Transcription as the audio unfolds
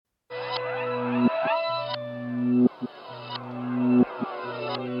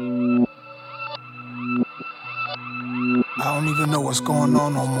even know what's going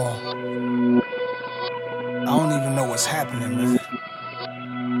on no more. I don't even know what's happening, man.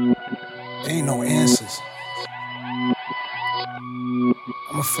 There ain't no answers.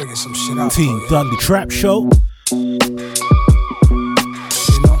 I'ma figure some shit out. Team Dudley Trap Show. You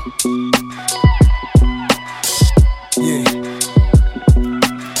know? Yeah.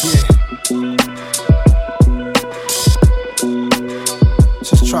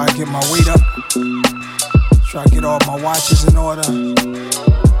 Just try to get my weight up. Try to get all my watches in order.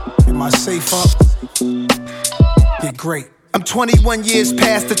 Get my safe up. Get great. I'm 21 years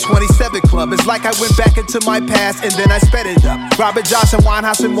past the 27 club. It's like I went back into my past and then I sped it up. Robert Johnson,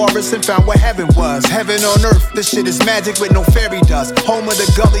 Winehouse, and Morrison found what heaven was. Heaven on earth, this shit is magic with no fairy dust. Home of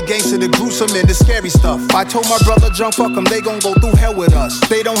the gully gangster, the gruesome and the scary stuff. I told my brother, John, fuck them, they gon' go through hell with us.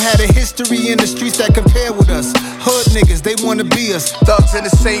 They don't have a history in the streets that compare with us. Hood niggas, they wanna be us. Thugs in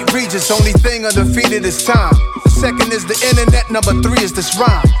the St. Regis, only thing undefeated is time. The second is the internet, number 3 is this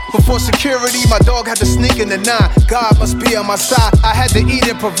rhyme. Before security, my dog had to sneak in the 9. God must be on my side, I had to eat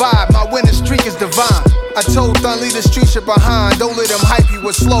and provide. My winning streak is divine. I told Thun, leave the street shit behind. Don't let them hype you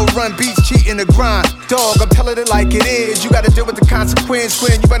with slow run beats, cheating the grind. Dog, I'm telling it like it is. You gotta deal with the consequence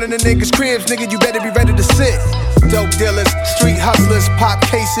when you running the niggas' cribs. Nigga, you better be ready to sit. Dope dealers, street hustlers, pop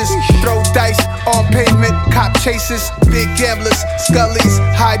cases. Throw dice on pavement, cop chases. Big gamblers, scullies,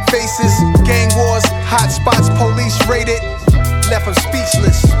 hide faces. Gang wars, hot spots, police raided. Left them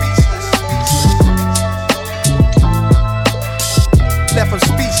speechless. Left them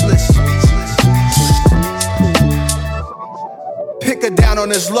speechless. Pick her down on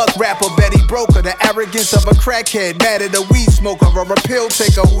his luck, rapper Betty Broker. The arrogance of a crackhead, mad at a weed smoker. Or a pill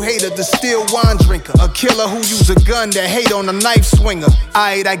taker who hated the still wine drinker. A killer who use a gun that hate on a knife swinger.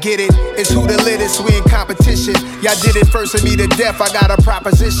 Aight, I get it, it's who the littest, we in competition. Y'all did it first and me to death, I got a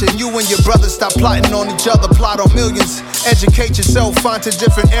proposition. You and your brothers stop plotting on each other, plot on millions. Educate yourself, find to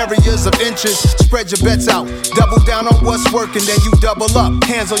different areas of interest. Spread your bets out, double down on what's working, then you double up.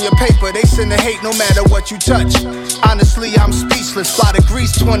 Hands on your paper, they send the hate no matter what you touch. Honestly, I'm speechless. Fly to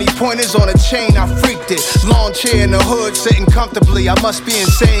Greece, 20 pointers on a chain, I freaked it. Lawn chair in the hood, sitting comfortably. I must be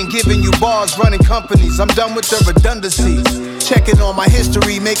insane, giving you bars, running companies. I'm done with the redundancies. Checking on my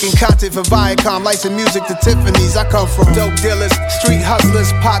history, making content for Viacom, licensing music to Tiffany's. I come from dope dealers, street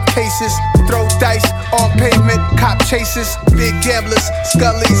hustlers, pop cases. Throw dice on pavement, cop chases. Big gamblers,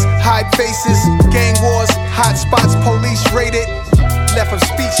 scullies, hide faces. Gang wars, hot spots, police raided. Left them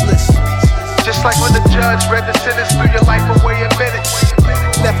speechless. Just like when the judge read the sentence, threw your life away in minutes.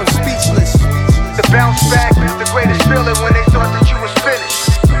 Left them speechless. The bounce back is the greatest feeling when they thought that you was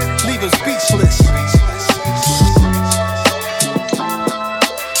finished. Leave them speechless.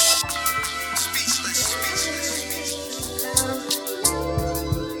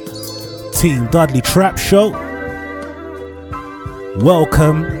 Team Dudley Trap Show.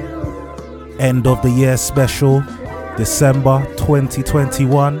 Welcome. End of the year special. December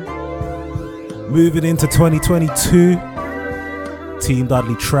 2021. Moving into 2022. Team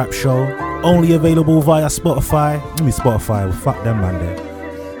Dudley Trap Show. Only available via Spotify. Spotify, well, fuck them man there.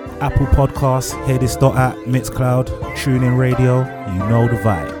 Apple Podcasts, Hear This app, Mixcloud, TuneIn Radio. You know the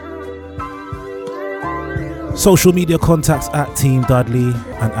vibe. Social media contacts at Team Dudley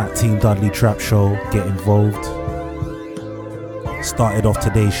and at Team Dudley Trap Show. Get involved. Started off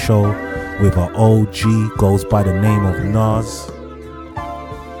today's show with an OG, goes by the name of Nas.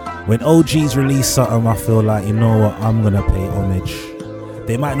 When OGs release something, I feel like, you know what, I'm gonna pay homage.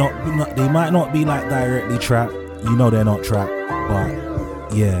 They might not be like directly trap. You know they're not trap, but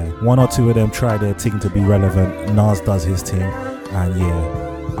yeah, one or two of them try their thing to be relevant. Nas does his thing, and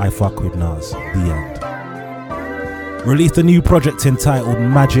yeah, I fuck with Nas. The end. Released a new project entitled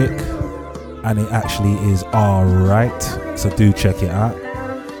Magic, and it actually is alright, so do check it out.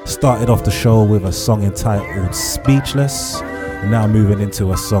 Started off the show with a song entitled Speechless, now moving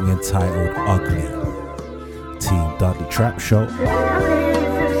into a song entitled Ugly. Team Dudley Trap Show.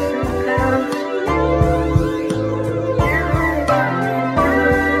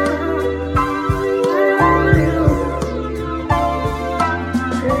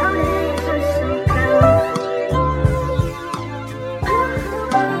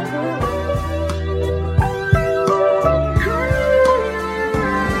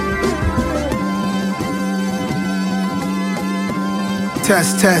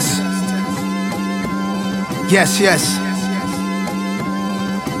 Test, test. Yes, yes.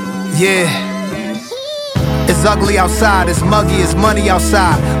 Yeah. It's It's ugly outside, it's muggy, it's money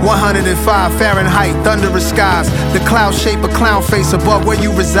outside. 105 Fahrenheit, thunderous skies. The cloud shape a clown face above where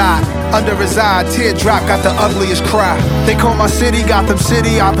you reside. Under his eye, teardrop got the ugliest cry. They call my city Gotham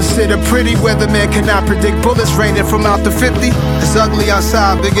City, opposite of pretty. Weatherman cannot predict bullets raining from out the 50. It's ugly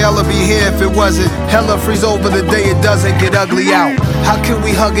outside, Big L would be here if it wasn't. Hella freeze over the day it doesn't get ugly out. How can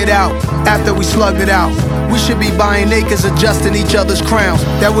we hug it out after we slugged it out? We should be buying acres, adjusting each other's crowns.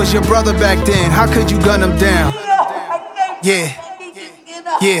 That was your brother back then, how could you gun him down? Yeah.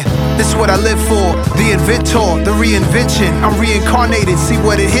 Yeah, this is what I live for. The inventor, the reinvention. I'm reincarnated, see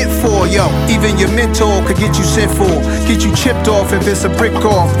what it hit for. Yo, even your mentor could get you sent for. Get you chipped off if it's a brick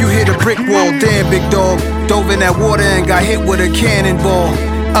off. You hit a brick wall, damn big dog. Dove in that water and got hit with a cannonball.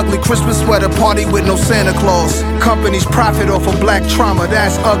 Ugly Christmas sweater party with no Santa Claus. Companies profit off of black trauma.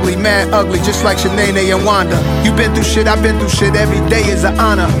 That's ugly, mad ugly, just like Shanae and Wanda. You been through shit, I've been through shit. Every day is an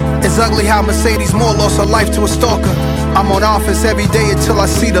honor. It's ugly how Mercedes Moore lost her life to a stalker. I'm on offense every day until I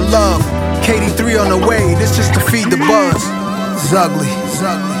see the love. KD3 on the way, this just to feed the buzz. It's ugly, it's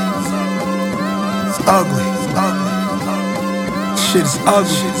ugly, it's ugly, it's ugly. Shit is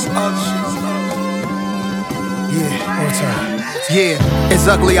ugly, shit is ugly. Yeah, one time. Yeah, it's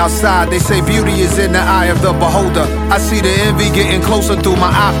ugly outside. They say beauty is in the eye of the beholder. I see the envy getting closer through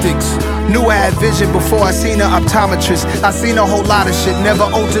my optics. Knew I had vision before I seen an optometrist. I seen a whole lot of shit, never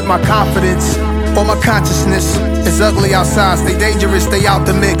altered my confidence or my consciousness. It's ugly outside, stay dangerous, stay out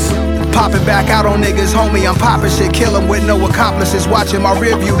the mix. Popping back out on niggas, homie, I'm popping shit. Kill 'em with no accomplices. Watching my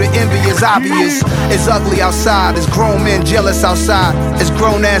rear view, the envy is obvious. It's ugly outside, it's grown men jealous outside. It's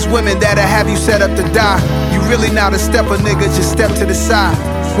grown ass women that'll have you set up to die. You really not a stepper, nigga, just step to the side.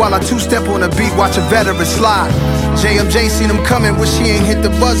 While I two-step on the beat, watch a veteran slide. JMJ seen him coming, wish he ain't hit the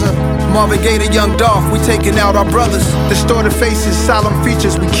buzzer. Marvin Gaye to Young Dolph, we taking out our brothers. Distorted faces, solemn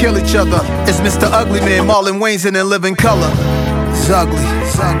features, we kill each other. It's Mr. Ugly Man, Marlon Wayne's in living color. It's ugly,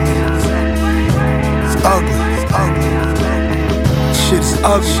 it's ugly. It's ugly, it's ugly. Shit is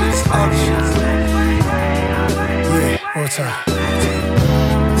ugly, it's ugly. Yeah, one time.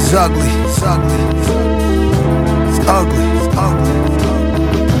 It's ugly, it's ugly. It's ugly, it's ugly.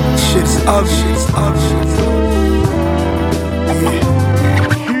 Shit is ugly, it's ugly. Yeah.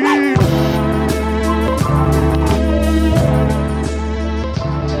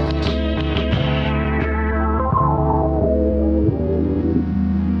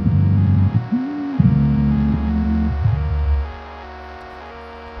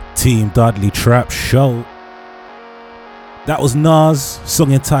 Team Dudley Trap Show. That was Nas,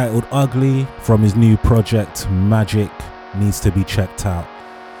 song entitled Ugly from his new project Magic. Needs to be checked out.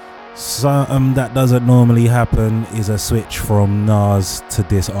 Something that doesn't normally happen is a switch from Nas to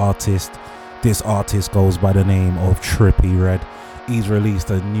this artist. This artist goes by the name of Trippie Redd. He's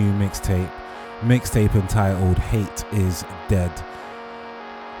released a new mixtape entitled Hate Is Dead.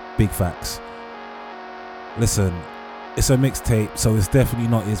 Big facts. Listen, it's a mixtape, so it's definitely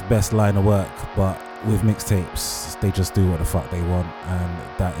not his best line of work, but with mixtapes, they just do what the fuck they want, and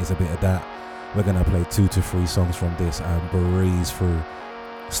that is a bit of that. We're gonna play 2 to 3 songs from this and breeze through.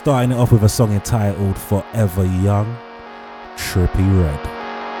 Starting it off with a song entitled Forever Young, Trippie Redd.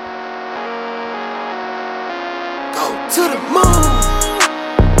 Go to the moon.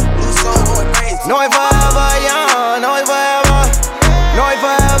 No, if forever young, no, if forever, no, if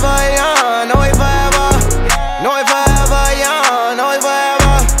forever young, no, if forever, no, if forever young, no, if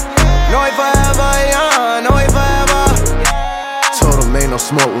forever, no, if forever young, no, if forever. Told him ain't no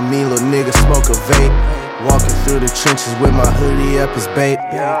smoke with me, little nigga, smoke a vape. Walking through the trenches with my hoodie up as bait.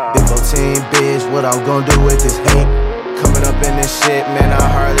 Big 14 bitch, what I'm gon' do with this hate? Coming up in this shit, man, I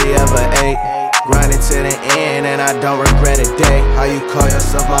hardly ever ate. Grinding to the end and I don't regret a day. How you call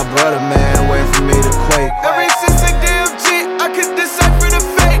yourself my brother, man? Wait for me to quake. Ever since a DMG, I could decipher the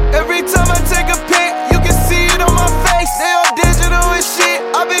fake. Every time I take a pic, you can see it on my face. They all digital and shit,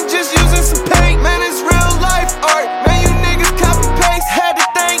 I've been just using some paint. Man, it's real life art, man, you niggas copy paste. Had to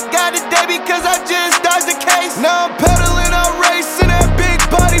thank God today because I just dodged the case. Now I'm pedaling on race in that big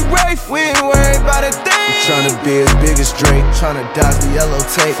body Wraith. We ain't worried about a thing. Tryna be as big as Drake, tryna dodge the yellow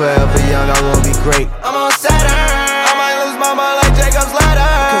tape. Forever young, I won't be great. I'm on Saturn, I might lose my mind like Jacob's ladder.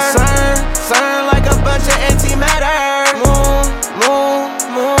 Concern like a bunch of antimatter. Moon, moon,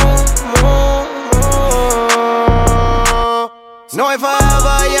 moon, moon, moon. No, if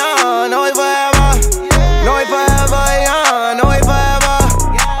forever young, no, if forever, no, if forever young, no, if forever,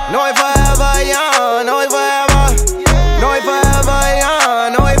 no, if forever young, no, if forever, no, if forever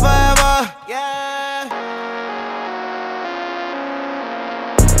young, no, if forever. Yeah.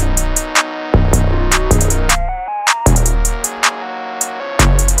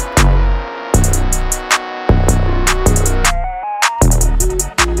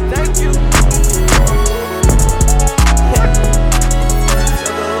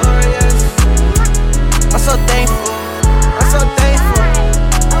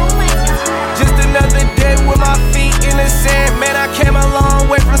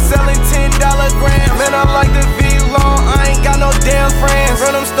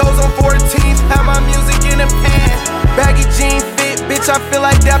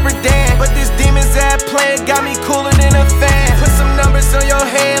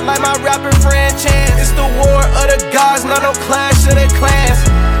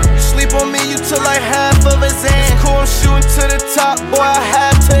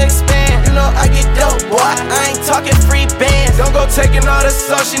 taking all the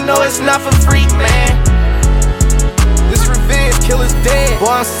sauce, you know it's not for free, man. This revenge, killers dead.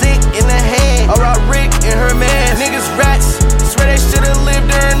 Boy, I'm sick in the head. I rock Rick and her man. Niggas rats, swear they should've lived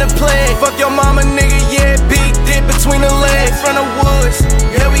during the plague. Fuck your mama, nigga, yeah, big dick between the legs. Front of woods,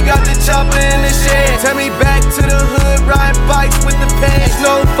 yeah, we got the chopper in the shed. Tell me back to the hood, ride bikes with the pants.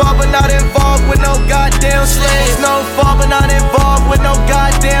 No fault, but not involved with no goddamn slaves. No fault, but not involved with no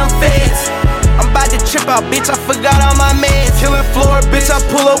goddamn feds. I'm about to trip out, bitch, I forgot all my meds. Killing floor, bitch, I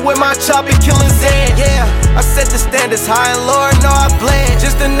pull up with my chopper, killing Zed. Yeah, I set the standards high, and Lord, know I bled.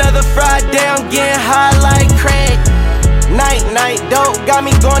 Just another Friday, I'm getting high like Craig. Night, night, dope, got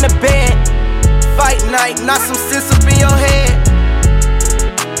me going to bed. Fight night, knock some sense up in your head.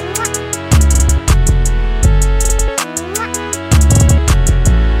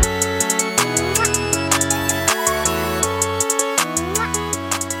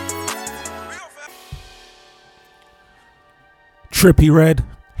 Trippie Redd,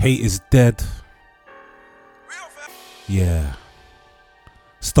 Hate Is Dead. Yeah.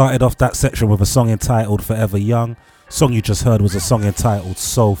 Started off that section with a song entitled Forever Young. Song you just heard was a song entitled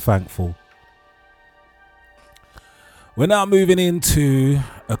So Thankful. We're now moving into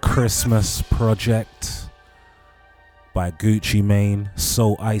a Christmas project by Gucci Mane,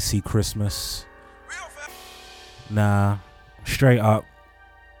 So Icy Christmas. Nah, straight up,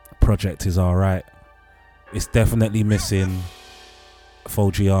 project is alright. It's definitely missing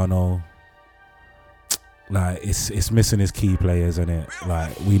Foggiano. Like it's missing his key players, in it.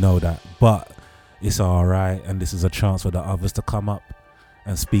 Like we know that, but it's alright, and this is a chance for the others to come up.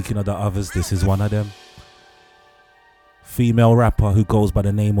 And speaking of the others, this is one of them. Female rapper who goes by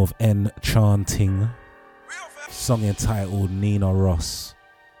the name of Enchanting. Song entitled Nina Ross.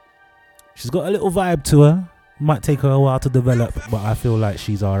 She's got a little vibe to her. Might take her a while to develop, but I feel like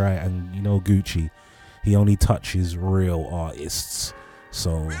she's alright. And you know Gucci, he only touches real artists.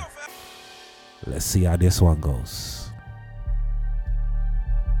 So let's see how this one goes.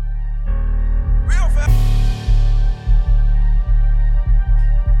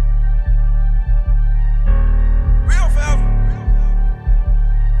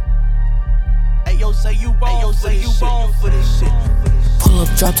 Say you wrong for this shit. Pull up,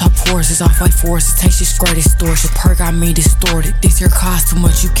 drop top horses, off white forces, take shit straight distortion. Per got me distorted. This here cost too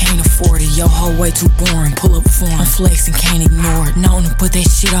much, you can't afford it. Yo, whole way too boring. Pull up form, I'm flexing, can't ignore it. Known to put that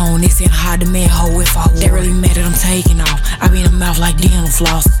shit on, this ain't high demand hoe if I wore it. They really mad that I'm taking off. I be in the mouth like dental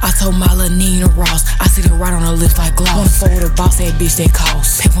floss. I told my little Nina Ross, I sit it right on her lips like gloss. Wanna fold with a boss, that bitch that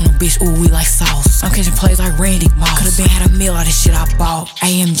cost. Pick on a bitch, ooh, we like sauce. I'm catching plays like Randy Moss. Could've been had a meal out of shit I bought.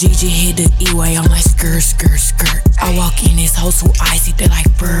 AMG just hit the E-way, I'm like skirt, skirt, skirt. I walk in this hoe too icy, they like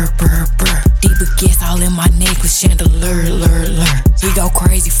brr, brr, brr. Deep baguettes all in my neck with chandelier, lur, lur. He go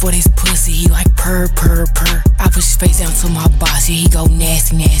crazy for this pussy, he like purr, purr, purr. I push his face down to my boss, yeah, he go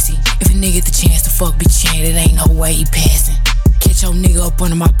nasty, nasty. If a nigga get the chance to fuck bitch chan, it ain't no way he passing. Catch your nigga up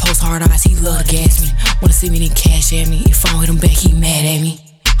under my post hard eyes, he love to gas me. Wanna see me then cash at me, if I don't hit him back, he mad at me.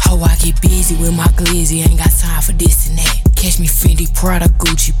 Ho, I get busy with my glizzy, ain't got time for this and that. Catch me Fendi, Prada,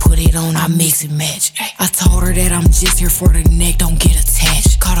 Gucci, put it on, I mix and match. I told her that I'm just here for the neck, don't get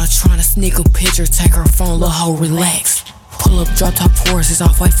attached. Caught her trying to sneak a picture, take her phone, little hoe, relax. Pull up, drop top horses,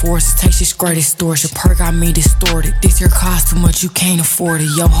 off white forces, take shit straight distortion. Per got me distorted. This here cost too much, you can't afford it.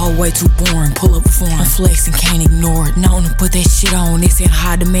 Yo, whole way too boring. Pull up form, I'm flexing, can't ignore it. Known to put that shit on, this ain't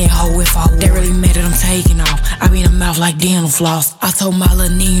high demand hoe if I wore it. They really mad that I'm taking off. I be in the mouth like dental floss. I told my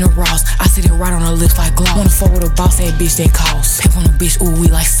little Nina Ross, I sit it right on her lips like gloss. Wanna fuck with a boss, that bitch that cost. Pick on a bitch, ooh, we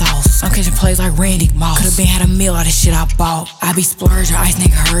like sauce. I'm catching plays like Randy Moss. Could've been had a meal out of shit I bought. I be splurging, ice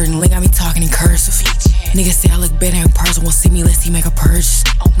nigga hurting. Link got me talking in cursive. Niggas say I look better in person, won't see me, let's see make a purchase.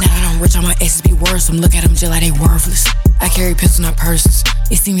 Now that I'm rich, all my exes be worse. Some look at them just like they worthless. I carry pistols, not purses.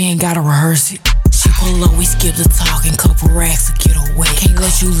 You see me, ain't gotta rehearse it. She pull up, we skip the talking, couple racks to get away. Can't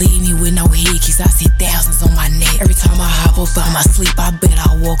let you leave me with no hickeys, I see thousands on my neck. Every time I hop up out my sleep, I bet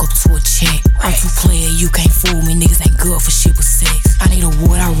I walk up to a check. I'm too player, you can't fool me, niggas ain't good for shit but sex. I need a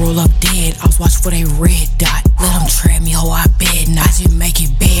wood, I roll up dead, I was watching for they red dot. Let them trap me, ho, I bet not, I just make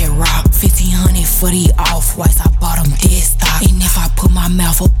it bad rock. 1500 for the off-whites, I bought them dead stock. And if I put my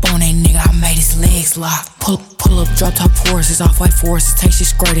mouth up on that nigga, I made his legs lock. Pull up, drop top horses, off white forces, take shit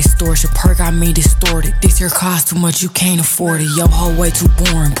straight distortion. Per got me distorted. This here cost too much, you can't afford it. Yo, whole way too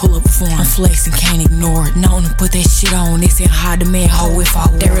boring. Pull up form, I'm flexing, can't ignore it. Known to put that shit on, this ain't high demand hoe if I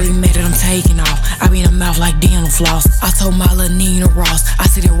wore it. They really mad that I'm taking off. I be in the mouth like dental floss. I told my little Nina Ross, I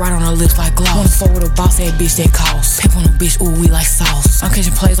sit it right on her lips like gloss. Wanna fuck with a boss, that bitch that cost. Pick on a bitch, ooh, we like sauce. I'm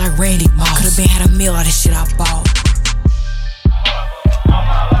catching plays like Randy Moss. Could've been had a meal out of shit I bought.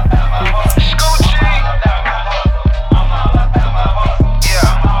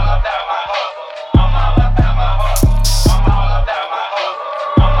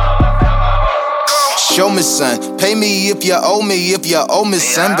 Show me, son. Pay me if you owe me,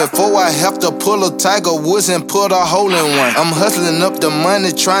 son. Before I have to pull a Tiger Woods and put a hole in one. I'm hustling up the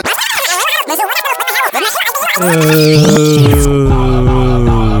money, trying.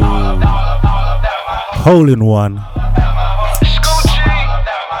 Hole in one.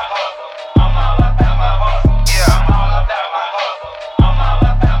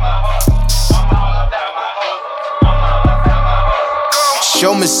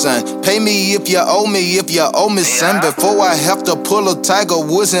 Show me, son. Pay me if you owe me, son. Before I have to pull a Tiger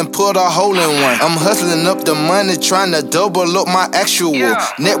Woods and put a hole in one. I'm hustling up the money, trying to double up my actual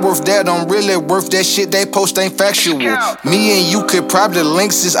net worth. That I'm really worth. That shit they post ain't factual. Me and you could probably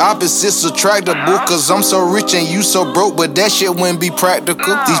link since opposites attractable. Cause I'm so rich and you so broke, but that shit wouldn't be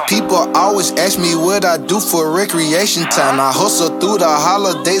practical. These people always ask me what I do for recreation time. I hustle through the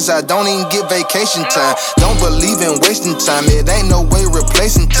holidays, I don't even get vacation time. Don't believe in wasting time, it ain't no way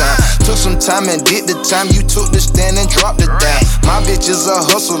replacing time. Took some time and did the time. You took the stand and dropped it down. My bitch is a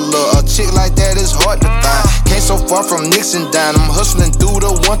hustler. A chick like that is hard to find. Came so far from Nixon down. I'm hustling through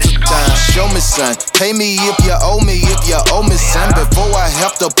the winter time. Show me, son. Pay me if you owe me, son. Before I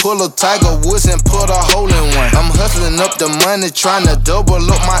have to pull a Tiger Woods and put a hole in one. I'm hustling up the money, trying to double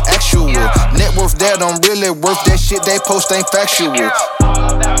up my actual net worth. That I'm really worth. That shit they post ain't factual.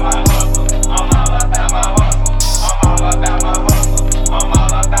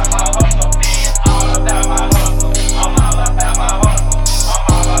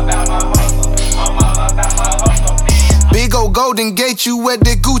 Big ol' Golden Gate, you at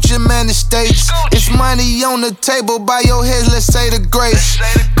the Gucci Man Estates. It's money on the table, by your head, let's say the grace.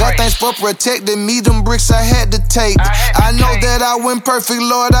 God thanks for protecting me, them bricks I had to take. I know that I went perfect,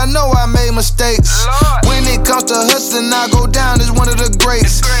 Lord, I know I made mistakes. When it comes to hustling, I go down as one of the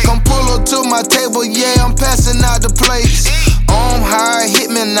greats. Come pull up to my table, yeah, I'm passing out the plates. On high, hit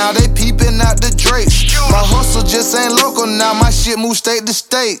me now, they peeping out the drapes. My hustle just ain't local now, my shit move state to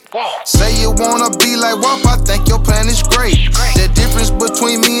state. Say you wanna be like WAP, I think your plan is great. The difference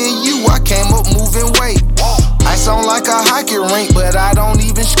between me and you, I came up moving weight. Ice on like a hockey rink, but I don't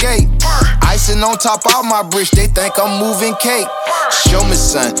even skate. Icing on top of my bridge, they think I'm moving cake. Show me,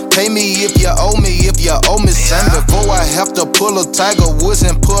 son. Pay me if you owe me, son. Before I have to pull a Tiger Woods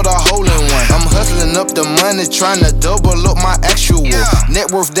and put a hole in one. I'm hustling up the money, trying to double up my actual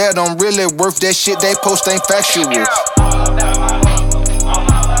net worth. That I'm really worth. That shit they post ain't factual.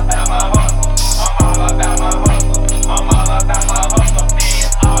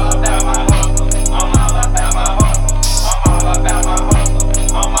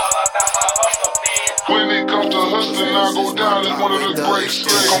 I go down as one of the greats.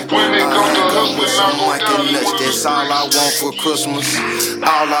 When it comes to hustling, I go down as one of the That's all I want for Christmas.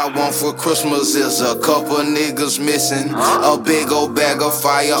 All I want for Christmas is a couple niggas missing, a big old bag of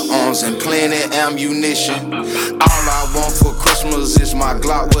firearms and plenty ammunition. All I want for Christmas is my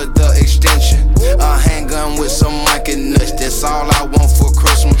Glock with the extension, a handgun with some mic and nuts. That's all I want for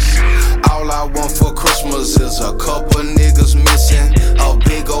Christmas. All I want for Christmas is a couple niggas missing, a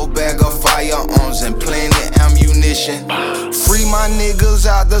big old bag of firearms and plenty ammunition. Free my niggas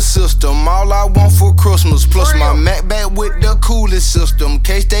out the system. All I want for Christmas, plus my Mac back with the coolest system,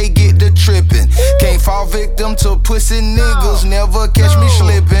 case they get the tripping. Can't fall victim to pussy niggas, never catch me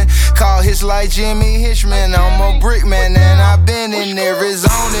slipping. Call his like Jimmy Hitchman. I'm a brick man and I've been in every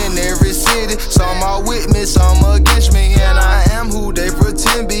zone, in every city. Some are with me, some against me, and I am who they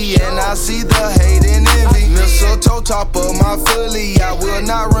pretend be. And I see the hate and envy. Mistletoe top of my fully, I will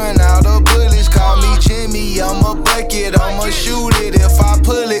not run out of bullets. Call me Jimmy, I'ma break it, I'ma shoot it if I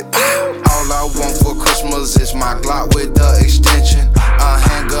pull it. All I want for Christmas is my Glock with the extension, a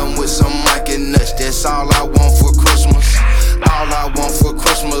handgun with some mic and nuts. That's all I want for Christmas. All I want for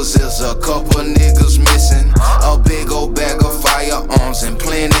Christmas is a couple niggas missing, a big old bag of firearms and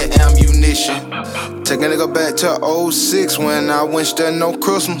plenty ammunition. Take a nigga back to 06 when I went there no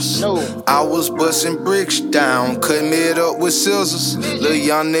Christmas. I was busting bricks down, cutting it up with scissors. Little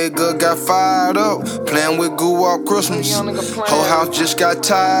young nigga got fired up, playing with goo all Christmas. Whole house just got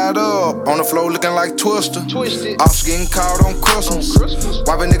tied up, on the floor looking like Twister. Ops getting caught on Christmas,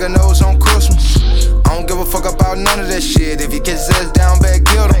 wipe a nigga nose on Christmas. I don't give a fuck about none of that shit. If you catch his ass down back,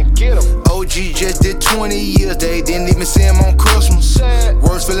 get him. OG just did 20 years, they didn't even see him on Christmas.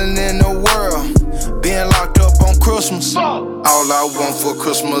 Worst feeling in the world, being locked up on Christmas. All All I want for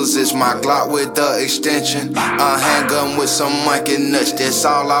Christmas is my Glock with the extension. A handgun with some monkey nuts, that's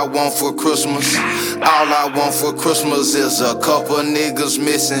all I want for Christmas. All I want for Christmas is a couple niggas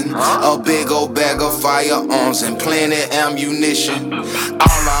missing, a big old bag of firearms and plenty ammunition. All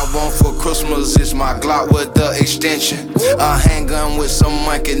I want for Christmas is my Glock with the extension. A handgun with some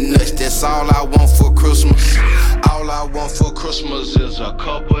monkey nuts, that's all I want for Christmas. All I want for Christmas is a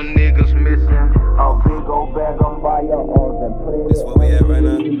couple niggas missing, a big old bag of firearms and plenty. This where we at right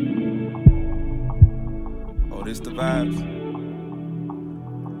now? Oh, this the vibes?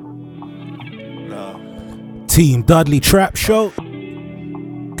 No. Team Dudley Trap Show.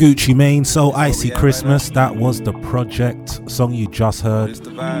 Gucci Mane, So Icy Christmas. That was the project. Song you just heard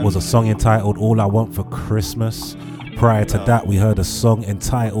was a song entitled All I Want for Christmas. Prior to that, we heard a song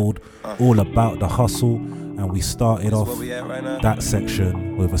entitled All About the Hustle. And we started off that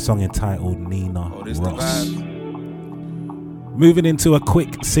section with a song entitled Nina Ross. Moving into a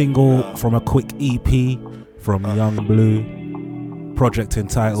quick single from a quick EP from Young Blue. Project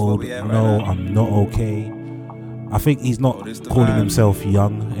entitled No, I'm Not Okay. I think he's not calling himself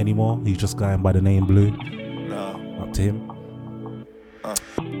Young anymore. He's just going by the name Blue. Up to him.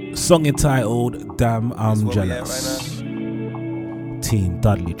 Song entitled Damn I'm Jealous. Team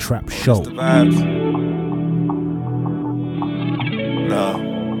Dudley Trap Show.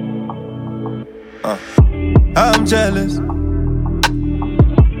 I'm jealous,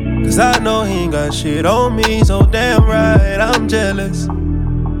 cause I know he ain't got shit on me, so damn right, I'm jealous.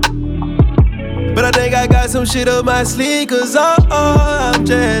 But I think I got some shit up my sleeve, cause I'm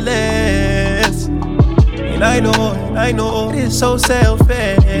jealous. And I know, it's so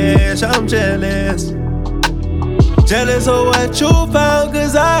selfish, I'm jealous. Jealous of what you found,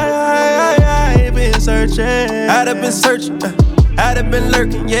 cause I ain't been searching. I'd have been searching, I'd have been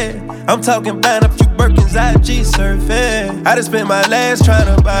lurking, yeah. I'm talking about a few Birkins, IG surfing. I just spent my last trying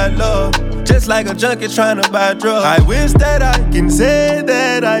to buy love, just like a junkie trying to buy drugs. I wish that I can say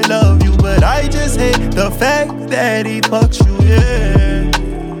that I love you, but I just hate the fact that he fucks you, yeah.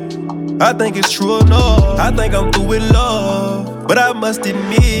 I think it's true enough, I think I'm through with love, but I must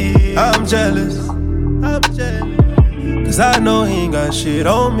admit, I'm jealous. Cause I know he ain't got shit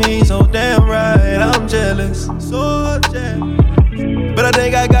on me, so damn right, I'm jealous. So jealous. But I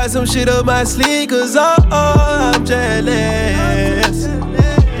think I got some shit up my sleeve, cause I'm jealous.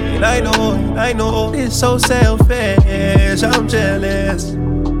 And I know, it's so selfish, I'm jealous.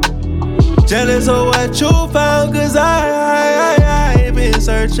 Jealous of what you found, cause I ain't been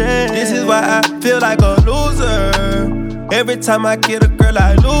searching. This is why I feel like a loser. Every time I get a girl,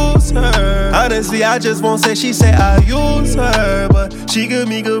 I lose her. Honestly, I just won't say she say I use her, but she give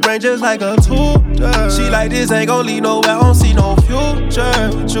me good brain just like a tutor. She like, this ain't gon' lead nowhere, I don't see no future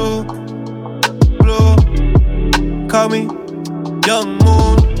with you. Blue, call me Young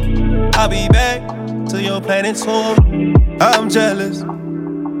Moon. I'll be back to your planet soon. I'm jealous,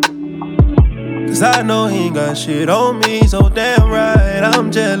 cause I know he ain't got shit on me, so damn right,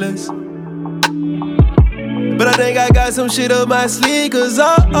 I'm jealous. But I think I got some shit up my sleeve, cause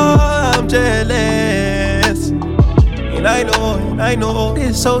I'm jealous. And I know,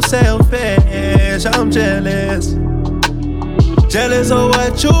 it's so selfish, I'm jealous. Jealous of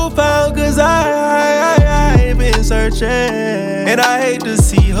what you found, cause I ain't been searching. And I hate to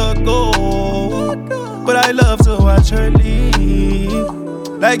see her go, but I love to watch her leave,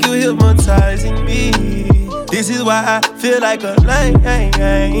 like you hypnotizing me. This is why I feel like a lame.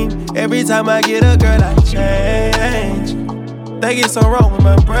 Every time I get a girl, I change. Think it's so wrong with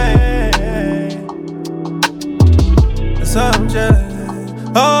my brain. So I'm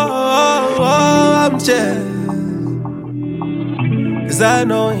jealous. Oh, I'm jealous. Cause I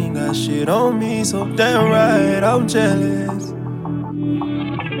know he ain't got shit on me, so damn right, I'm jealous.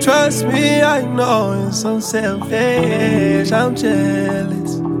 Trust me, I know it's so selfish, I'm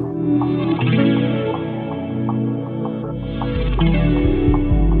jealous.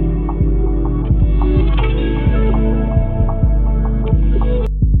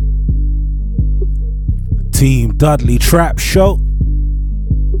 Team Dudley Trap Show.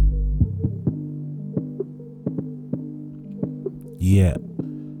 Yeah.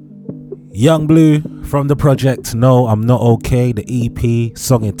 Young Blue from the project No, I'm Not Okay, the EP,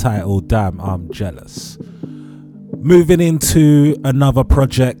 song entitled Damn, I'm Jealous. Moving into another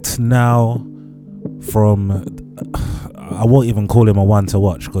project now from, I won't even call him a one to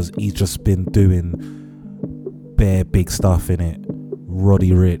watch because he's just been doing bare big stuff in it.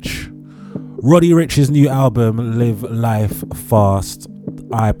 Roddy Ricch. Roddy Ricch's new album, Live Life Fast,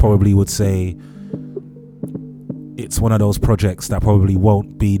 I probably would say it's one of those projects that probably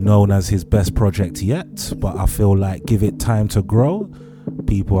won't be known as his best project yet, but I feel like give it time to grow,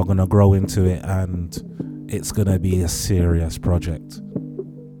 people are gonna grow into it and it's gonna be a serious project.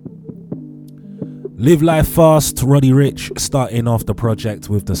 Live Life Fast, Roddy Ricch starting off the project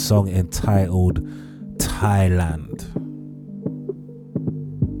with the song entitled Thailand.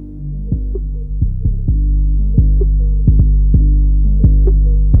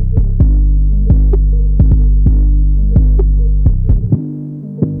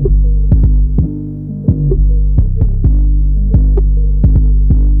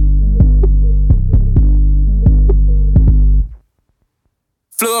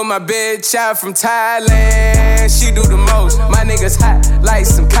 Flew my bitch out from Thailand, she do the most. My niggas hot like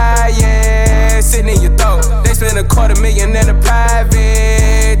some cayenne, sitting in your throat. They spend $250,000 in a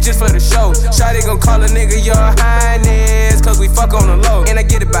private, just for the show. Shawty gon' call a nigga your highness, cause we fuck on the low. And I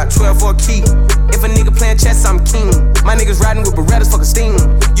get about 12 for a key. If a nigga playin' chess, I'm king. My niggas riding with Berettas, fucking steam.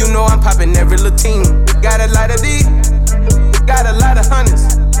 You know I'm poppin' every little team. Got a lot of D, got a lot of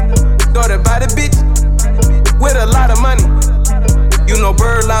hundreds. Daughter by the bitch, with a lot of money. You know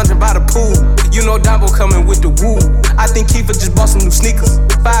Bird lounging by the pool. You know Dumbo coming with the woo. I think Kiefer just bought some new sneakers.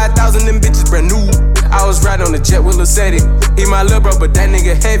 5,000 them bitches brand new. I was riding on the jet with Lil Seti. He my lil' bro, but that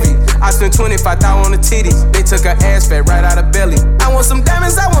nigga heavy. I spent 25,000 on the titties. They took her ass fat right out of belly. I want some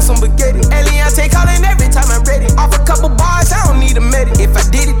diamonds, I want some spaghetti. Eliante calling every time I'm ready. Off a couple bars, I don't need a medic. If I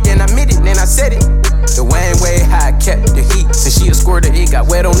did it, then I meant it, then I said it. The Wayne way how I kept the heat. Since she a squirter, it got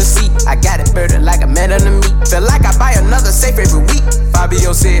wet on the seat. I got it birded like I met on the meat. Feel like I buy another safe every week.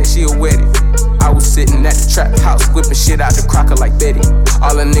 Fabio said she a wedding. I was sitting at the trap house, whipping shit out the crocker like Betty.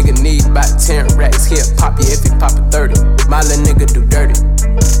 All a nigga need about 10 racks. He'll pop you if he pop a 30. My little nigga do dirty.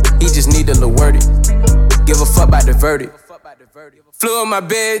 He just need a little worded. Give a fuck about the verdict. Flew my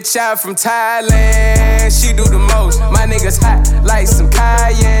bitch out from Thailand, she do the most. My niggas hot like some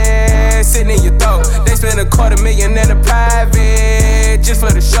cayenne, sitting in your throat. They spend $250,000 in a private, just for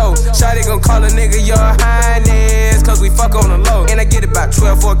the show. Shawty gon' call a nigga your highness, cause we fuck on the low. And I get about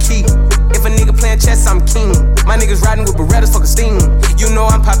 12 for a key. If a nigga playin' chess, I'm king. My niggas riding with Berettas, fucking steam. You know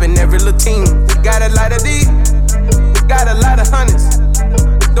I'm poppin' every little team. Got a lot of D, got a lot of hundreds.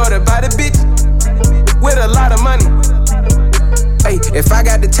 Daughter by the bitch, with a lot of money. Hey, if I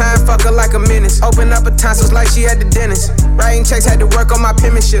got the time, fuck her like a menace. Open up her tonsils like she at the dentist. Writing checks, had to work on my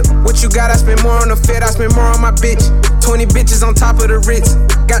penmanship. What you got? I spend more on the fit, I spend more on my bitch. 20 bitches on top of the Ritz.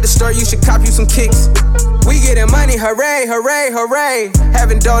 Got the store, you should cop you some kicks. We getting money, hooray, hooray, hooray.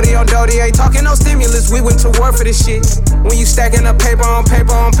 Having Doty on Doty, ain't talking no stimulus. We went to war for this shit. When you stacking up paper on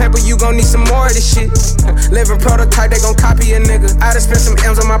paper on paper, you gon' need some more of this shit. Living prototype, they gon' copy a nigga. I done spent some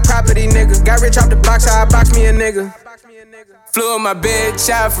M's on my property, nigga. Got rich off the box, I box me a nigga. Flew my bitch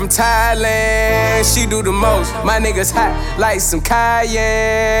out from Thailand, she do the most. My niggas hot like some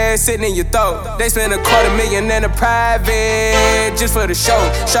cayenne, sitting in your throat. They spend $250,000 in a private, just for the show.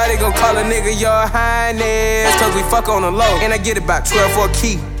 Shawty gon' call a nigga your highness, cause we fuck on the low. And I get about 12 for a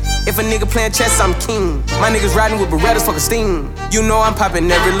key. If a nigga playin' chess, I'm king. My niggas riding with Berettas, fucking steam. You know I'm poppin'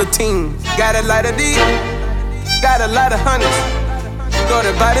 every little team. Got a lot of D, got a lot of hundreds.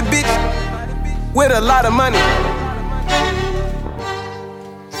 Daughter by the bitch, with a lot of money.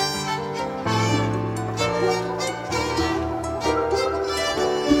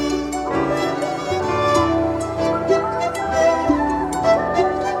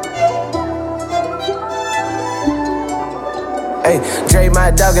 Hey, Dre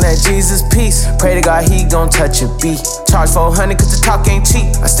my dog and that Jesus piece. Pray to God he gon' touch a beat. Charge 400 cause the talk ain't cheap.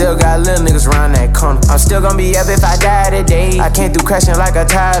 I still got little niggas around that corner. I'm still gon' be up if I die today. I came through crashing like a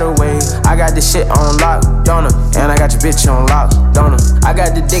tidal wave. I got this shit on lock, don't I? And I got your bitch on lock, don't I? I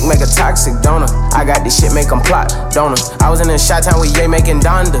got the dick make a toxic, don't I? I got this shit make 'em plot, don't I? I was in the shot town with Ye making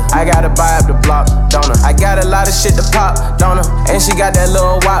Donda. I gotta buy up the block, don't I? I got a lot of shit to pop, don't I? And she got that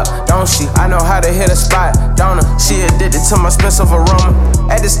little wop, don't she? I know how to hit a spot, don't I? She addicted to my Spencer aroma.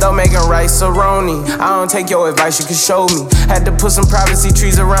 At the store making rice aroni. I don't take your advice, you can show me. Had to put some privacy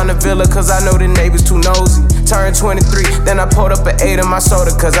trees around the villa, cause I know the neighbors too nosy. Turned 23, then I pulled up an 8 in my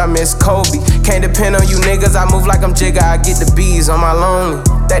soda, cause I miss Kobe. Can't depend on you niggas, I move like I'm Jigga, I get the bees on my lonely.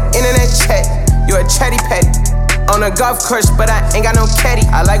 That internet chat, you a chatty patty. On a golf course, but I ain't got no caddy.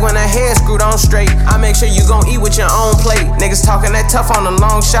 I like when her hair screwed on straight. I make sure you gon' eat with your own plate. Niggas talking that tough on a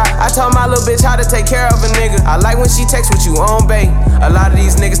long shot. I told my little bitch how to take care of a nigga. I like when she texts with you on bait. A lot of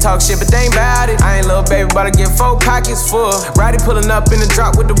these niggas talk shit, but they ain't bout it. I ain't little baby, but I get 4 pockets full. Roddy pulling up in the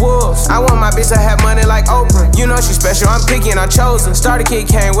drop with the wolves. I want my bitch to have money like Oprah. You know she special, I'm picky and I chose her. Starter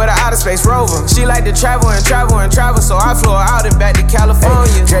kid came with an outer space rover. She like to travel and travel and travel, so I flew her out and back to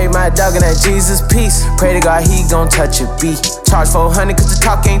California. Hey, Dre my dog and that Jesus peace. Pray to God he gon' touch a beat. Charge 400 cause the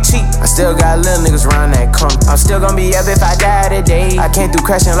talk ain't cheap. I still got little niggas around that corner. I'm still gon' be up if I die today. I came through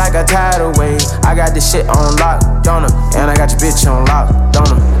crashing like a tidal wave. I got this shit on lock, don't I? And I got your bitch on lock, don't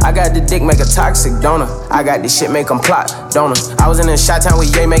I? I got the dick make a toxic, don't I? I got this shit make them plot, don't I? I was in a shot town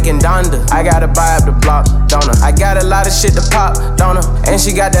with Ye making Donda. I gotta buy up the block, don't I? I got a lot of shit to pop, don't I? And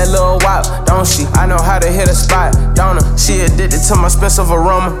she got that little wop, don't she? I know how to hit a spot, don't I? She addicted to my expensive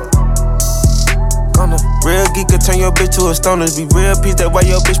aroma. Real geek could turn your bitch to a stoner. Be real peace, that why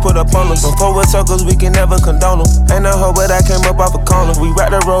your bitch put up on us. From forward circles, we can never condone them. Ain't no hoe, but I came up off a corner. We ride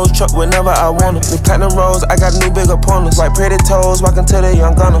the roads, truck whenever I want them. New platinum rolls, I got new big opponents. Like pretty toes, walking to the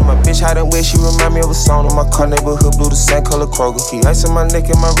young gunner. My bitch hot and wet, she remind me of a sauna. My car neighborhood blue, the same color Kroger. Keep ice in my neck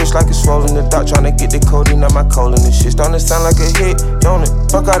and my wrist like it's swollen. The doc tryna get the codeine, not my colon. This shit starting to sound like a hit, don't it?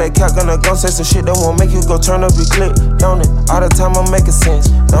 Fuck all that cat, gonna go say some shit that won't make you go turn up your clip, don't it? All the time I'm making sense,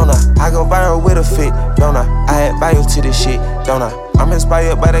 don't I? I go viral with a fit, don't I? I add bio to this shit, don't I? I'm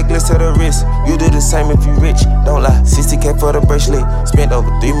inspired by that gliss to the wrist. You do the same if you rich, don't lie. 60K for the bracelet. Spent over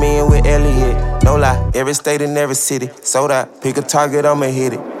 3 million with Elliot, no lie. Every state and every city, sold out. Pick a target, I'ma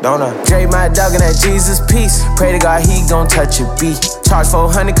hit it, don't I? Dre my dog and that Jesus peace. Pray to God he gon' touch a beat. Charge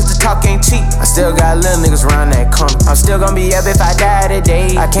 400 cause the talk ain't cheap. I still got little niggas around that corner. I'm still gon' be up if I die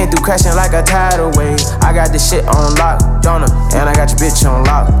today. I came through crashing like a tidal wave. I got this shit on lock, don't I? And I got your bitch on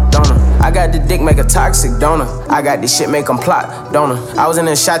lock, don't I? I got the dick make a toxic, don't I? I got this shit make them plot, don't I? I was in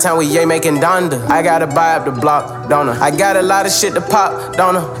a shot town with Ye making Donda. I gotta buy up the block, don't I? I got a lot of shit to pop,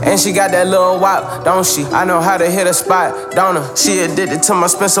 don't I? And she got that little wop, don't she? I know how to hit a spot, don't I? She addicted to my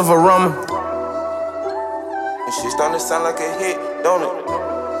expensive aroma. And shit starting to sound like a hit, don't it?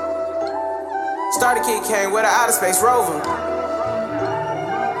 Starter Kid came with an outer space rover.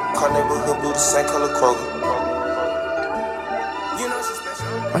 Car neighborhood blue, the same color Kroger. You know she's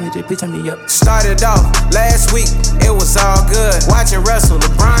special. Run your bitch on me up. Started off last week, it was all good. Watching Russell,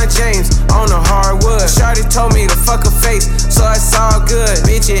 LeBron James on the hardwood. Shawty told me to fuck her face, so it's all good.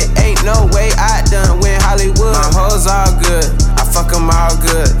 Bitch, it ain't no way I done win Hollywood. My hoes all good, I fuck them all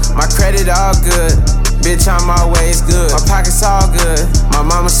good. My credit all good. Bitch, I'm always good. My pockets all good. My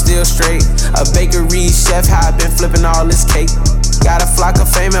mama still straight. A bakery chef, how I been flipping all this cake. Got a flock of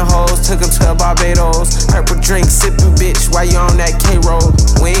famous hoes, took them to Barbados. Purple drink, sippin' bitch, while you on that K-roll.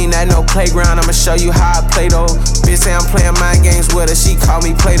 We ain't at no playground, I'ma show you how I play though. Bitch say I'm playing mind games with her, she call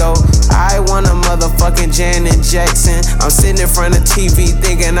me Play-Doh. I want a motherfucking Janet Jackson. I'm sitting in front of TV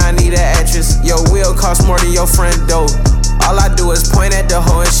thinking I need an actress. Your wheel cost more than your friend dough. All I do is point at the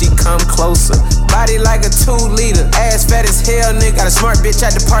hoe and she come closer. Body like a 2-liter, ass fat as hell, nigga. Got a smart bitch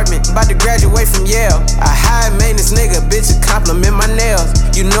at department, about to graduate from Yale. A high maintenance nigga, bitch, compliment my nails.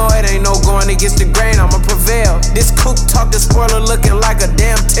 You know it ain't no going against the grain, I'ma prevail. This coupe talk, the spoiler looking like a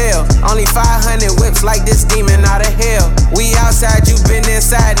damn tail. Only 500 whips like this demon out of hell. We outside, you been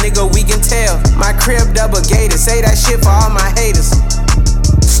inside, nigga, we can tell. My crib double gated, say that shit for all my haters.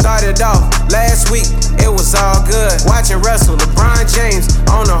 Started off last week, it was all good. Watching Russell, LeBron James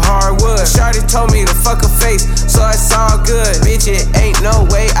on the hardwood. Shawty told me to fuck her face, so it's all good. Bitch, it ain't no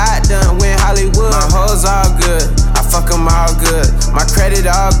way I done win Hollywood. My hoes all good, I fuck them all good. My credit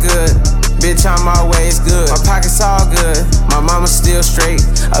all good. Bitch, I'm always good. My pockets all good. My mama still straight.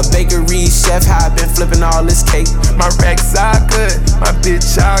 A bakery chef, how I been flipping all this cake. My racks all good. My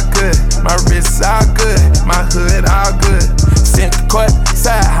bitch all good. My wrists all good. My hood all good. Sent the court,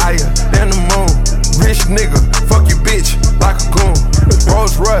 side higher than the moon. Rich nigga, fuck your bitch like a goon.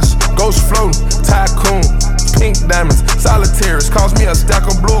 Rolls Rush, ghost floating, tycoon. Pink diamonds, solitaires, cost me a stack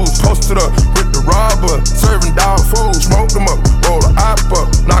of blues. Posted up with the robber, serving dog food. Smoke them up, roll the op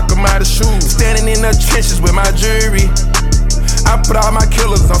up, knock them out of shoes. Standing in the trenches with my jury. I put all my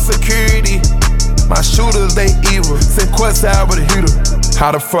killers on security. My shooters, they evil. Send quest out with a heater.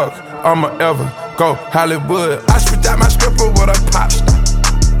 How the fuck I'ma ever go Hollywood? I spit out my scripper with a pop star.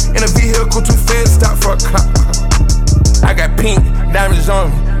 In a vehicle too fast, stop for a cop. I got pink diamonds on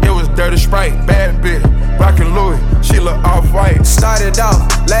me. It was dirty Sprite, bad bitch. Rockin' Louis, she look off-white. Started off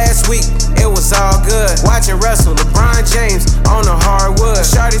last week, it was all good. Watching Russell, LeBron James on the hardwood.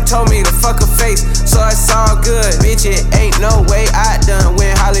 Shawty told me to fuck her face, so it's all good. Bitch, it ain't no way I done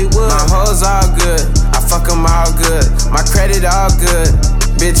win Hollywood. My hoes all good, I fuck them all good. My credit all good.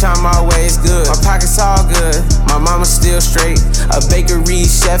 Bitch, I'm always good. My pockets all good. My mama still straight. A bakery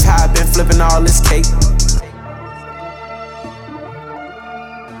chef, how I been flipping all this cake.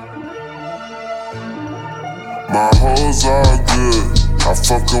 My hoes all good, I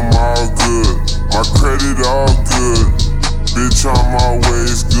fuck them all good. My credit all good, bitch I'm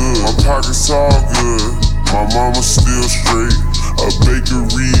always good. My pockets all good, my mama still straight. A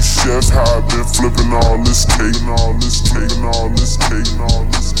bakery chefs, how I been flipping all this cake, and all this cake, and all this cake, and all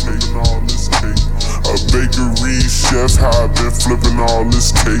this cake, and all this cake. A bakery chef, how I been flipping all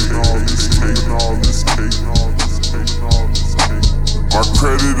this cake, and all this cake, and all this cake, and all this cake, and all this cake. My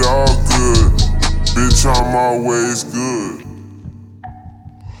credit all good, bitch, I'm always good.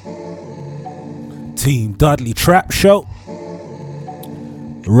 Team Dudley Trap Show.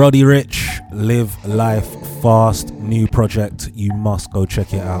 Roddy Ricch, Live Life Fast, new project. You must go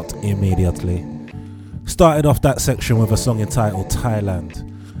check it out immediately. Started off that section with a song entitled Thailand.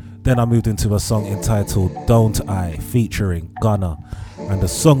 Then I moved into a song entitled Don't I, featuring Gunna. And the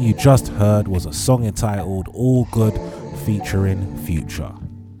song you just heard was a song entitled All Good, featuring Future.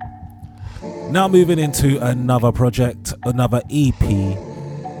 Now moving into another project, another EP,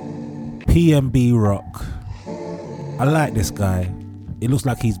 PNB Rock. I like this guy. It looks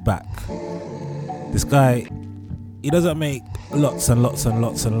like he's back. This guy, he doesn't make lots and lots and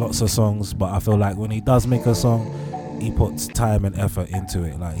lots and lots of songs, but I feel like when he does make a song, he puts time and effort into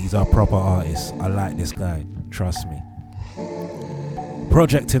it. Like, he's a proper artist. I like this guy, trust me.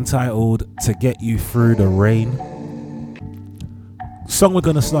 Project entitled To Get You Through the Rain. Song we're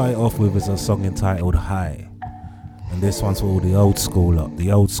gonna start it off with is a song entitled High. And this one's for all the old school up,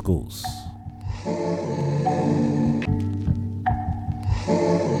 the old schools.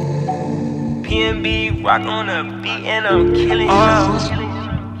 PNB rock on the beat and I'm killing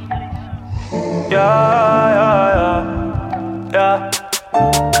yeah.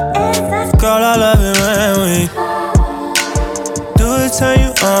 Girl, I love it when we do it, turn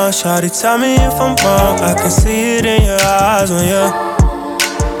you on. Shawty, tell me if I'm wrong. I can see it in your eyes when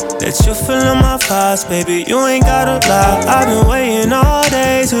that you feeling my vibes, baby. You ain't gotta lie. I've been waiting all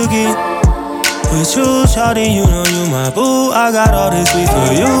day to get with you, shawty. You know you my boo. I got all this sweet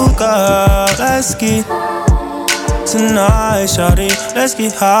for you, girl. Let's get tonight, shawty. Let's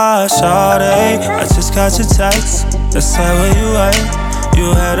get high, shawty. I just got your text. Let's tell where you at.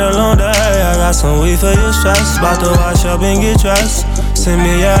 You had a long day. I got some weed for your stress. About to wash up and get dressed. Send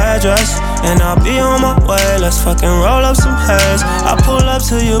me your address and I'll be on my way. Let's fucking roll up some haze. I pull up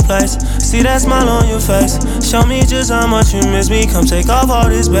to your place. See that smile on your face. Show me just how much you miss me. Come take off all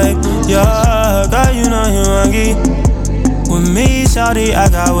this, babe. Yeah, girl, you know you hungry. With me, shawty, I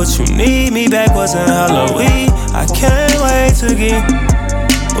got what you need. Me backwards and hella weed. I can't wait to get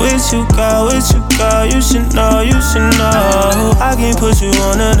with you, girl, with you, girl. You should know, you should know. I can put you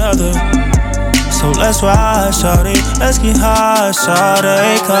on another. So let's ride, shawty. Let's get high,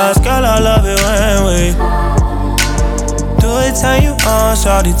 shawty. Cause girl, I love it when we do it, turn you on,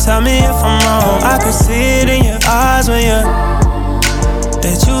 shawty. Tell me if I'm wrong. I can see it in your eyes when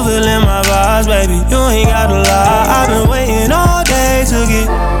that you feelin' my vibes, baby. You ain't gotta lie. I've been waiting all day to get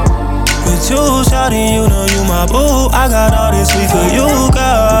with you, shawty. You know you my boo. I got all this sweet for you,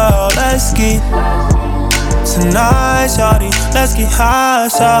 girl. Let's get tonight, shawty. Let's get high,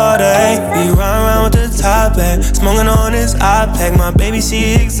 shawty. We run around with the top back, smoking on this iPad. My baby,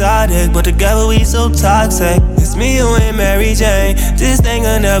 she exotic, but together we so toxic. It's me, you, and Mary Jane. This thing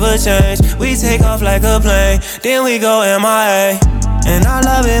will never change. We take off like a plane, then we go MIA. And I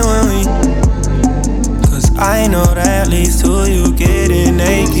love it when we, cause I know that leads to you getting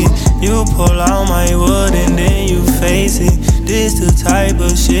naked. You pull out my wood and then you face it. This the type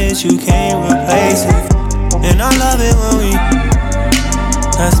of shit you can't replace it. And I love it when we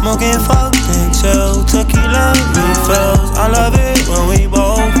not smoking, fuck and chill. Tequila refills. I love it when we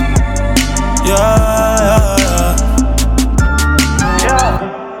both, yeah.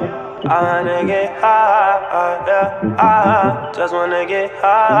 I wanna get high, yeah. I just wanna get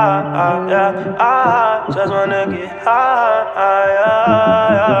high, yeah. I just wanna get high,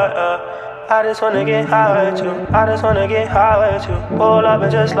 yeah. I just wanna get high with you. I just wanna get high with you. Pull up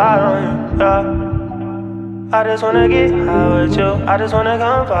and just slide on you, yeah. I just wanna get high with you. I just wanna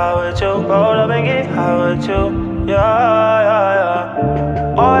come far with you. Roll up and get high with you. Yeah.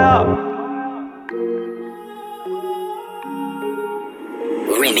 Oh yeah.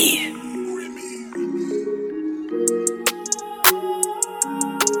 Remy.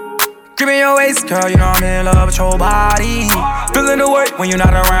 Gripping your waist, girl, you know I'm in love with your body. Feeling the work when you're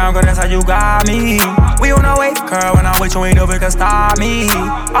not around, girl, that's how you got me. We on our way, girl, when I'm with you, ain't nobody can stop me.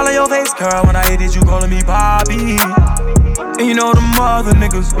 All in your face, girl, when I hit it, you calling me Bobby. And you know them other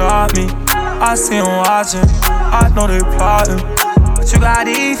niggas got me. I see them watching, I know they plotting. But you got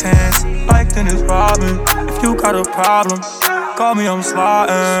defense, like Dennis Rodman. If you got a problem, call me, I'm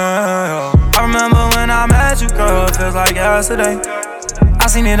sliding. I remember when I met you, girl, it feels like yesterday. I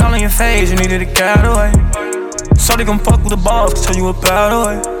seen it all in your face, you needed to get away. So they gon' fuck with the boss, can tell you a better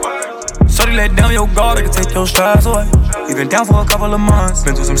way. So they let down your guard, they can take your stress away. You've been down for a couple of months.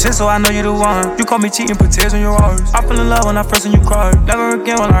 Been through some shit, so I know you the one. You caught me cheating, put tears in your eyes. I fell in love when I first seen you cry. Never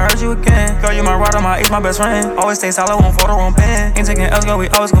again when I heard you again. Girl, you my rider, my ace, my best friend. Always stay solid, won't fall the wrong pen. Ain't taking L's, girl, we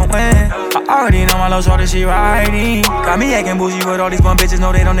always gon' win. I already know my love shorty, she riding. Got me acting bougie, but all these bum bitches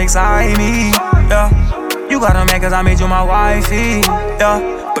know they don't excite me. Yeah, you got a man cause I made you my wifey.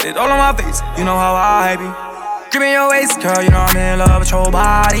 Yeah, put it all on my face, you know how I be. Give me your waist, girl, you know I'm in love with your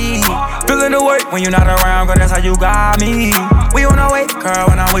body. Feeling the work when you're not around, girl, that's how you got me. We on our way, girl,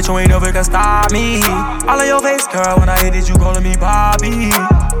 when I'm with you, ain't nobody can stop me. All in your face, girl, when I hit it, you calling me Bobby.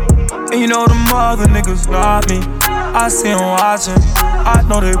 And you know them other niggas got me. I see them watching, I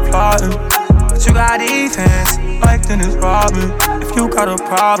know they plotting. But you got defense, like Dennis Rodman. If you got a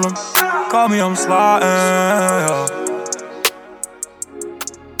problem, call me, I'm sliding.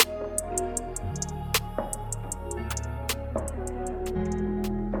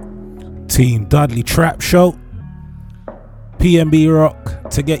 Team Dudley Trap Show, PNB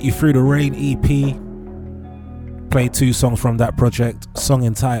Rock, To Get You Through the Rain EP. Played 2 songs from that project, a song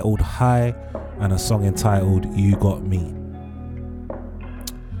entitled High and a song entitled You Got Me.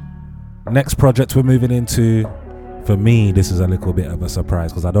 Next project we're moving into, for me this is a little bit of a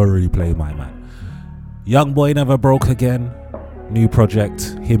surprise because I don't really play my man. Young Boy Never Broke Again, new project,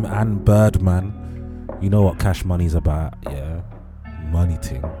 him and Birdman. You know what Cash Money's about, yeah, money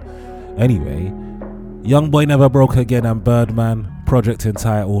thing. Anyway, Young Boy Never Broke Again and Birdman, project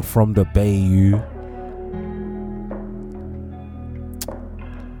entitled From the Bayou.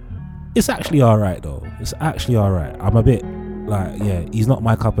 It's actually alright though. It's actually alright. I'm a bit like, yeah, he's not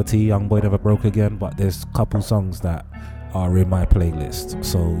my cup of tea, Young Boy Never Broke Again, but there's a couple songs that are in my playlist.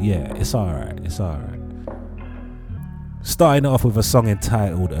 So yeah, it's alright. It's alright. Starting off with a song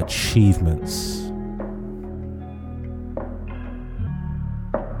entitled Achievements.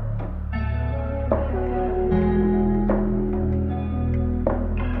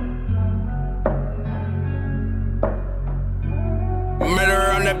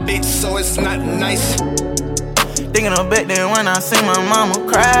 Bitch, so it's not nice. Thinking of back then when I seen my mama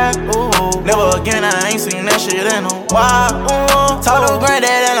cry. Ooh, never again, I ain't seen that shit in a while. Ooh, talk to granddad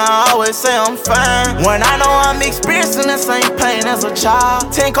and I always say I'm fine. When I know I'm experiencing the same pain as a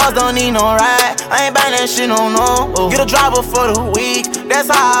child. 10 cars don't need no ride, I ain't buying that shit no. Get a driver for the week, that's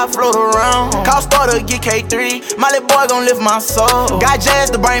how I float around. Call starter, get K3, my little boy gon' lift my soul. Got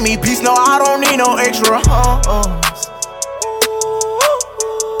jazz to bring me peace, no, I don't need no extra hoes.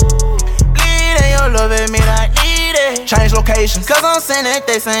 Love at me, I need it. Change locations, cause I'm saying that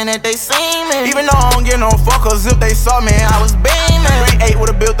they see me. Even though I don't get no fuck, cause if they saw me, I was beaming. 3-8 with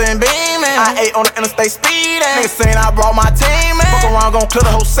a built-in beaming. I ate on the interstate speeding. Niggas saying I brought my team in. Fuck around, gon' clear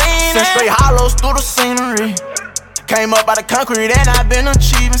the whole scene. Send straight hollows through the scenery. Came up by the concrete and I've been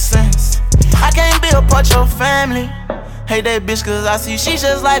achieving since. I can't be a part of your family. Hate that bitch cause I see she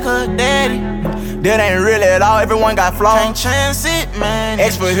just like her daddy. That ain't real at all, everyone got flaws. Can't chance it, man.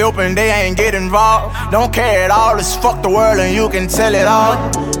 Ask for help and they ain't get involved. Don't care at all, it's fuck the world and you can tell it all.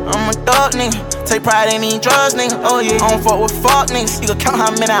 I'm a thug nigga, take pride in these drugs nigga. Oh yeah, I don't fuck with fuck niggas. You can count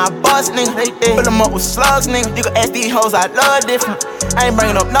how many I bust nigga. Fill them up with slugs nigga. You can ask these hoes I love different. I ain't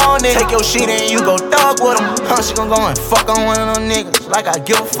bringing up no nigga. Take your shit and you go thug with them. She gon' go and fuck on one of them niggas. Like I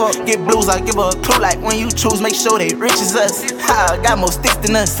give a fuck. Get blues, I give her a clue. Like when you choose, make sure they rich as us. I got more sticks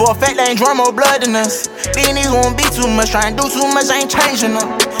than us. For a fact they ain't drawn more blood than us. These niggas won't be too much. Try and do too much, I ain't changing them.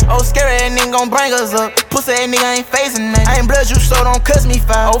 Oh, scary ass nigga gon' bring us up. Pussy ass nigga ain't facing that. I ain't blood you, so don't cuss me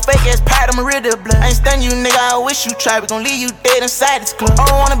foul. Oh, fake ass pad, I'm rid of blood. I ain't stand you, nigga, I wish you tried. We gon' leave you dead inside this club. I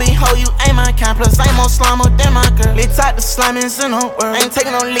don't wanna be hoe, you ain't my kind. Plus, I ain't more slime than my girl. Lit type of slime in the world. I ain't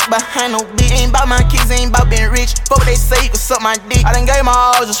taking no lick behind no bitch. Ain't bout my kids, ain't bout being rich. Fuck what they say, you can suck my dick. I done gave my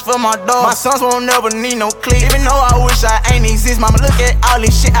all just for my dog. My sons won't never need no click. Even though I wish I ain't exist, mama, look at all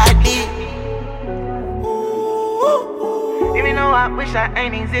this shit I did. Even though I wish I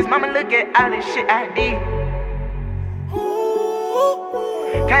ain't exist, mama, look at all this shit I did.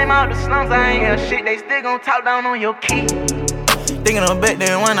 Came out the slums, I ain't hear shit, they still gon' talk down on your key. Thinking of back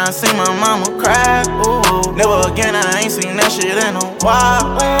then when I seen my mama cry. Ooh, never again, I ain't seen that shit in a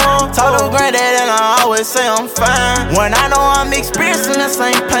while. Talk to granddad and I always say I'm fine. When I know I'm experiencing the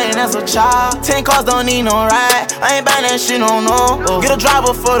same pain as a child. 10 cars don't need no ride, I ain't buying that shit no. Get a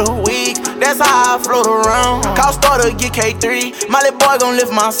driver for the week, that's how I float around. Call starter, get K3, my little boy gon'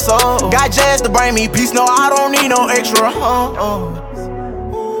 lift my soul. Got jazz to bring me peace, no, I don't need no extra hoes.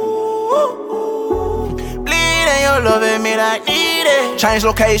 Can you love me like need it? Change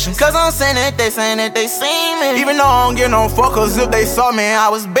locations, cause I'm saying that they see me. Even though I don't get no fuck, cause if they saw me, I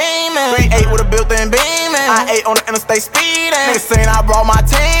was beaming. 3-8 with a built-in beaming. I 8 on the interstate speeding. Niggas saying I brought my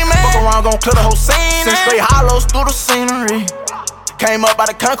team in. Fuck around, gon' clear the whole scene. Send straight hollows through the scenery. Came up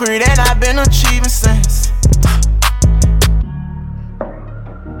out of concrete and I've been achieving since.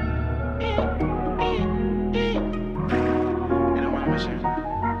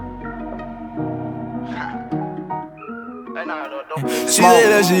 She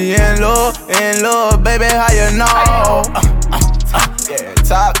said that she in love, baby, how you know? Yeah,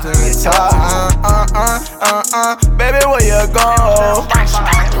 talk to me, baby, where you go?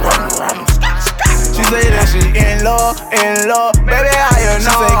 She say that she in love, baby, how you know? She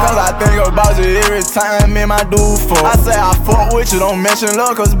say cause I think about you every time me and my dude fuck. I say I fuck with you, don't mention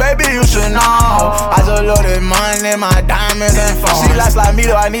love, cause baby, you should know. I just love that money, my diamonds and phone. She likes like me,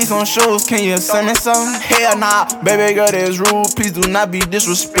 though, I need some shoes, can you send me some? Hell nah, baby girl, that's rude, please do not be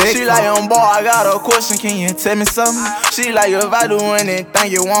disrespectful. She like, boy, I got a question, can you tell me something? She like, if I do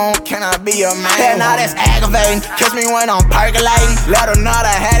anything you want, can I be your man? Hell nah, that's aggravating, kiss me when I'm percolating. Let her know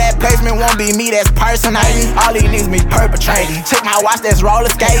that had that placement, won't be me, that's personating. All these niggas me perpetrating. Check my watch, that's roller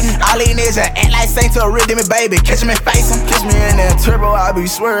skating. All these niggas act like Saint to a real me, baby. Catch me facing. Kiss me in that turbo, I be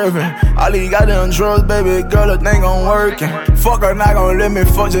swerving. All these goddamn drugs, baby girl, the thing on working. Fuck her, not gon' let me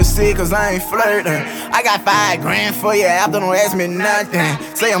fuck, just see, cause I ain't flirting. I got $5 grand for you after, don't ask me nothing.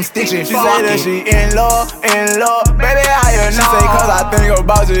 Say I'm stitching, she say that she in love, baby, how you know? She say cause I think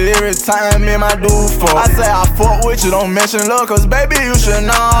about you every time me and my dude fuck. I say I fuck with you, don't mention love, cause baby, you should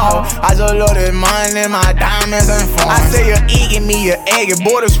know. I just love that money, my diamonds and phone. I say you're egging me, you're egging.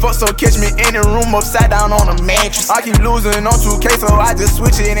 Bored as fuck, so catch me in the room upside down on a mattress. I keep losing on 2K, so I just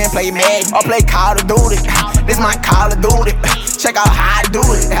switch it and play Madden. Or play Call of Duty, this my Call of Duty. Check out how I do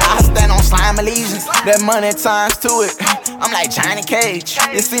it. I stand on slime allegiance, that money times to it. I'm like Johnny Cage,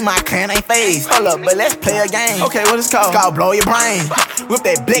 you see my clan ain't phased. Hold up, but let's play a game. Okay, what it's called? It's called Blow Your Brain. Whip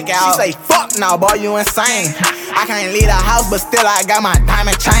that blick out, she say fuck now, boy, you insane. I can't leave the house, but still I got my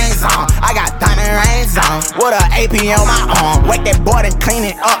diamond chains on. I got diamond rings on, with a AP on my arm. Wake that board and clean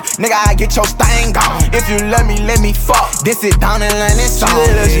it up, nigga, I get your stain gone. If you let me fuck, then sit down and learn this song. She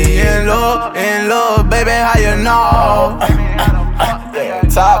said that she in love, baby, how you know?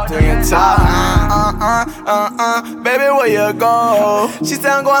 Talk to you, baby, where you go? She said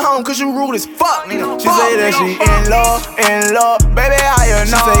I'm going home cause you rude as fuck, nigga. She say that she in love, baby, how you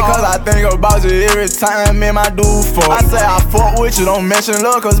know? She say cause I think about you every time me and my dude fuck. I say I fuck with you, don't mention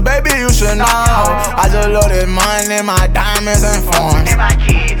love, cause baby, you should know. I just love that money, my diamonds and phone. And my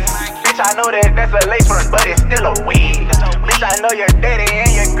kids, bitch, I know that that's a lace front, but it's still a weed. Bitch, I know your daddy and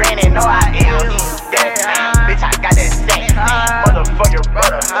your granny know I am. Yeah, bitch, I got that sex, motherfucker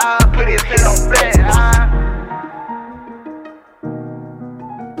brother, put his head on blast.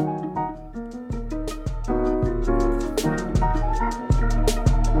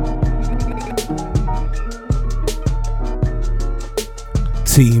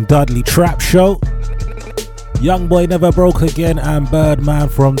 Team Dudley Trap Show, Young Boy Never Broke Again, and Birdman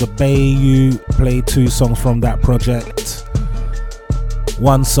from the Bayou played 2 songs from that project.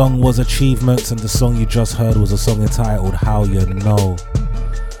 One song was Achievements, and the song you just heard was a song entitled How You Know.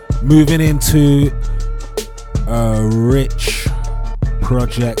 Moving into a Rich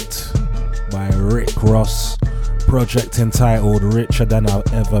project by Rick Ross, project entitled Richer Than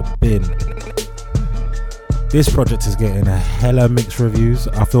I've Ever Been. This project is getting a hella mixed reviews.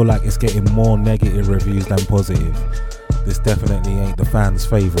 I feel like it's getting more negative reviews than positive. This definitely ain't the fans'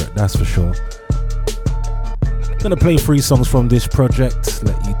 favourite, that's for sure. Gonna play 3 songs from this project,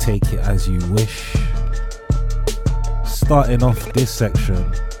 let you take it as you wish. Starting off this section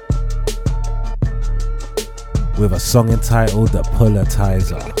with a song entitled The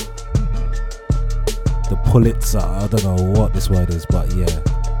Pulitizer. The Pulitzer, I don't know what this word is, but yeah.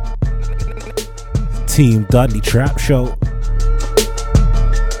 Team Dudley Trap Show.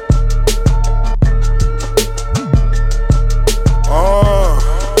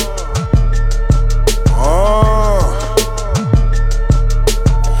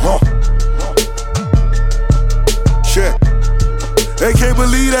 Shit. They can't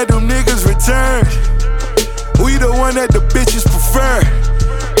believe that them niggas returned. We the one that the bitches prefer.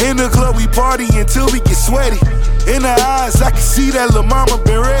 In the club we party until we get sweaty. In her eyes I can see that lil' mama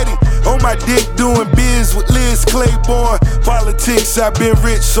been ready. On my dick doing biz with Liz Claiborne. Politics, I been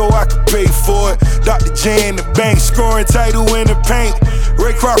rich so I could pay for it. Dr. J in the bank, scoring title in the paint.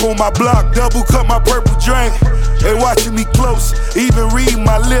 Ray Kroc on my block, double cut my purple drink. They watching me close, even read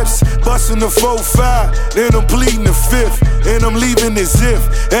my lips. Busting the 4-5, then I'm pleading the 5th. And I'm leaving as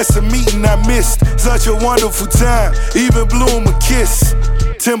if that's a meeting I missed. Such a wonderful time, even blew him a kiss.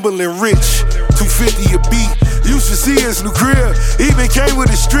 Timberland rich, 250 a beat. Used to see his new crib, even came with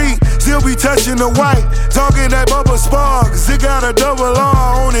the street. Still be touching the white, talking that Bubba Sparks. It got a double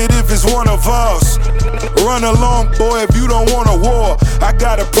R on it if it's one of us. Run along, boy, if you don't want a war. I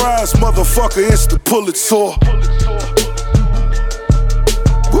got a prize, motherfucker, it's the Pulitzer.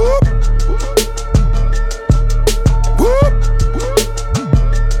 Whoop. Whoop.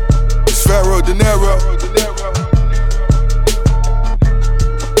 It's Pharaoh De Niro.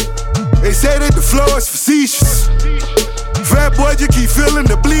 They say that the floor is facetious. Fat boy, you keep feeling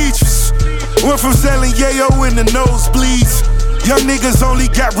the bleachers. Went from selling yayo in the nosebleeds. Young niggas only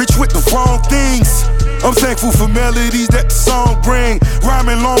got rich with the wrong things. I'm thankful for melodies that the song bring.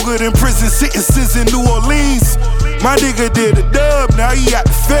 Rhyming longer than prison sentences in New Orleans. My nigga did a dub, now he out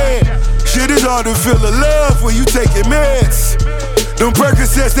the fed. Shit is hard to feel the love when you taking meds. Them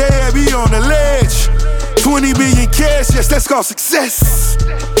Percocets, they had me on the ledge. 20 million cash, yes, that's called success.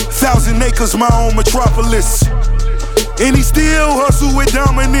 1,000 acres, my own metropolis. And he still hustle with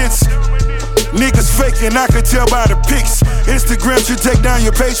dominance. Niggas faking, I could tell by the pics. Instagram should take down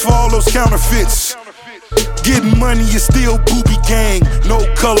your page for all those counterfeits. Getting money is still booby gang. No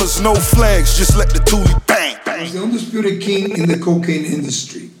colors, no flags, just let the toolie bang. I was the undisputed king in the cocaine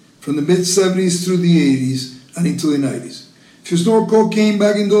industry, from the mid-70s through the 80s and into the 90s. If you snort cocaine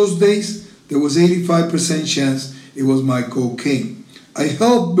back in those days, there was 85% chance it was my cocaine. I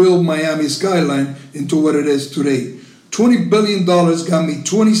helped build Miami skyline into what it is today. $20 billion got me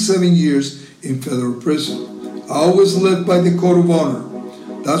 27 years in federal prison. I always lived by the code of honor.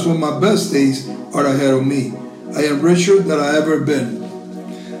 That's when my best days are ahead of me. I am richer than I ever been.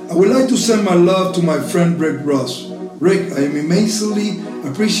 I would like to send my love to my friend Rick Ross. Rick, I am immensely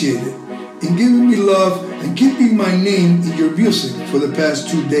appreciated in giving me love and keeping my name in your music for the past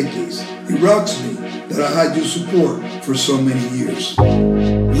 2 decades. It rocks me that I had your support for so many years.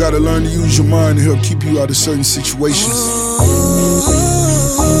 You gotta learn to use your mind to help keep you out of certain situations.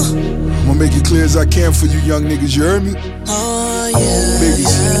 I'm gonna make it clear as I can for you young niggas, you heard me?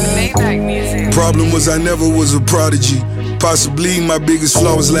 Biggest. Problem was I never was a prodigy. Possibly my biggest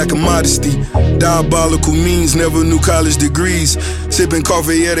flaw was lack of modesty. Diabolical means, never knew college degrees. Sipping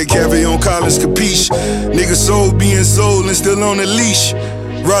coffee at a cafe on college, capiche. Nigga soul being sold and still on a leash.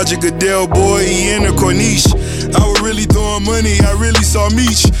 Roger Goodell, boy, he in a Corniche. I was really throwing money, I really saw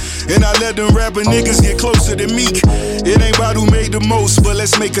Meech. And I let them rapper niggas get closer to Meek. It ain't about who made the most, but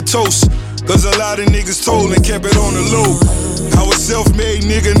let's make a toast. Cause a lot of niggas told and kept it on the low. I was self-made,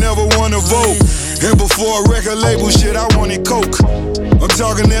 nigga, never wanna vote. And before a record label shit, I wanted coke. I'm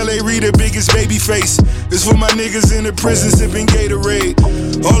talking L.A. Reader, biggest baby face. It's for my niggas in the prison sipping Gatorade.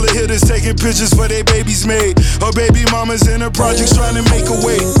 All the hitters taking pictures for their babies made. Or baby mamas in the projects trying to make a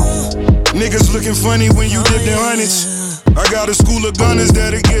way. Niggas looking funny when you dip in hundreds. I got a school of gunners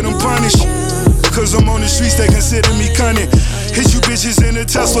that'll get them punished. Cause I'm on the streets, they consider me cunning. Hit you bitches in a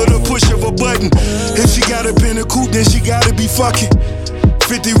Tesla, the push of a button. If she got up in a coupe, then she gotta be fucking.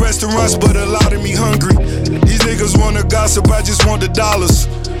 50 restaurants, but a lot of me hungry. These niggas wanna gossip, I just want the dollars.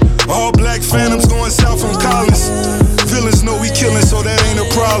 All black phantoms going south from Collins. Villains know we killing, so that ain't a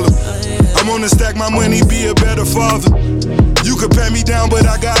problem. I'm gonna stack my money, be a better father. You could pat me down, but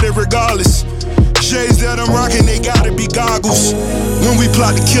I got it regardless. Shades that I'm rocking, they gotta be goggles. When we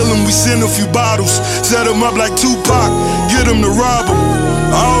plot to kill them, we send a few bottles. Set them up like Tupac, get them to rob them.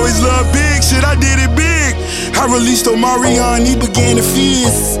 I always love big shit, I did it big. I released Omarion, he began to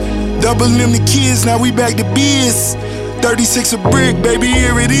fizz. Doubling them the kids, now we back to biz. 36 a brick, baby,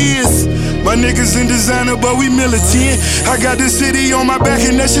 here it is. My niggas in designer, but we militant. I got the city on my back,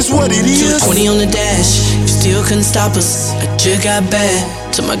 and that's just what it is. 220 on the dash, you still couldn't stop us. I just got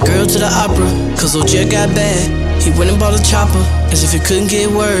bad. Took my girl to the opera, cause old Jet got bad. He went and bought a chopper, as if he couldn't get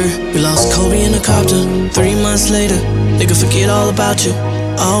word. We lost Kobe in a copter. 3 months later, nigga forget all about you.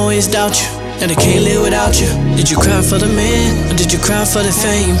 I always doubt you, and I can't live without you. Did you cry for the man, or did you cry for the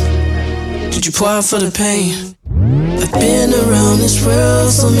fame? Did you pour out for the pain? I've been around this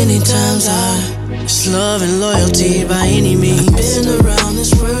world so many times. It's love and loyalty by any means. I've been around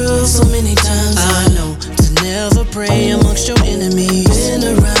this world so many times. I know to never pray amongst your enemies. Been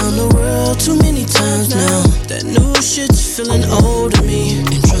around the world too many times now. That new shit's feeling old to me.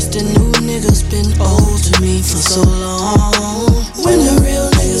 And trusting new niggas been old to me for so long. When the real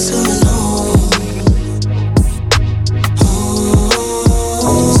niggas coming home.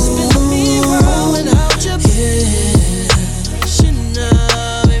 Spin me around without your yeah. Shouldn't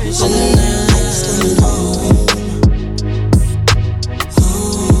have, baby, shouldn't have.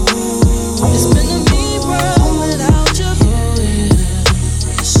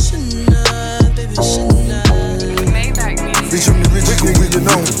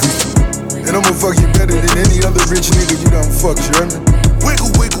 fuck you better than any other rich nigga you done fucked, you hear me?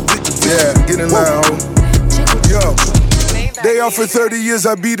 Wiggle, wiggle, wiggle, wiggle. Yeah, get in line, ho. Yo. They offered 30 years,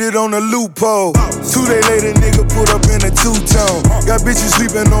 I beat it on a loophole. 2 days later, nigga put up in a two-tone. Got bitches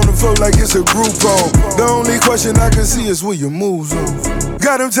sleeping on the floor like it's a group home. The only question I can see is where your moves on.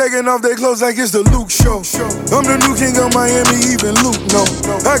 Got them taking off their clothes like it's the Luke show. I'm the new king of Miami, even Luke know.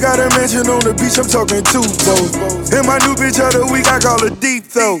 I got a mansion on the beach, I'm talking two toes. And my new bitch of the week, I call her deep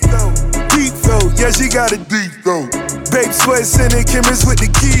throat. Deep throat, yeah, she got a deep throat. Babe sweat, sending chemists with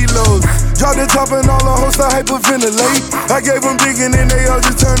the kilos. Drop the top and all the hosts I hyperventilate. I gave them digging and they all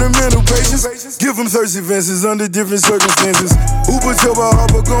just turned to mental patients. Give them thirsty fences under different circumstances. Uber to my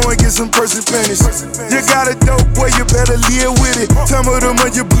harbor, go and get some person Spanish. You got a dope boy, you better live with it. Tell me the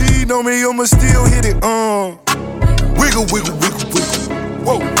money you bleed on me, I'ma still hit it. Wiggle, wiggle, wiggle, wiggle.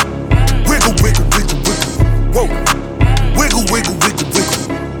 Whoa. Wiggle, wiggle, wiggle, wiggle. Whoa. Wiggle, wiggle, wiggle, wiggle.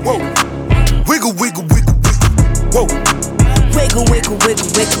 Whoa. Wiggle, wiggle, wiggle, wiggle. Whoa. Wiggle, wiggle, wiggle,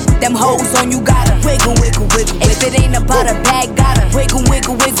 wiggle. Them hoes on you gotta wiggle, wiggle, wiggle. If it ain't about a bag, gotta wiggle,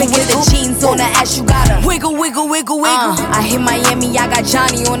 wiggle, wiggle. With the jeans on the ass, you gotta wiggle, wiggle, wiggle, wiggle. I hit Miami, I got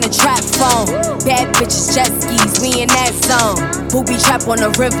Johnny on the trap phone. Bad bitches, jet skis, we in that zone. Booby trap on the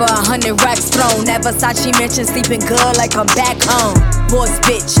river, 100 racks thrown. That Versace mansion, sleeping good like I'm back home. Boss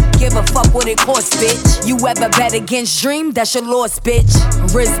bitch, give a fuck what it costs, bitch. You ever bet against Dream? That's your loss, bitch.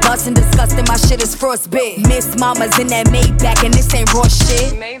 Wrist bustin', disgusting, my shit is frostbit. Miss Mama's in that Maybach and this ain't raw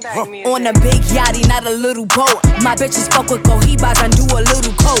shit. On a big yachty, not a little boat. My bitches fuck with Cohibas and do a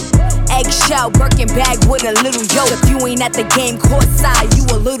little coke. Eggshell, Birkin bag with a little yoke. If you ain't at the game courtside, you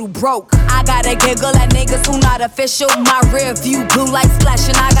a little broke. I gotta giggle at niggas who not official. My rear view blue lights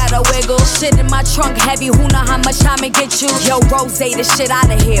flashing, I gotta wiggle. Shit in my trunk heavy, who know how much time it get you? Yo, Rose, the shit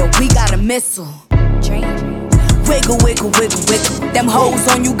out of here, we got a missile. Wiggle, wiggle, wiggle, wiggle. Them hoes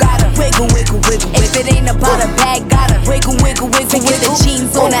on you gotta wiggle, wiggle, wiggle. If it ain't about a bag, gotta wiggle, wiggle, wiggle. With the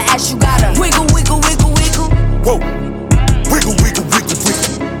jeans on the ass, you gotta wiggle, wiggle, wiggle, wiggle. Whoa. Wiggle, wiggle, wiggle,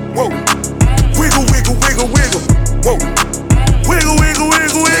 wiggle. Whoa. Wiggle, wiggle, wiggle, wiggle. Whoa. Wiggle, wiggle,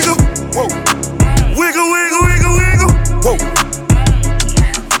 wiggle, wiggle. Whoa. Wiggle, wiggle, wiggle, wiggle. Whoa.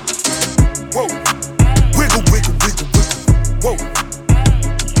 Whoa. Wiggle, wiggle, wiggle, wiggle. Whoa.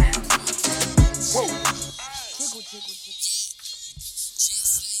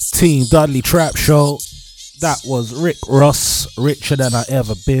 Team Dudley Trap Show. That was Rick Ross, Richer Than I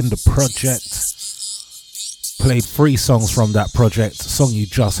Ever Been, the project. Played 3 songs from that project. The song you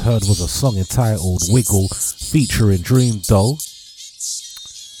just heard was a song entitled Wiggle, featuring Dream Doll.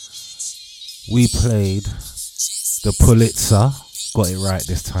 We played the Pulitzer, got it right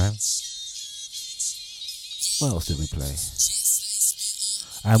this time. What else did we play?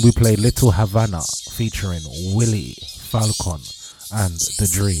 And we played Little Havana, featuring Willie Falcon and The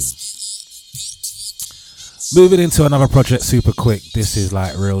Dream. Moving into another project super quick. This is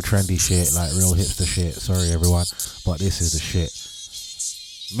like real trendy shit, like real hipster shit. Sorry everyone, but this is the shit.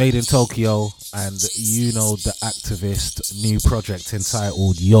 Made in Tokyo, and you know the activist new project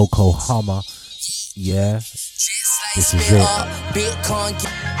entitled Yokohama. Yeah, this is it.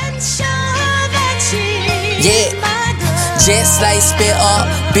 Yeah. Just like spit up,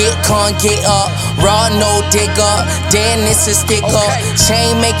 Bitcoin get up, raw no dig up, then it's a stick up,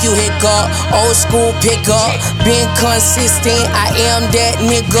 chain make you hiccup, old school pick up, been consistent, I am that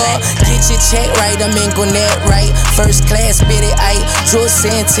nigga, get your check right, I'm in Gwinnett right, first class bit it, aight, Drew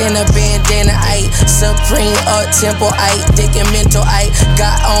Santana bandana, aight, Supreme up tempo, aight, dick and mental, aight,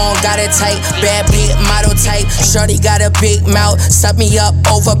 got on, got it tight, bad bit, model tight, shorty got a big mouth, suck me up,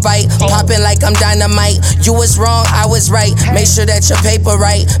 overbite, popping like I'm dynamite, you was wrong, I was right. Make sure that your paper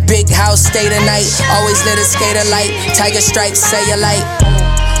right. Big house, stay the night. Always let it skate a light. Tiger stripes, say a light.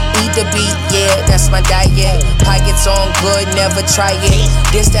 Eat the beat, yeah, that's my diet. Pockets on good, never try it.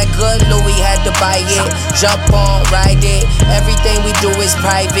 This that good Louis had to buy it. Jump on, ride it. Everything we do is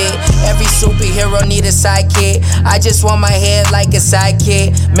private. Every superhero need a sidekick. I just want my head like a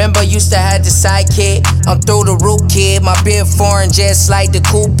sidekick. Remember, used to have the sidekick. I'm through the roof, kid. My beard foreign, just like the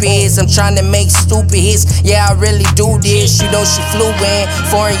coupe is. I'm trying to make stupid hits. Yeah, I really do this. You know she flew in.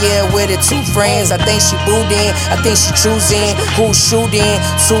 Foreign year with her 2 friends. I think she booed in. I think she choosing who's shooting.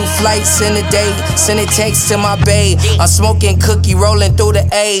 2 flights in a day, send a text to my babe. I'm smoking cookie, rolling through the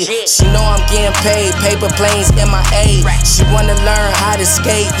A. She know I'm getting paid, paper planes MIA. She wanna learn how to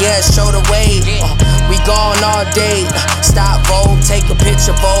skate, yeah, show the way. We gone all day, stop Vogue, take a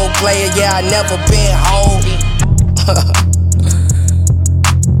picture, Vogue player, yeah, I never been home.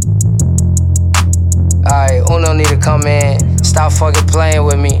 Alright, Uno need to come in, stop fucking playing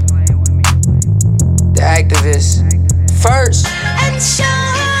with me. The activist, first.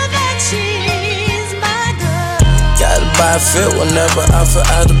 I feel whenever I feel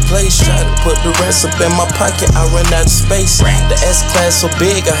out of place. Try to put the rest up in my pocket, I run out of space. The S-Class so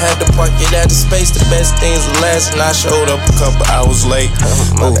big, I had to park it out of space. The best things are last, and I showed up a couple hours late.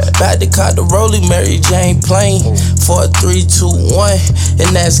 Back to caught the Rollie, Mary Jane plane. 4, 3, 2, 1,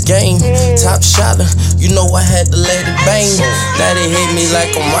 and that's game. Top shotter, you know I had to let it bang. Now they hit me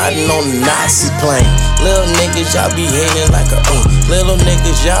like I'm riding on a Nazi plane. Little niggas, y'all be hating like a little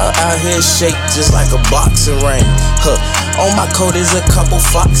niggas, y'all out here shake just like a boxing ring. On my coat is a couple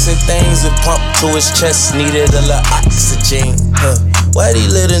foxing things and pump to his chest, needed a little oxygen. Why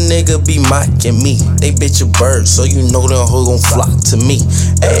these little nigga be mocking me? They bitch a bird, so you know them who gon' flock to me.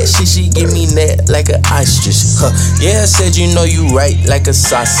 Ass she give me net like an ostrich. Yeah, I said you know you right like a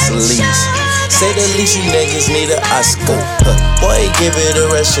sausage. Say the least you niggas need an Oscar. Boy, give it a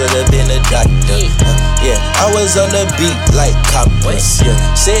rest, should've been a doctor. Yeah, I was on the beat like coppers. Yeah,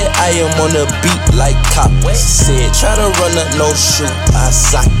 said I am on the beat like coppers. Said try to run up, no shoot, I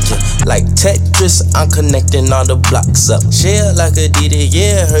sock ya. Like Tetris, I'm connecting all the blocks up. Shell like a DD,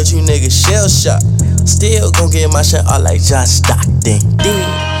 yeah, heard you niggas shell shock. Still gon' get my shit all like Josh Stockton.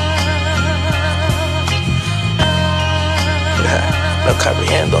 No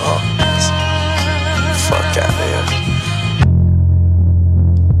comprehendo, huh? Fuck out here.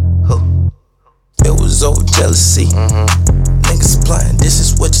 It was over jealousy. Niggas plotting, this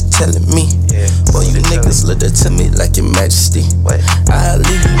is what you're telling me. Boy, you niggas looked up to me like your majesty. I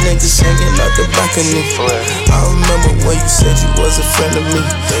leave you niggas hanging out the balcony. I remember when you said you was a friend of me.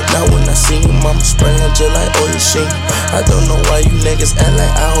 Now when I see you, mama spraying just like oil sheen. I don't know why you niggas act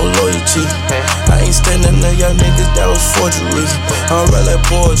like I hold loyalty. I ain't standing there, y'all niggas, that was forgery. I write like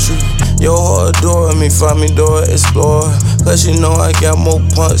poetry. Your heart adoring me, find me door explorer. Cause you know I got more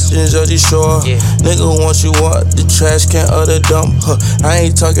punch than Jersey Shore. Nigga want you out the trash can of the dump. I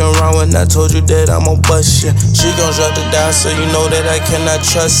ain't talking around when I told you that I'm gon' bust ya. She gon' drop the down so you know that I cannot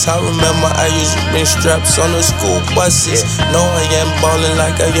trust. I remember I used to bring straps on the school buses. No, I am ballin'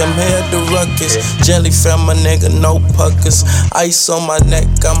 like I am here at the ruckus. Jelly fam, my nigga, no puckers. Ice on my neck,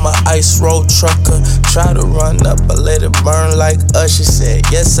 I'm a ice road trucker. Try to run up, I let it burn like Usher said.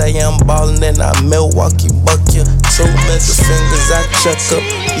 Yes, I am ballin' and I Milwaukee buck ya. 2 middle fingers, I check up.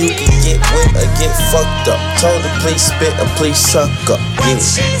 You can get wet or get fucked up. Told her please spit or please suck up. Yeah.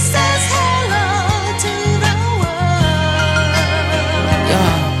 She says hello to the world.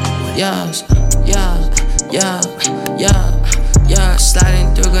 Yeah,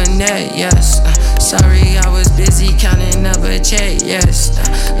 sliding through the net, yes. Sorry, I was busy counting up a check, yes.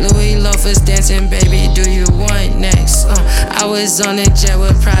 Louis loafers dancing, baby, do you want next? I was on a jet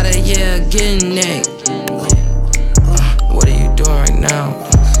with Prada, yeah, getting neck. What are you doing right now?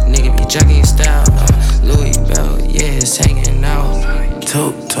 Nigga be jogging style. Louis belt, yeah, it's hanging out.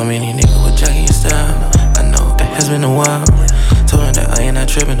 Told me any nigga with jogging style. I know it has been a while. Told her that I ain't not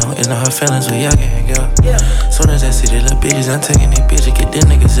tripping, no, it's not her feelings, so y'all can hang out. Soon as I see the little bitches, I'm taking these bitches, get them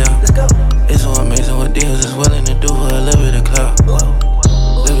niggas out. It's so amazing what deals is willing to do for a little bit of clout.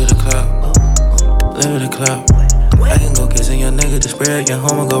 Little bit of clout. Little bit of clout. I can go kiss a young nigga to spray at your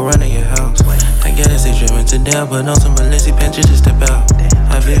home and go run in your house. I gotta say driven to death, but on some Balenci pants just step out.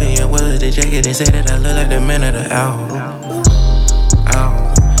 I Vivian Willer, the jacket, they say that I look like the man of the hour.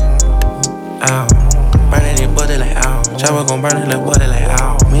 Ow. Burning it, butter like ow. Chopper gon' burn it like butter like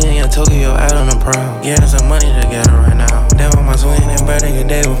ow. Me and Young Tokyo out on the prowl. Getting some money together right now. Damn, on my swing and burning a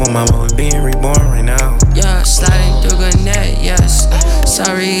day before my mama being reborn right now. Yeah, sliding through the net, yes.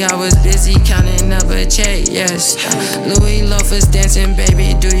 Sorry, I was busy counting up a check, yes. Louis loafers dancing,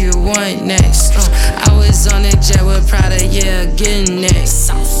 baby, do you want next? I was on a jet with Prada, yeah, getting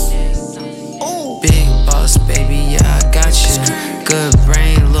next. Big boss, baby, yeah, I got you. Good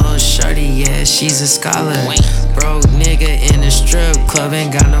brain, little shorty, yeah, she's a scholar. Broke nigga in the strip club,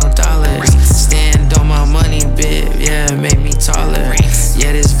 ain't got no dollars. Stand on my money, bit, yeah, make me taller.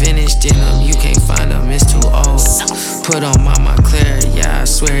 Yeah, this vintage denim, you can't find them, it's too old. Put on Mama Claire, yeah, I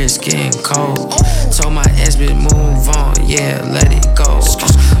swear it's getting cold. Told my ex bitch move on, yeah, let it go.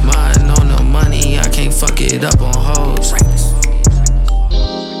 Mine on the money, I can't fuck it up on hoes.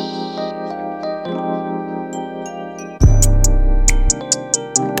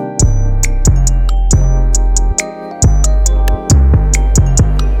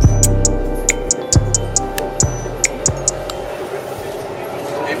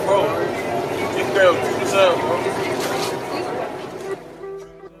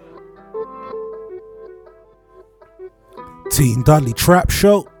 Team Dudley Trap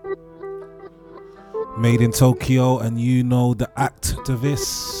Show, made in Tokyo, and you know the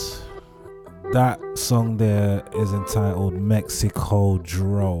activists. That song there is entitled Mexico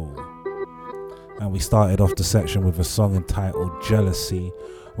Dro, And we started off the section with a song entitled Jealousy.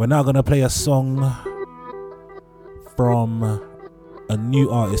 We're now going to play a song from a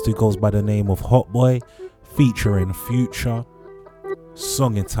new artist who goes by the name of Hot Boy, featuring Future.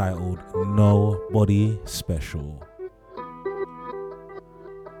 Song entitled Nobody Special.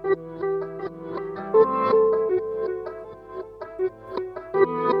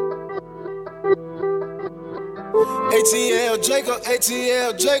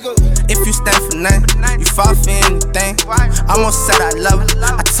 ATL Jacob. If you stand for nothing, you fall for anything. Almost said I love her,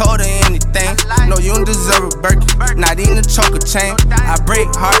 I told her anything. No, you don't deserve a Birkin, not even a choker chain. I break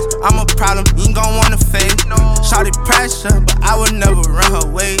hearts, I'm a problem, you ain't gon' wanna fade. Shawty pressure, but I would never run her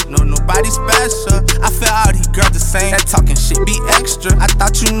way. No, nobody special. I feel all these girls the same. That talking shit be extra. I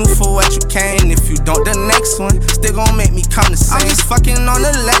thought you knew for what you came. If you don't, the next one still gon' make me come the same. I'm just fucking on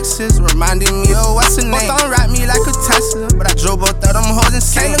the Lexus, reminding me of what's her name. Both don't rap me like a Tesla, but I drove both of them hoes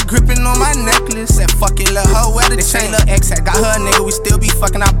insane. Kayla gripping on my necklace, said fuck it, let her wear the chain. Lil' ex had got her a nigga, we still be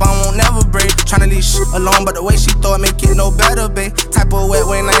fucking, our bone won't never break. Tryna leave shit alone, but the way she throw it make it no better, babe. Type of wet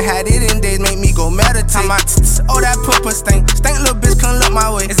when I had it in days, make me go meditate. My oh that pooper stink little bitch couldn't look my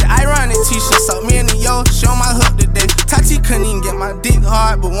way. Is it ironic t-shirt, suck me in the yo, show my hook today. Tati couldn't even get my dick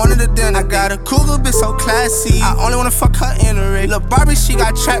hard, but wanted the dinner. I got a cougar bitch so classy, I only wanna fuck her in a race. Lil' Barbie, she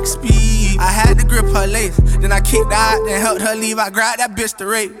got track speed, I had to grip her lace. Then I kicked her out, then helped her leave, I grabbed that bitch to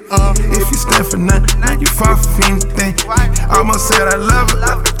rape. If you stand for nothing, you fall for anything. Almost said I love her,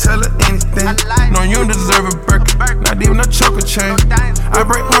 I could tell her anything. No, you don't deserve a Birkin, not even a choker chain. I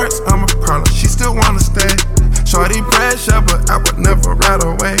break hearts, I'm a problem, she still wanna stay. Shorty pressure, but I would never ride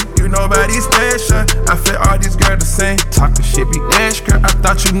away. You nobody special, I feel all these girls the same. Talking shit be extra, I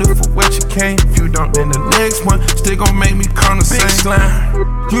thought you knew for what you came. If you don't, then the next one still gon' make me come the same. Big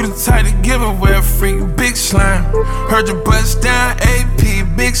slime, you the type to give away a freak, big slime. Heard your bust down, AP,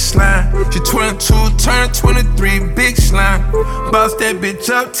 big slime. She 22, turned 23, big slime. Boss that bitch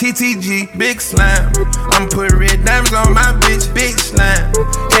up, TTG, big slime. I'm put red diamonds on my bitch, big slime.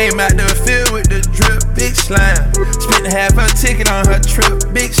 Came out the field with the drip, big slime. Spent half her ticket on her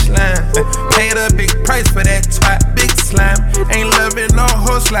trip, big slime. Paid a big price for that twat, big slime. Ain't loving no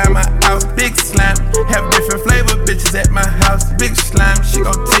whole slime, my house, big slime. Have different flavor bitches at my house, big slime. She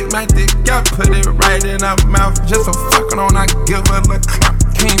gon' take my dick out, put it right in her mouth. Just a fucking on, I give her a clap.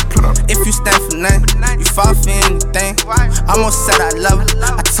 If you stand for nothing, you fall for anything. Almost said I love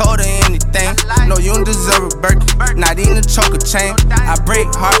her, I told her anything. No, you don't deserve a Birkin, not even a choker chain. I break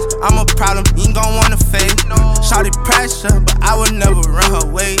hearts, I'm a problem, you ain't gon' wanna fade. Shawty pressure, but I would never run her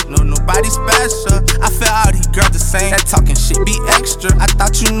way. No, nobody special, I feel all these girls the same. That talking shit be extra, I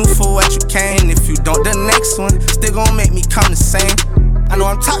thought you knew for what you came. If you don't, the next one still gon' make me come the same. I know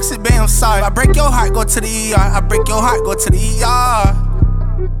I'm toxic, babe, I'm sorry. If I break your heart, go to the ER. I break your heart, go to the ER.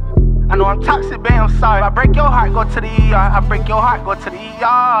 I know I'm toxic, babe, I'm sorry. If I break your heart, go to the ER. I break your heart, go to the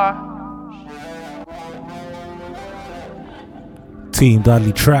ER. Team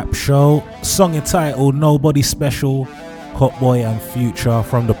Dudley Trap Show, song entitled Nobody Special, Hot Boy and Future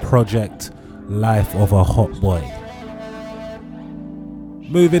from the project Life of a Hot Boy.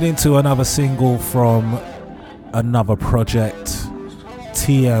 Moving into another single from another project,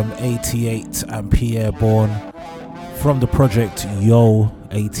 TM88 and Pierre Bourne from the project Yo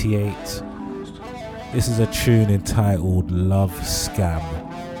 88. This is a tune entitled Love Scam.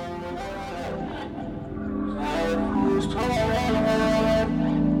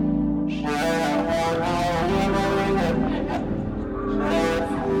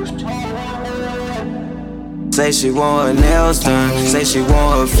 Say she want her nails done, say she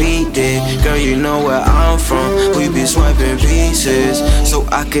want her feet did. Girl, you know where I'm from, we be swiping pieces. So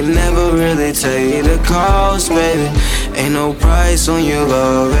I can never really tell you the cost, baby. Ain't no price on your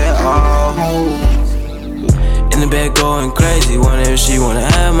love at all. In the bed going crazy, wonder if she wanna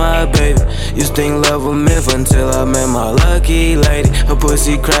have my baby. Used to think love a myth until I met my lucky lady. Her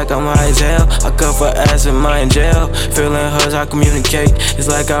pussy crack, I'm high as hell. I cuff her ass in my jail. Feeling hers, I communicate. It's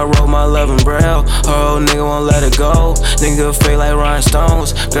like I wrote my love in braille. Her old nigga won't let her go. Nigga fake like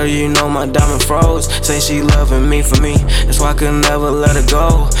rhinestones. Girl, you know my diamond froze. Say she loving me for me, that's why I could never let her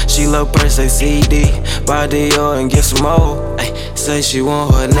go. She love per se CD, buy Dior and get some more. Ay, say she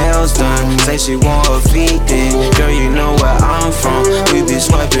want her nails done, say she want her feet did. Girl, you know where I'm from, we be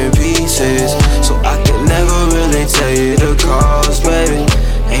swiping pieces. So I could never really tell you the cost, baby.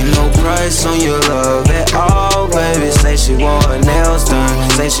 Ain't no price on your love at all, baby. Say she want her nails done,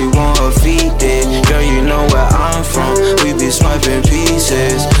 say she want her feet did. Girl, you know where I'm from, we be swiping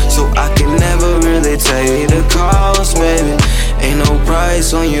pieces. So I can never really tell you the cost, baby. Ain't no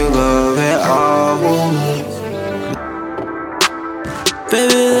price on your love at all.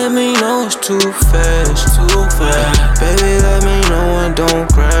 Baby, let me know it's too fast, too fast. Baby, let me know and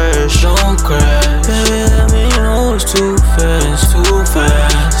don't crash, don't crash. Baby, let me know it's too fast, too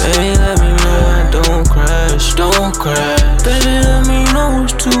fast. Baby, let me know and don't crash, don't crash. Baby, let me know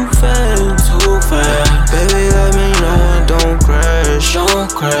it's too fast, too fast. Baby, let me know and don't crash, don't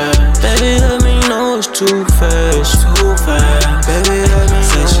crash. Baby, let me know it's too fast, too fast. Baby, let me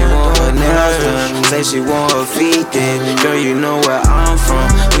know. Say she want her nails done, say she want her feet did. Girl, you know where I'm from,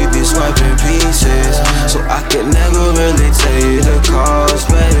 we be swiping pieces, so I could never really tell you the cost,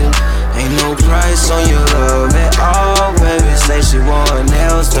 baby. Ain't no price on your love at all, baby. Say she want her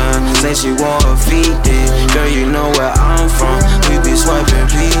nails done, say she want her feet did. Girl, you know where I'm from, we be swiping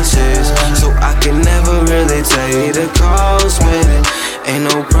pieces, so I can never really tell you the cost, baby. Ain't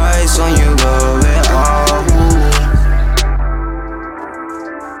no price on your love at all.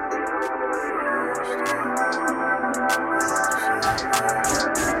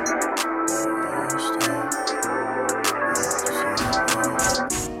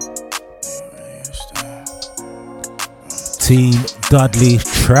 Team Dudley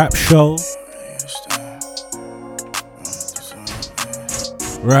Trap Show.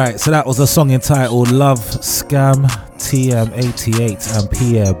 Right, so that was a song entitled Love Scam, TM88 and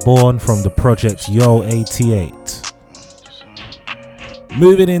Pierre Bourne from the project Yo 88.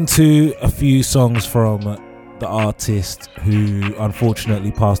 Moving into a few songs from the artist who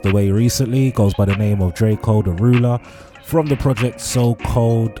unfortunately passed away recently, goes by the name of Draco the Ruler, from the project So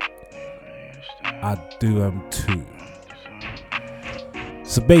Cold I Do Am Too.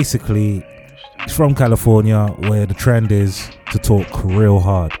 So basically, it's from California, where the trend is to talk real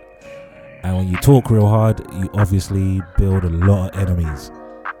hard. And when you talk real hard, you obviously build a lot of enemies.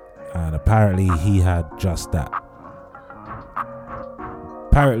 And apparently he had just that.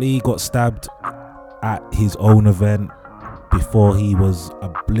 Apparently he got stabbed at his own event before he was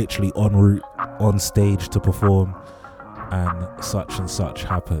literally en route on stage to perform, and such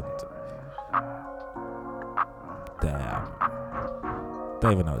happened. Damn.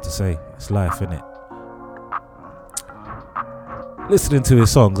 Don't even know what to say. It's life, innit? Listening to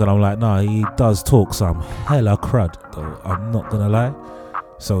his songs and I'm like, nah, he does talk some hella crud though, I'm not gonna lie.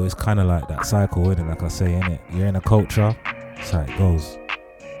 So it's kind of like that cycle, innit? Like I say, innit? You're in a culture, that's how it goes.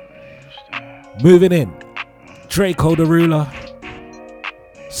 Moving in, Draco the Ruler,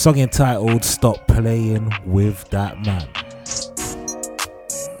 song entitled Stop Playing With That Man.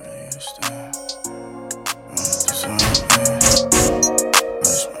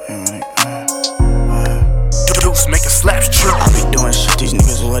 I be doing shit these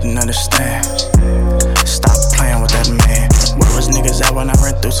niggas wouldn't understand. Stop playing with that man. Where was niggas at when I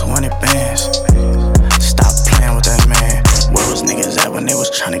ran through 200 bands? Stop playing with that man. Where was niggas at when they was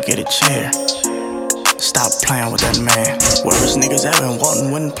trying to get a chair? Stop playing with that man. Where was niggas at when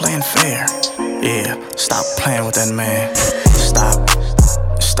Walton wasn't playing fair? Yeah, stop playing with that man. Stop.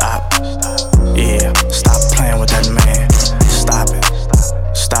 Yeah, stop playing with that man. Stop it.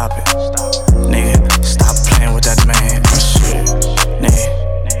 Nigga, stop playing with that man. Shit, nigga.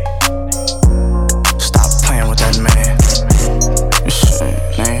 Stop playing with that man. Shit,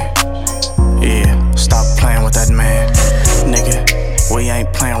 nigga. Yeah, stop playing with that man. Nigga, we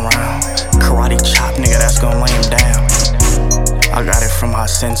ain't playing around. Karate chop, nigga, that's gonna lay him down. I got it from my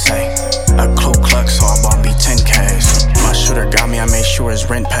sensei. A Ku Klux, so I bought me 10Ks. My shooter got me, I made sure his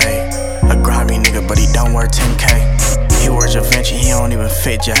rent paid. A grimy nigga, but he don't wear 10K. He wears Givenchy, he don't even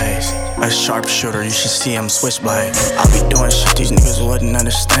fit J's. A sharpshooter, you should see him switchblade. I be doing shit these niggas wouldn't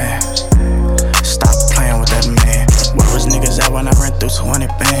understand. Stop playing with that man. Where was niggas at when I ran through 200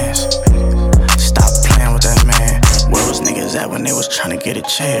 bands? Stop playing with that man. Where was niggas at when they was trying to get a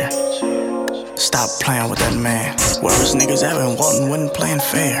chair? Stop playing with that man. Where was niggas at when Walton wasn't playing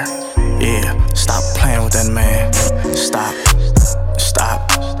fair? Yeah, stop playing with that man. Stop.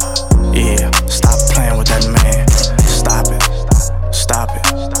 Yeah, stop playing with that man. Stop it.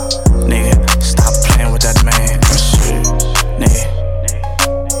 Nigga, stop playing with that man. Shit, nigga.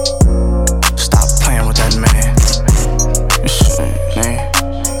 Stop playing with that man. Shit, nigga.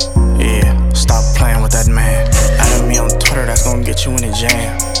 Yeah, stop playing with that man. Add me on Twitter, that's gonna get you in the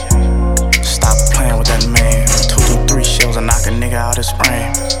jam. Stop playing with that man. 223 shells and knock a nigga out his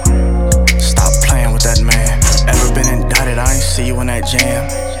frame. Stop playing with that man. Ever been indicted, I ain't see you in that jam.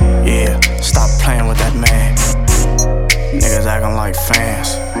 Yeah, stop playing with that man. Niggas acting like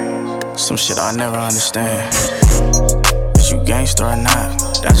fans. Some shit I never understand. Is you gangster or not?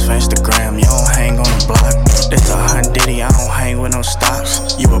 That's for Instagram, you don't hang on the block. This a Hunt Diddy, I don't hang with no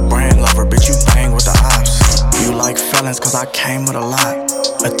stops. You a brand lover, bitch, you bang with the ops. You like felons, cause I came with a lot.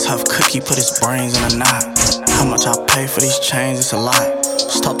 A tough cookie put his brains in a knot. How much I pay for these chains, it's a lot.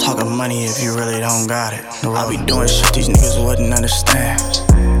 Stop talking money if you really don't got it. I be doing shit these niggas wouldn't understand.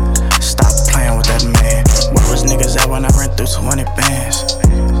 Stop playing with that man. Where was niggas at when I ran through 200 bands?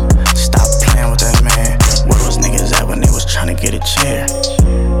 Stop playing with that man. Where was niggas at when they was trying to get a chair?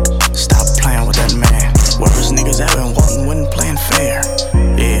 Stop playing with that man. Where was niggas at when Walton wasn't playing fair?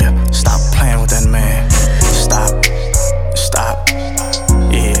 Yeah, stop playing with that man. Stop.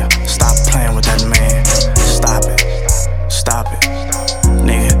 Yeah, stop playing with that man. Stop it.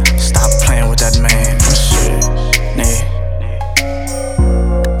 Nigga, stop playing with that man. Shit, nigga.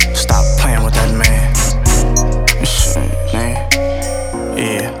 Stop playing with that man. Shit, nigga.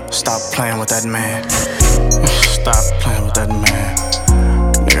 Yeah, stop playing with that man. Stop playing with that man.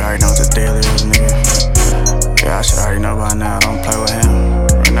 Nigga already know what the deal is, nigga. Yeah, I should already know by now. Don't play with him.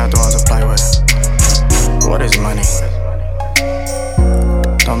 We're not the ones to play with. What is money?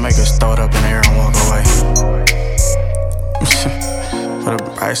 Don't make us throw it up in the air and walk away. Put a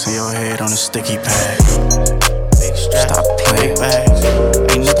price on your head on a sticky pad. Big straps, stop playing. Big bags.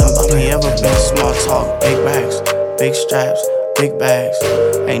 Ain't nothing about me ever been small talk. Big bags, big straps, big bags.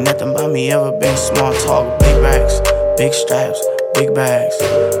 Ain't nothing about me ever been small talk. Big bags, big straps, big bags.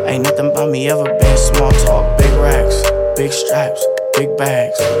 Ain't nothing about me ever been small talk. Big racks, big straps, big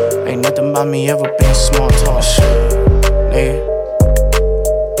bags. Ain't nothing about me ever been small talk. Shit, nigga.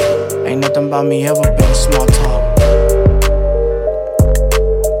 Ain't nothing about me ever been small talk.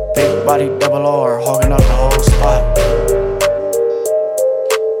 Big body double R, hogging up the whole spot.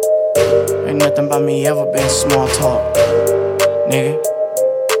 Ain't nothing about me ever been small talk, nigga.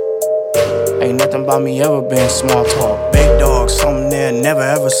 Ain't nothing about me ever been small talk. Big dog, something they'll never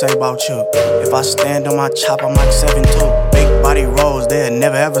ever say about you. If I stand on my chop, I'm like 7'2". Big body rolls, they'll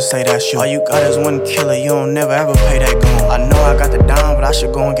never ever say that shit. All you got is one killer, you don't never ever pay that gun. I know I got the dime, but I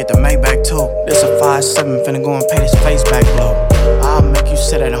should go and get the Maybach too. This a 5'7", finna go and pay this face back blow. I'll make you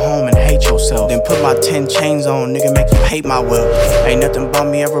sit at home and hate yourself. Then put my 10 chains on, nigga, make you hate my will. Ain't nothing about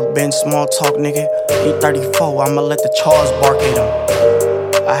me ever been small talk, nigga. He 34, I'ma let the Charles bark at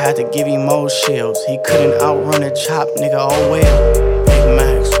him. I had to give him more shields. He couldn't outrun a chop, nigga, oh well. Big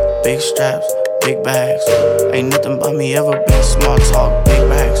Macs, big straps, big bags. Ain't nothing about me ever been small talk. Big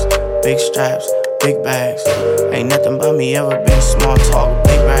bags, big straps, big bags. Ain't nothing about me ever been small talk.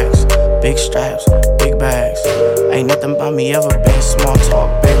 Big bags, big straps, big bags. Ain't nothing about me ever been small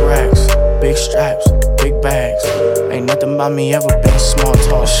talk. Big racks, big straps, big bags. Ain't nothing about me ever been small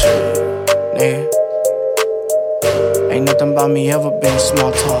talk. Shit, nigga. Ain't nothing about me ever been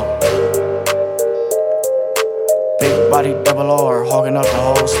small talk. Big body double R, hogging up the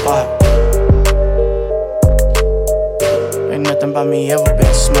whole spot. Ain't nothing about me ever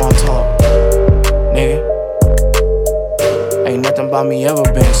been small talk, nigga. Ain't nothing about me ever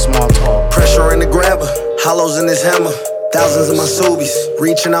been small talk. Pressure in the grabber, hollows in this hammer. Thousands of my Subies,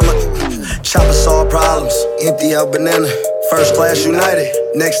 reaching out my chopper solve problems. Empty out banana, first class United.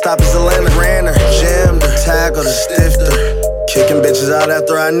 Next stop is Atlanta. Ran her, jammed her, tackled her, stiffed her. Kicking bitches out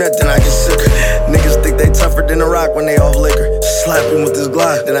after I nut, then I get sicker. Niggas think they tougher than a rock when they off liquor. Slap him with this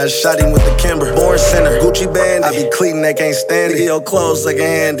Glock, then I shot him with the Kimber. Born center, Gucci band, I be cleaning, they can't stand it. Get your clothes like a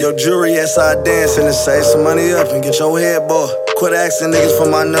hand, your jewelry, yes I dance. And to save some money up and get your head boy. Quit asking niggas for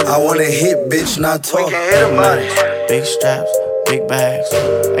my number. I wanna hit, bitch, not talk. We can hit about it. Big straps, big bags.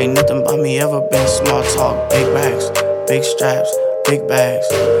 Ain't nothing about me ever been small talk. Big bags, big straps, big bags.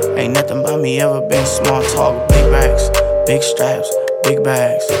 Ain't nothing about me ever been small talk. Big bags, big straps, big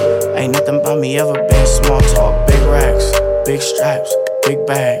bags. Ain't nothing about me ever been small talk. Big racks, big straps, big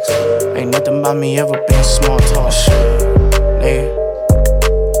bags. Ain't nothing about me ever been small talk. Shit, nigga.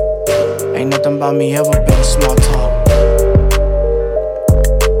 Ain't nothing about me ever been small talk.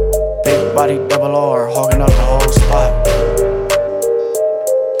 Big body double R, hogging up the whole spot.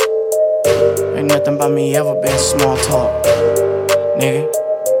 Ain't nothing about me ever been small talk, nigga.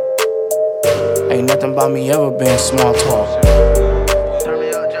 Ain't nothing about me ever been small talk.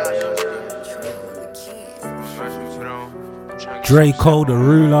 Dre Cole, the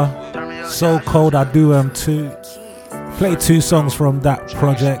ruler. So Cold, I do too. Play 2 songs from that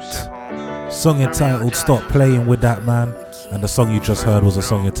project. Song entitled Stop Playing With That Man. And the song you just heard was a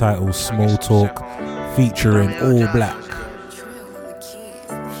song entitled Small Talk, featuring All Black.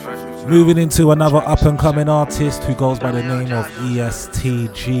 Moving into another up and coming artist who goes by the name of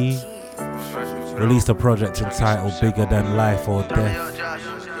ESTG. Released a project entitled Bigger Than Life or Death.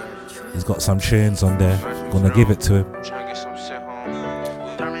 He's got some tunes on there. Gonna give it to him.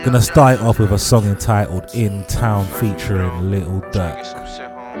 Gonna start off with a song entitled In Town featuring Little Durk.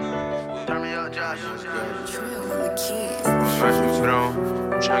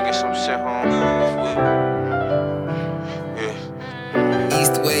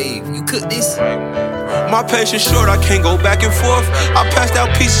 cook this. My patience short, I can't go back and forth. I passed out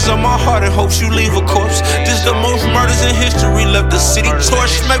pieces of my heart in hopes you leave a corpse. This the most murders in history, left the city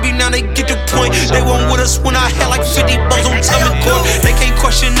torched. Maybe now they get the point. They weren't with us when I had like 50 bones on Tummy Court. They can't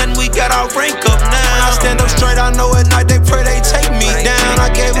question nothing, we got our rank up now. I stand up straight, I know at night they pray they take me down.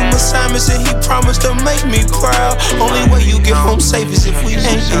 I gave him assignments and he promised to make me proud. Only way you get home safe is if we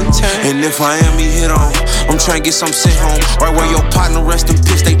ain't in town. And if I am, he hit on. I'm trying to get some sent home. Right where your partner rest in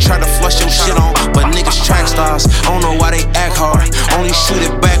peace, they try to flush your shit on. But niggas track stars, I don't know why they act hard. Only shoot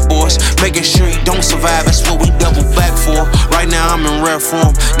it back, boys. Making sure he don't survive, that's what we double back for. Right now I'm in rare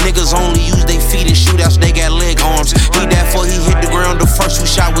form. Niggas only use they feet in shootouts, they got leg arms. He that for he hit the ground, the first who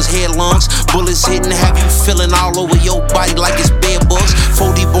shot was head lungs. Bullets hitting, have you feeling all over your body like it's bed bugs.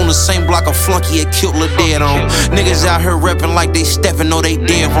 4 deep on the same block, a flunky had killed Lil Dead on. Niggas out here rapping like they stepping, know they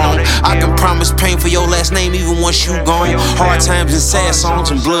dead wrong. I can promise pain for your last name even once you gone. Hard times and sad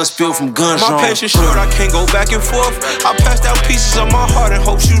songs and blood spilled from guns. My patience short, I can't go back and forth. I passed out pieces of my heart in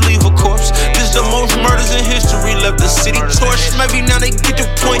hopes you leave a corpse. This the most murders in history, left the city torched. Maybe now they get the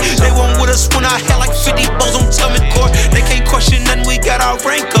point. They weren't with us when I had like 50 bones on Tummy Court. They can't question nothing, we got our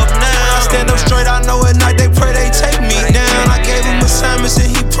rank up now. I stand up straight, I know at night they pray they take me down. I gave him assignments and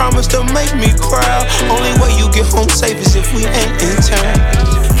he promised to make me proud. Only way you get home safe is if we ain't in town.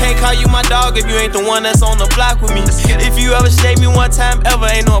 Can't call you my dog if you ain't the one that's on the block with me. If you ever shake me one time ever,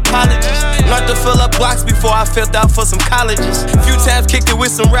 ain't no apologies. Learned to fill up blocks before I filled out for some colleges. Few times kicked it with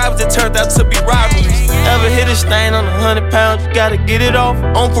some rappers that turned out to be robberies. Ever hit a stain on 100 pounds, you gotta get it off.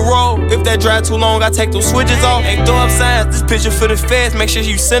 On parole, if that drive too long, I take those switches off. Ain't throw up signs, this picture for the feds, make sure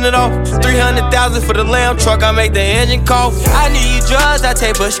you send it off. 300,000 for the lamb truck, I make the engine cough. I need drugs, I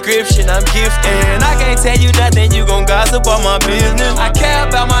take prescription, I'm gifted. I can't tell you nothing, you gon' gossip on my business. I care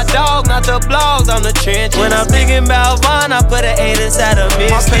about my dog, not the blogs on the trench. When I'm thinking about Vaughn, I put an 8 inside a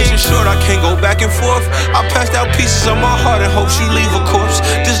mix. My patience short, I can't go back and forth. I passed out pieces of my heart in hopes you leave a corpse.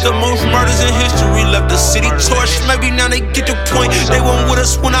 This the most murders in history, left the city torched. Maybe now they get the point. They weren't with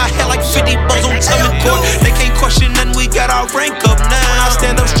us when I had like 50 bones on Tummy Court. They can't question nothing, we got our rank up now. I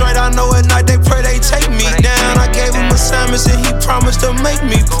stand up straight, I know at night they pray they take me down. I gave him assignments and he promised to make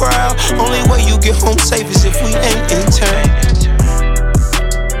me proud. Only way you get home safe is if we ain't in town.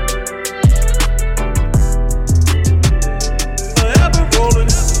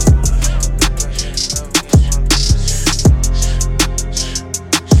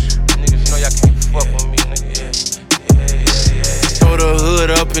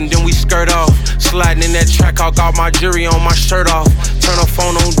 Up and then we skirt off. Sliding in that track, I got my jury on, my shirt off. Turn her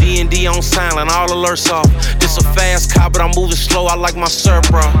phone on D&D on silent, all alerts off. This a fast car, but I'm moving slow, I like my syrup,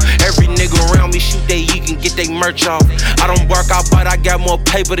 bro. Every nigga around me shoot they you can get they merch off. I don't bark out, but I got more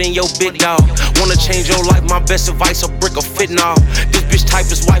paper than your big dog. Wanna change your life, my best advice, a brick of fentanyl. This bitch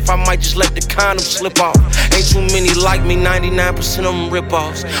type is wife, I might just let the condom slip off. Ain't too many like me, 99% of them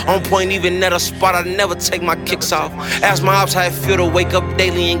rip-offs. On point, even at a spot, I never take my kicks off. Ask my ops how it feel to wake up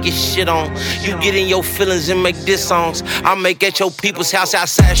daily and get shit on. You get in your feelings and make diss songs. I make at your people's house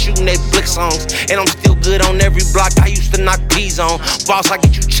outside shooting they blick songs. And I'm still good on every block I used to knock these on. Boss, I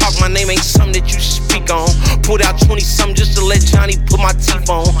get you chalk, my name ain't something that you should speak on. Pulled out 20 something just to let Johnny put my teeth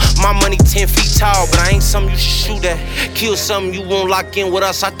on. My money 10 feet tall, but I ain't something you should shoot at. Kill something you won't lock in with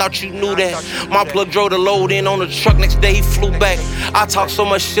us, I thought you knew that. My plug drove the load in on the truck, next day he flew back. I talk so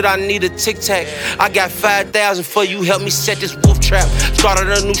much shit, I need a tic-tac. I got 5,000 for you, help me set this wolf trap. Started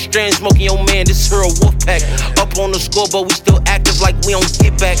a new strand, smoking your man, this here a wolf pack. Up on the score, but we still active like we don't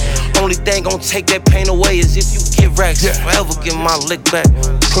get back. Only thing gon' take that pain away is if you get racks. Forever get my lick back.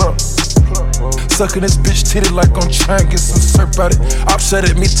 Sucking this bitch titty like I'm trying to get some surf out it. Upset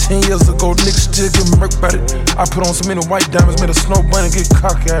at me 10 years ago, niggas still get murked about it. I put on so many white diamonds, made a snow bunny get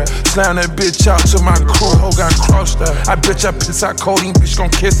cocky. Slam that bitch out till my crew hoe got crossed out. I bet I piss out codeine, bitch gon'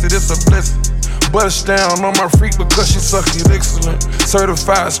 kiss it, it's a blessing. Bust down on my freak because she suck it excellent.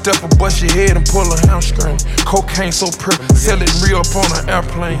 Certified stepper, bust your head and pull a hamstring. Cocaine so pure, sell it real up on an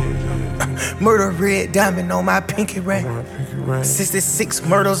airplane. Murder red diamond on my pinky ring. 66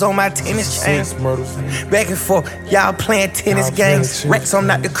 murders on my tennis chain. Back and forth, y'all playing tennis games. Racks on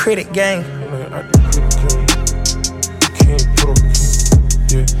not the credit game.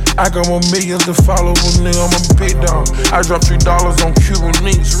 I got more millions to follow, nigga, I'm a big dog. I dropped $3 on Cuban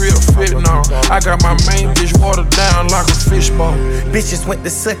links, real fit now. I got my main bitch watered down like a fishbowl. Bitches went to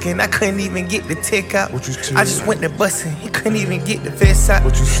sucking, I couldn't even get the tick out. I just went to busting, he couldn't even get the vest out.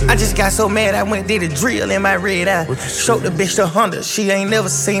 I just got so mad, I went and did a drill in my red eye. Showed the bitch the Honda, she ain't never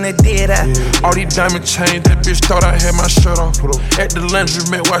seen a dead eye. All these diamond chains, that bitch thought I had my shirt off. At the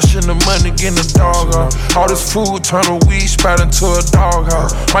laundromat, washing the money, getting the dog off. All this food turned a weed spot into a dog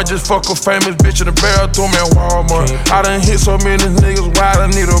house. Might just fuck a famous bitch in the bathroom at Walmart. I done hit so many niggas, why I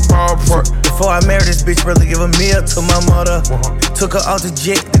need a ballpark? Before I married this bitch, brother, give a meal to my mother. Took her off the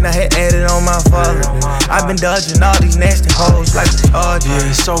jet, then I had added on my father. I've been dodging all these nasty hoes like the Chargers.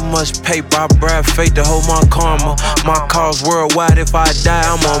 Yeah, so much paper, I brag fate to hold my karma. My cause worldwide, if I die,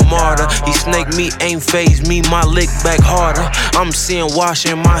 I'm a martyr. These snake meat ain't phase me, my lick back harder. I'm seeing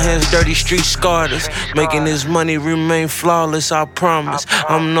washing my hands dirty, street scarred us. Making this money remain flawless, I promise.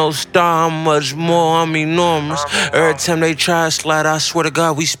 I'm no star, I'm much more, I'm enormous. Every time they try to slide, I swear to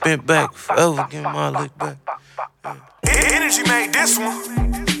God, we spent back. Forever get my lick back. Energy made this one.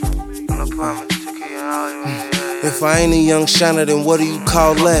 If I ain't a young shiner, then what do you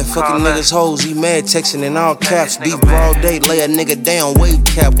call that? Fucking niggas hoes, he mad, texting in all caps. Beat broad day, lay a nigga down, wave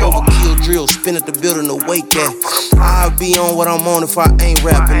cap. Overkill drill, spin at the building to wake at. I'll be on what I'm on if I ain't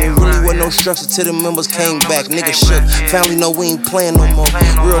rapping. There really wasn't no structure till the members came back. Niggas shook, family know we ain't playing no more.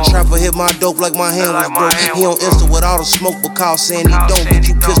 Real trapper hit my dope like my hand was broke. He on Insta with all the smoke, but call saying he don't. Get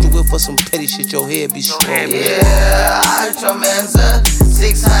you pistol whip for some petty shit, your head be strong. Yeah, I hurt your man's up.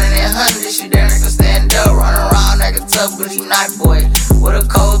 600 and 100, you there nigga stand up, run around like a tough booty night boy. With a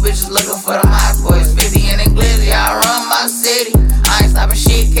cold bitches looking for them hot boys. 50 in the glizzy, I run my city. I ain't stopping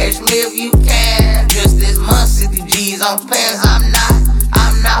shit, catch me if you can. Just this month, 60 G's on pants.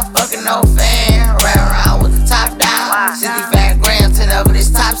 I'm not fucking no fan. Ride around with the top down. 65 grams, 10 over this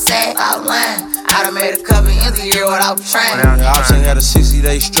top sack outline. I done made a couple ends a year without training. Ops ain't had a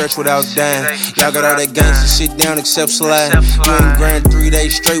 60-day stretch without dying. Y'all got all that gangsta shit down except slide. You ain't grand 3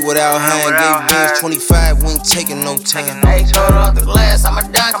 days straight without hang. Gave bands 25, we ain't taking no time. Hey, throw it off the glass, I'm a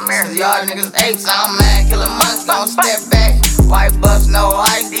dunk. Y'all niggas apes, I'm mad. Killer months, gon' step back. White bucks, no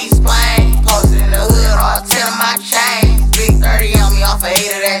ID's plain. Posted in the hood, all 10 of my chains. Big 30 on me off of 8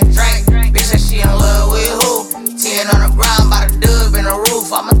 of that drink. Bitch, that she in love with who? 10 on the ground, by the dub in the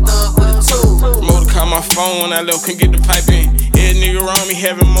roof. I'm a thug with a two. Motor call my phone when I left, couldn't get the pipe in. Every nigga around me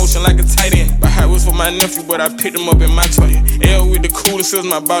having motion like a tight end. My hat was for my nephew, but I picked him up in my toy. L with the coolest, sells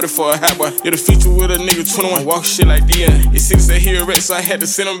my body for a hot boy. Did a feature with a nigga 21, walk shit like Dion. It seems that he a wreck, so I had to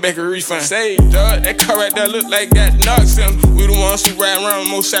send him back a refund. Say, dog, that car right there look like got knocks in him. We the ones who ride around with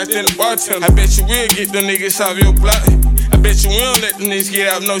more shots than the bartender. I bet you will get them niggas off your block. I bet you will let them niggas get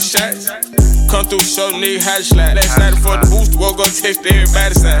out no shots. Come through, show nigga how to slide. Last night before the booster, woke up, text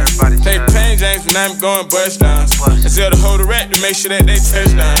everybody sign. Take pain, James, and I'm going bust downs. I tell the whole the rack to make sure that they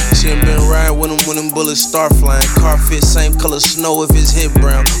touch down. She ain't been riding with them when them bullets start flying. Car fit, same color snow if it's hit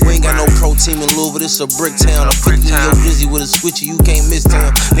brown. We ain't got no pro team in Louisville, this a brick town. I'm 50 in your Drizzy with a switcher, you can't miss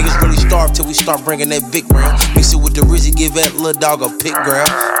town. Niggas really starve till we start bringing that big round. Mix it with the Rizzy, give that little dog a pick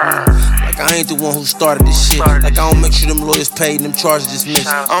ground. Like I ain't the one who started this shit. Like I don't make sure them lawyers paid and them charges dismissed.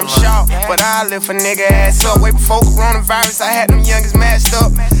 I'm shocked, but I lift a nigga ass up. Way before coronavirus, I had them youngest mashed up.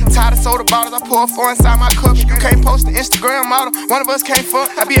 Tired of soda bottles, I pour 4 inside my cup. You can't post the Instagram model, one of us can't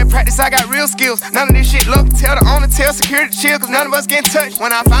fuck. I be at practice, I got real skills. None of this shit look, tell the owner, tell security to chill, cause none of us getting touched.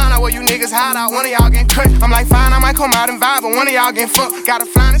 When I find out where you niggas hide out, one of y'all getting cut. I'm like, fine, I might come out and vibe, but one of y'all getting fucked. Gotta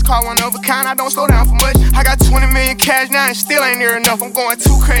find this car, one of a kind, I don't slow down for much. I got 20 million cash now and still ain't near enough. I'm going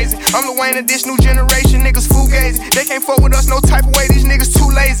too crazy. I'm the Wayne of this new generation, niggas fugazi. They can't fuck with us no type of way, these niggas too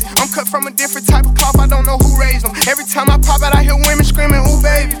lazy. I'm cut from a different type of cloth, I don't know who raised them. Every time I pop out, I hear women screaming, ooh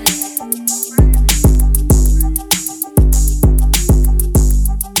baby.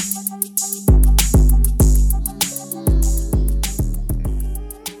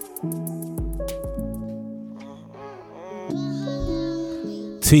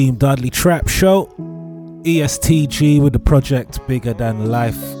 Team Dudley Trap Show, ESTG with the project Bigger Than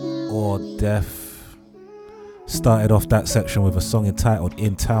Life or Death. Started off that section with a song entitled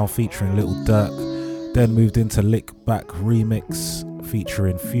In Town featuring Little Durk, then moved into Lick Back Remix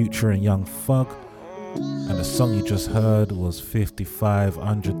featuring Future and Young Thug, and the song you just heard was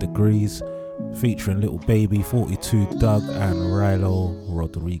 5500 Degrees featuring Little Baby, 42 Doug and Rilo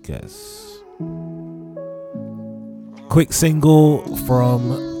Rodriguez. Quick single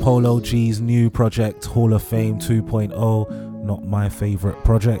from Polo G's new project Hall of Fame 2.0. Not my favourite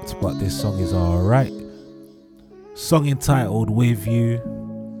project, but this song is alright. Song entitled With You,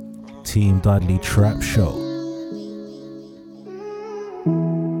 Team Dudley Trap Show.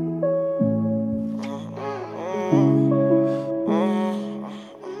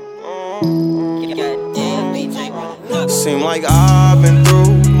 Seem like I've been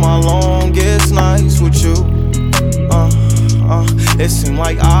through my longest nights with you. It seemed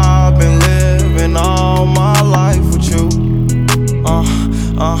like I've been living all my life with you.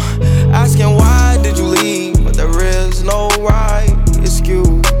 Asking why did you leave, but there is no right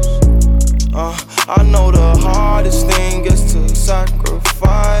excuse. I know the hardest thing is to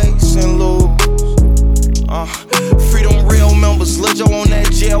sacrifice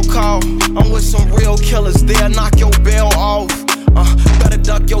call. I'm with some real killers, they'll knock your bell off. Better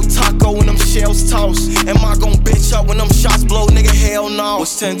duck your taco when them shells toss. Am I gon' bitch up when them shots blow? Nigga, hell no.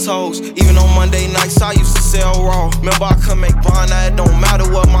 Was 10 toes, even on Monday nights I used to sell raw. Remember I could make bond, now it don't matter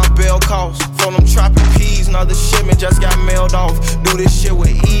what my bill costs. From them trapping peas, another shipment just got mailed off. Do this shit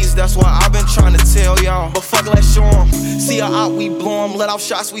with ease, that's what I've been trying to tell y'all. But fuck, let's show 'em. See a out, we blow 'em, let off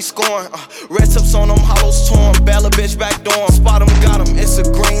shots, we scoring. Red tips on them, hollows torn. Bella bitch back door, spot 'em, got 'em, it's a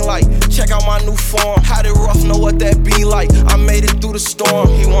green light. Check out my new form, had it rough, know what that be like. I made it through the storm.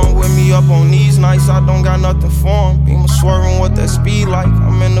 He want with me up on these nights, I don't got nothing for him. Beamer swerving what that speed like,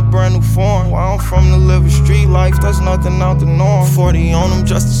 I'm in a brand new form. Where I'm from to live a street life, that's nothing out the norm. 40 on them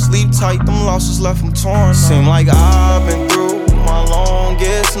just to sleep tight, them losses left them torn. Seem like I've been through my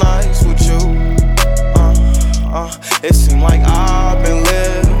longest nights with you. It seem like I've been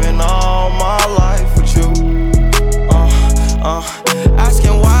living all my life with you.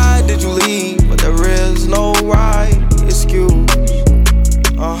 Asking why did you leave, but there is no right excuse.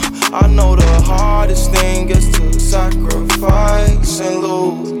 I know the hardest thing is to sacrifice and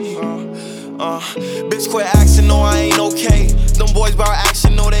lose. Bitch quit action, no I ain't okay. Them boys bout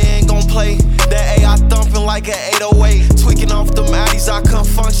action, no they ain't gon' play. That AI thumping like an 808. Tweaking off the addies, I couldn't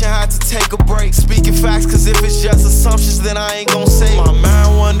function, had to take a break. Speaking facts, cause if it's just assumptions, then I ain't gon' say. My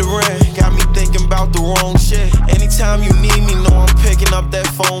mind wondering, got me thinking about the wrong shit. Anytime you need me, know I'm picking up that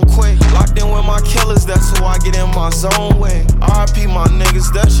phone quick. Locked in with my killers, that's who I get in my zone with. RIP my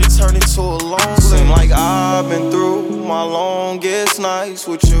niggas, that shit turned into a long Seem like I've been through my longest nights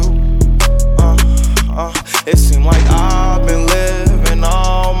with you. It seem like I've been living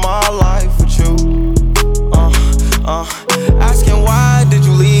all my life with you. Asking why did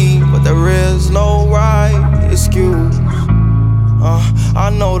you leave, but there is no right excuse. I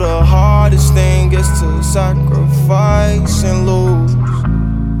know the hardest thing is to sacrifice and lose.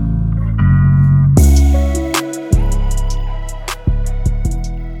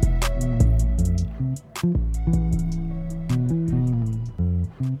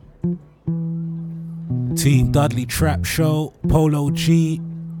 Team Dudley Trap Show, Polo G,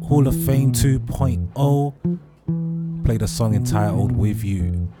 Hall of Fame 2.0. Played a song entitled With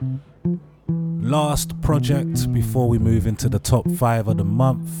You. Last project before we move into the top 5 of the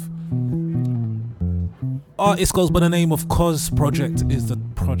month. Artist goes by the name of Cos. Project is the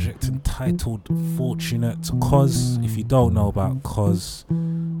project entitled Fortunate. Cos, if you don't know about Cos,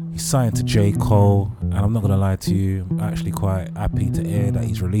 he's signed to J. Cole, and I'm not gonna lie to you, I'm actually quite happy to hear that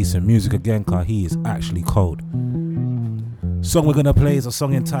he's releasing music again, cause he is actually cold. Song we're gonna play is a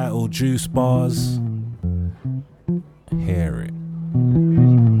song entitled Juice Bars. Hear it.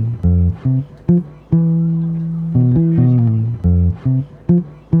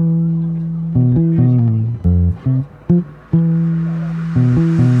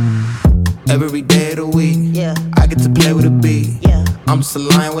 Every day of the week, yeah, I get to play with a beat. Yeah, I'm just a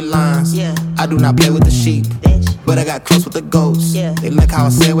lion with lines. Yeah, I do not play with the sheep, bitch, but I got close with the ghosts. Yeah, they like how I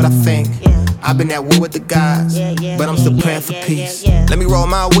say what I think. Yeah, I've been at war with the guys, but I'm still praying for peace. Let me roll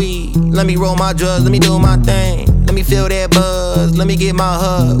my weed, let me roll my drugs, let me do my thing. Let me feel that buzz, let me get my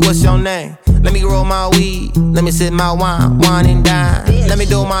hug. What's your name? Let me roll my weed, let me sip my wine and dine. Let me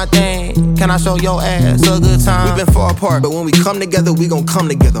do my thing, can I show your ass a good time? We've been far apart, but when we come together, we gon' come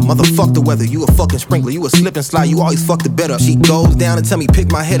together. Motherfuck the weather, you a fucking sprinkler, you a slip and slide, you always fuck the bed up. She goes down and tell me pick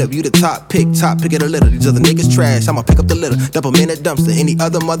my head up, you the top pick of the litter. These other niggas trash, I'ma pick up the litter, dump them in a dumpster. Any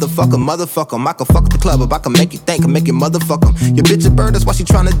other motherfucker, motherfuck 'em. I can fuck up the club up, I can make you think, I make you motherfuck 'em. Your bitch a bird, that's why she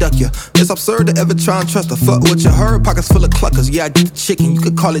tryna duck you. It's absurd to ever try and trust her. Fuck what you heard, pockets full of cluckers. Yeah, I get the chicken, you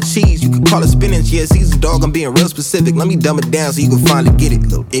could call it cheese, you could call it spinach. Yeah, Caesar dog, I'm being real specific. Let me dumb it down so you can finally get it,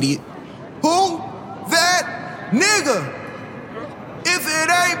 little idiot. Who that nigga? If it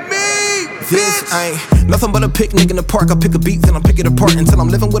ain't me, this ain't nothing but a picnic in the park. I pick a beat, then I pick it apart until I'm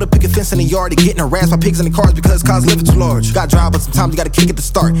living with a picket fence in the yard and getting harassed by pigs in the cars because cars living too large. Got drive, but sometimes you gotta kick at the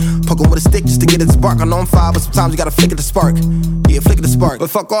start. Poke 'em with a stick just to get it to spark. I know I'm fire, but sometimes you gotta flick at the spark. Yeah, flick at the spark. But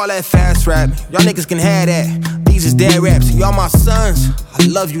fuck all that fast rap. Y'all niggas can have that. These is dead raps. Y'all my sons. I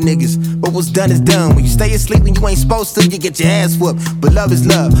love you niggas, but what's done is done. When you stay asleep when you ain't supposed to, you get your ass whooped. But love is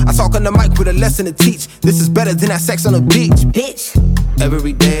love. I talk on the mic with a lesson to teach. This is better than that sex on the beach, bitch.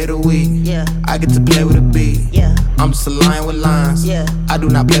 Every day of the week, yeah, I get to play with a beat. Yeah, I'm just a lion with lines. Yeah, I do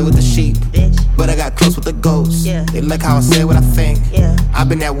not play with the sheep, bitch, but I got close with the ghosts. Yeah, they like how I say what I think. Yeah, I've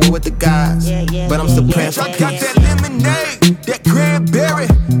been at war with the guys, but I'm still praying for peace. I got that lemonade, that cranberry,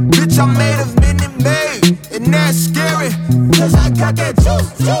 bitch. I made of Minute Maid, and that's scary. Cause I got that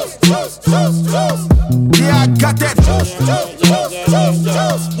juice. Yeah, I got that juice.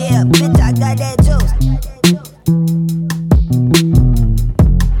 Yeah, bitch, I got that juice.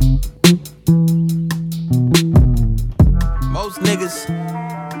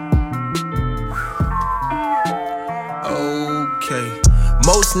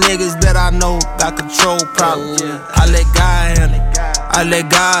 Most niggas that I know got control problems. I let God handle. I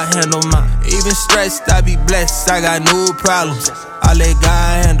let God handle mine. Even stressed, I be blessed. I got no problems. I let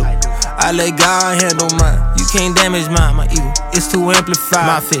God handle. I let God handle mine. You can't damage mine, my evil. It's too amplified.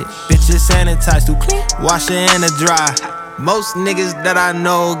 My fit, bitches sanitized, too clean. Wash it in the dry. Most niggas that I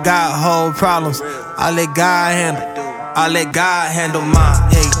know got whole problems. I let God handle. I let God handle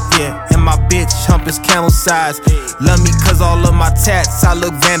mine. Hey, yeah. And my bitch hump is camel size. Love me cause all of my tats, I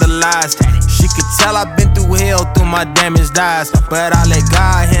look vandalized. She could tell I've been through hell through my damaged eyes. But I let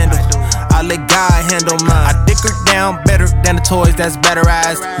God handle. I let God handle mine. I dick her down better than the toys that's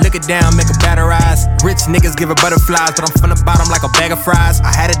batterized. Lick it down, make her batterize. Rich niggas give her butterflies, but I'm from the bottom like a bag of fries.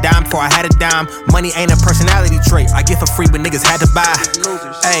 I had a dime before I had a dime. Money ain't a personality trait. I get for free, but niggas had to buy.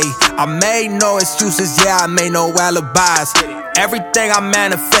 Ayy, I made no excuses, yeah, I made no alibis. Everything I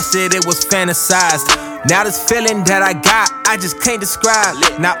manifested, it was fantasized. Now this feeling that I got, I just can't describe.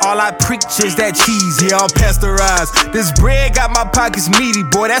 Now all I preach is that cheese, yeah, I'm pasteurized. This bread got my pockets meaty,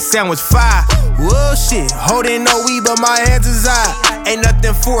 boy, that sandwich fire. Whoa, shit, holding no weed, but my hands is high. Ain't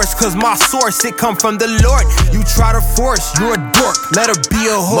nothing forced, cause my source, it come from the Lord. You try to force, you're a dork, let her be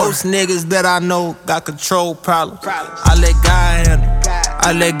a whore. Most niggas that I know got control problems. I let God handle.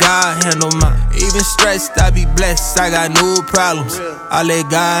 I let God handle mine. Even stressed, I be blessed, I got no problems. I let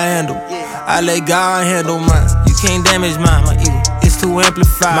God handle. I let God handle mine. You can't damage mine, my evil. It's too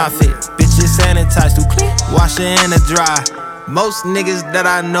amplified. My fit, bitches sanitized, too clean. Wash it in the dry. Most niggas that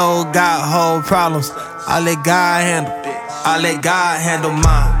I know got whole problems. I let God handle. I let God handle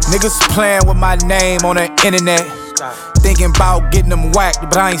mine. Niggas playing with my name on the internet. Thinking about getting them whacked,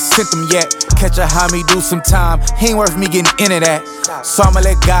 but I ain't sent them yet. Catch a homie, do some time. He ain't worth me getting into that. So I'ma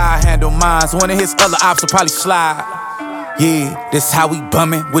let God handle mine. One of his other ops will probably slide. Yeah, this how we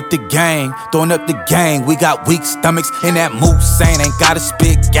bummin' with the gang. Throwing up the gang. We got weak stomachs in that moose saying ain't gotta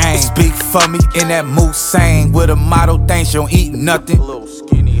spit gang. Speak for me in that moose saying with a motto, thanks, you don't eat nothing.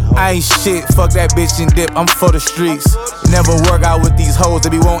 I ain't shit, fuck that bitch and dip, I'm for the streets. Never work out with these hoes, they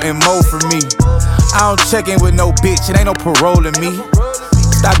be wanting more from me. I don't check in with no bitch, it ain't no parole in me.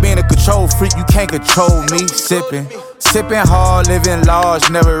 Stop being a control freak, you can't control me. Sippin' hard, living large,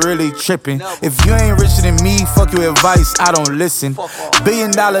 never really trippin'. If you ain't richer than me, fuck your advice, I don't listen. $1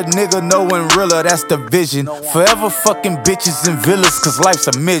 billion nigga, no one realer, that's the vision. Forever fucking bitches and villas, cause life's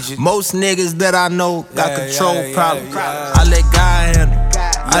a midget. Most niggas that I know got control problems. I let God handle.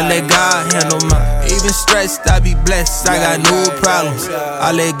 I let God handle mine. Even stressed, I be blessed, I got no problems.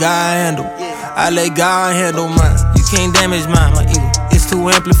 I let God handle. I let God handle mine. You can't damage mine, my evil. It's too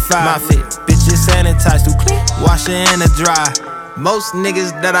amplified. My fit, bitches sanitized, too clean. Wash it in the dry. Most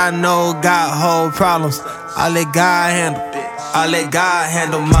niggas that I know got whole problems. I let God handle. I let God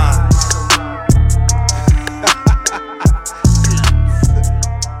handle mine.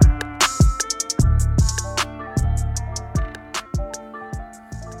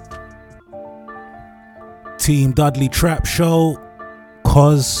 Team Dudley Trap Show,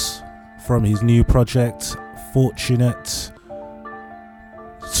 Cos from his new project, Fortunate.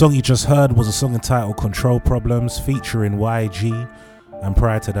 Song you just heard was a song entitled Control Problems featuring YG, and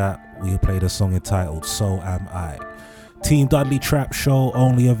prior to that we played a song entitled So Am I. Team Dudley Trap Show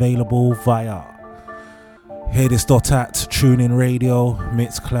only available via Hearthis.at, TuneIn Radio,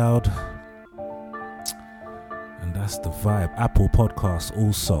 Mixcloud, and that's the vibe. Apple Podcasts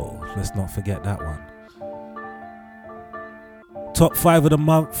also, let's not forget that one. Top 5 of the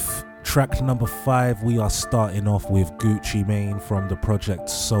month, track number 5. We are starting off with Gucci Mane from the project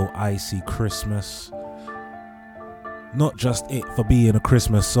So Icy Christmas. Not just it for being a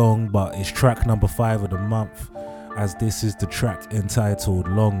Christmas song, but it's track number 5 of the month, as this is the track entitled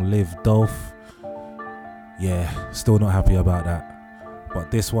Long Live Dolph. Yeah, still not happy about that,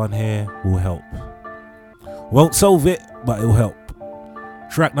 but this one here will help. Won't solve it, but it'll help.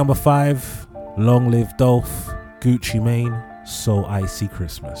 Track number 5, Long Live Dolph, Gucci Mane, So Icy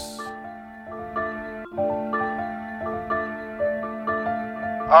Christmas.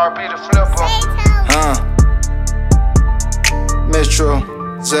 RP the flipper. Metro,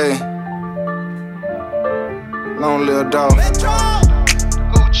 Zay. Long Live Dolph.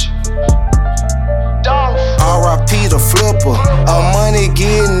 Gucci. Dolph. RIP the flipper. A money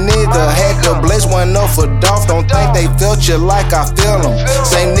getting nigga. Had to blaze one up for Dolph. Don't think they felt you like I feel them.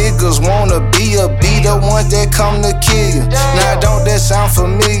 Say niggas wanna be the ones that come to kill you. Now don't that sound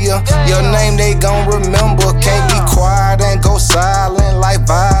familiar? Your name they gon' remember. Can't be quiet and go silent like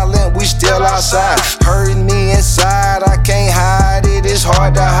violent. We still outside. Hurting me inside. I can't hide it. It's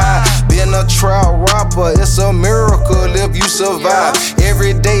hard to hide. Been a trap rapper. It's a miracle if you survive.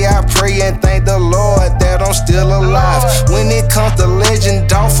 Every day I pray and thank the Lord that I'm still alive. When it comes to legend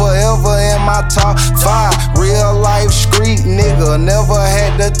my top 5. Real life street nigga, never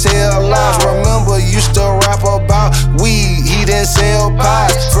had to tell lies. Remember, used to rap about weed, he didn't sell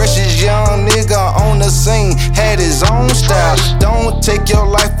pies. Freshest young nigga on the scene, had his own style. Don't take your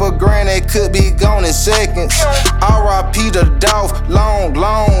life for granted, could be gone in seconds. R.I.P. the Dolph, long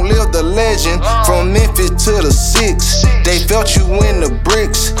live the legend. From Memphis to the 6, they felt you in the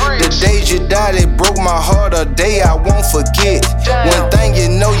bricks. The days you died, it broke my heart, a day I won't forget. One thing you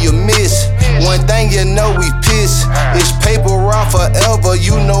know you miss, one thing you know we piss. It's paper route forever,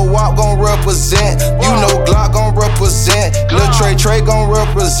 you know WAP gon' represent. You know Glock gon' represent, Lil Trey gon'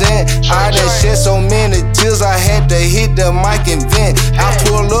 represent. I done shed so many tears, I had to hit the mic and vent. I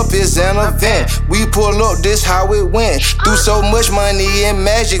pull up, it's an event. We pull up, this how it went. Threw so much money in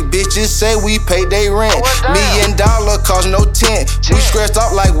magic, bitches say we paid they rent. $1 million cost no tent. We scratched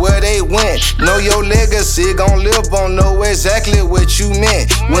off like where they went. Know your legacy gon' live on, know exactly what you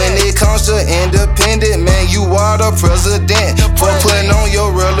meant. When it comes to independent, man, you are the president. For putting on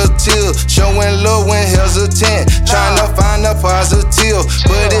your relative, showing love when hesitant. Trying to find a positive,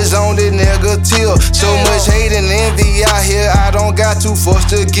 but it's only negative. So much hate and envy out here, I don't got too forced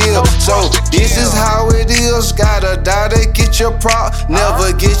to give. So this is how it is, gotta die to get your prop.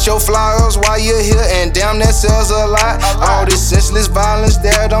 Never get your flowers while you're here, and damn that sells a lot. All this senseless violence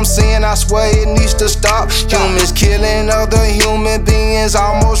that I'm seeing, I swear it needs to stop. Humans killing other human beings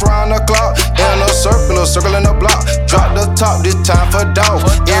almost round the clock. In a circle in the block. Drop the top, this time for dog.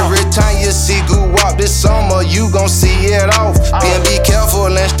 Every time you see Guwap this summer, you gon' see it off. Then be careful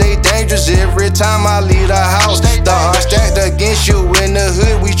and stay dangerous every time I leave the house. The odds stacked against you in the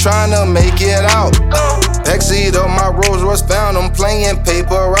hood, we tryna make it out. Backseat of my Rolls Royce found, I'm playing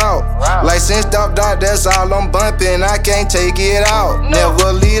paper out. Licensed off dot, that's all I'm bumping, I can't take it out.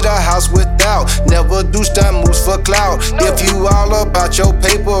 Never leave the house without, never do stunt moves for clout. If you all about your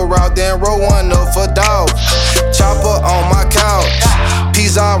paper route, then roll one up for dog. Chopper on my couch,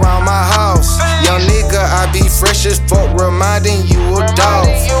 peas all around my house. Young nigga, I be fresh as fuck, reminding you of dog.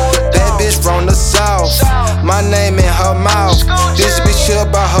 That bitch from the south, my name in her mouth. This bitch here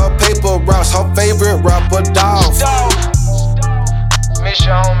about her paper routes, her favorite rapper dog. Miss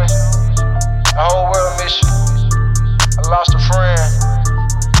you, homie. The whole world miss you. I lost a friend.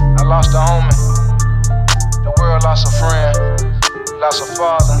 I lost a homie. The world lost a friend. Lost a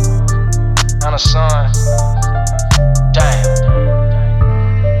father and a son. Damn.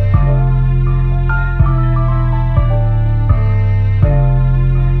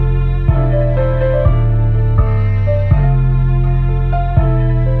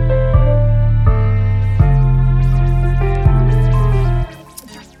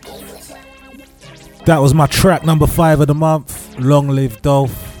 That was my track number 5 of the month. Long Live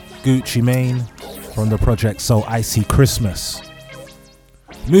Dolph, Gucci Mane, from the project So Icy Christmas.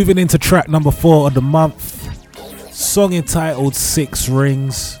 Moving into track number 4 of the month. Song entitled 6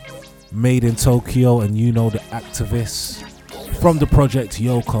 Rings, made in Tokyo and You Know the Activists, from the project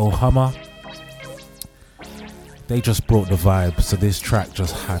Yokohama. They just brought the vibe, so this track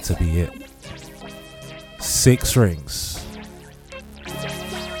just had to be it. 6 Rings.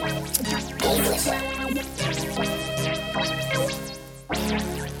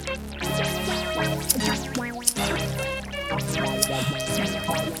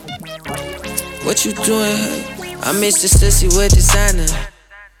 What you doing? I miss the sissy with designer.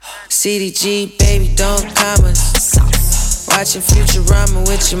 CDG, baby, don't commas. Watching Futurama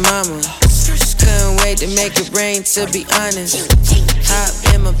with your mama. Couldn't wait to make it rain, to be honest.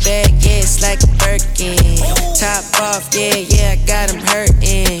 Hop in my bag, yeah, it's like a Birkin. Top off, yeah, I got him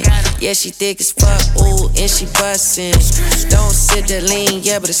hurting. Yeah, she thick as fuck, ooh, and she bustin'. Don't sit there lean,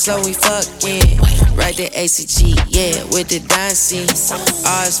 yeah, but it's slow we fucking. Right there, ACG, yeah, with the dancing.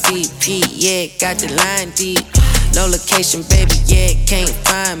 RSVP, yeah, got the line deep. No location, baby, yeah, can't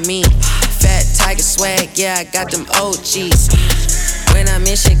find me. Fat Tiger swag, yeah, I got them OGs. When I'm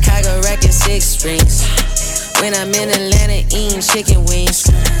in Chicago, racking 6 strings. When I'm in Atlanta, eating chicken wings.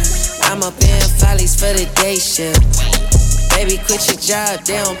 I'm up in Follies for the day shift. Baby, quit your job,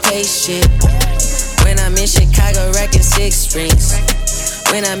 they don't pay shit. When I'm in Chicago, racking 6 strings.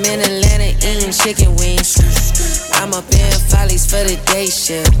 When I'm in Atlanta, eating chicken wings. I'm up in Follies for the day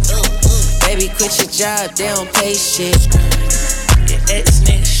shift. Baby, quit your job, they don't pay shit. Your ex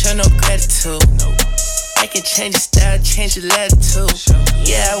nigga show no gratitude. I can change your style, change your latitude.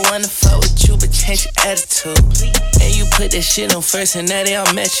 Yeah, I wanna fuck with you, but change your attitude. And you put that shit on first, and now they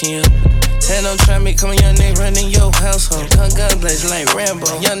all matching you. Tell them try me, come on, young nigga running your household. Gun blazing like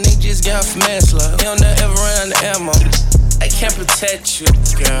Rambo. Young nigga just got off manslaughter. He don't never run out of ammo. I can't protect you,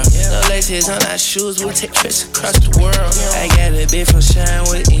 girl. No laces on our shoes, we'll take trips across the world. I got a bitch from Shine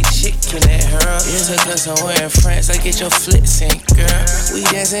with a chick looking at her. It's a cause somewhere in France, I get your flicks in, girl. We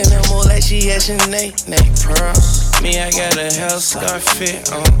dancing no more like she has your neck, pearl. Me, I got a health scarf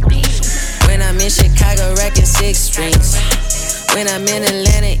fit on. When I'm in Chicago, racking 6 strings. When I'm in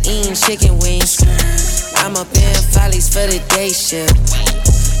Atlanta, eating chicken wings. I'm up in Follies for the day shift.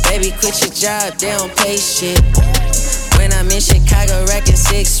 Baby, quit your job, they don't pay shit. When I'm in Chicago, racking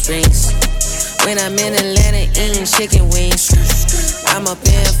 6 strings. When I'm in Atlanta, eating chicken wings. I'm up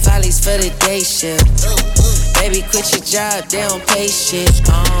in Follies for the day shift. Baby, quit your job, they don't pay shit.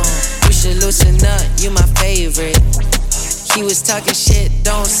 You should loosen up, you my favorite. He was talking shit,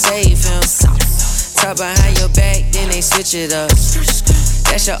 don't save him. Talk behind your back, then they switch it up.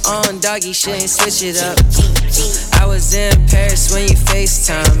 That's your own dog, you shouldn't switch it up. I was in Paris when you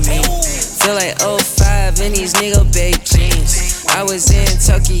FaceTime me. Feel like 05 in these nigga baked jeans. I was in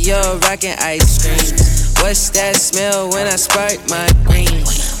Tokyo rockin' ice cream. What's that smell when I spark my green?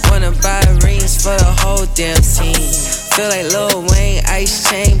 Wanna buy rings for the whole damn team. Feel like Lil Wayne, ice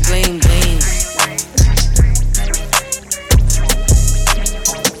chain, bling bling.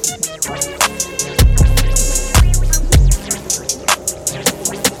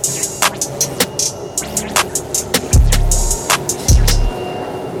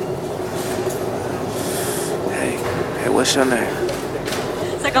 What's your name?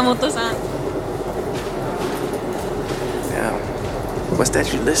 Sakamoto-san. Yeah. What's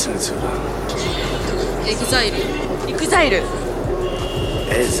that you listening to though? EXILE.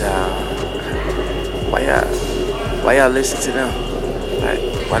 It's why y'all listen to them?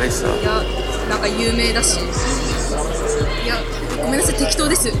 Like, why they so? いや、なんか有名だし。いや、ごめんなさい、適当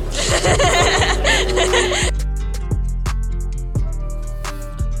です。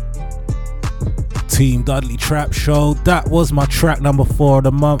Team Dudley Trap Show. That was my track number 4 of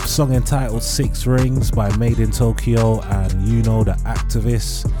the month, song entitled 6 Rings by Made in Tokyo and Yuno the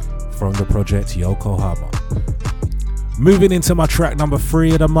Activist from the project Yokohama. Moving into my track number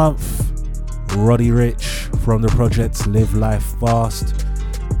 3 of the month, Roddy Ricch from the project Live Life Fast,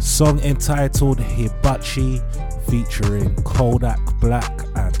 song entitled Hibachi featuring Kodak Black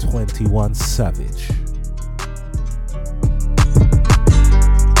and 21 Savage.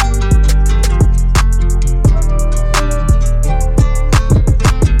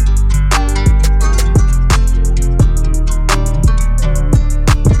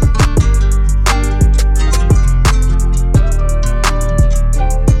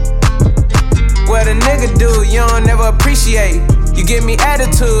 You give me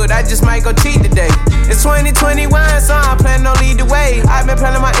attitude, I just might go cheat today. It's 2021, so I'm planning on lead the way. I've been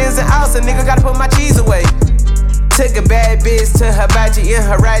planning my ins and outs, a nigga gotta put my cheese away. Took a bad bitch to Hibachi and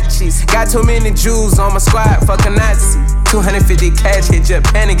Hirachis. Got too many Jews on my squad, fuck a Nazi. 250 cash, hit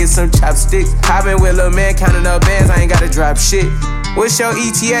Japan and get some chopsticks. I been with Lil Man counting up bands, I ain't gotta drop shit. What's your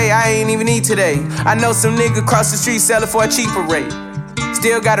ETA? I ain't even eat today. I know some nigga cross the street sell it for a cheaper rate.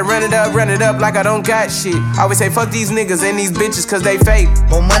 Still gotta run it up like I don't got shit. I always say fuck these niggas and these bitches cause they fake.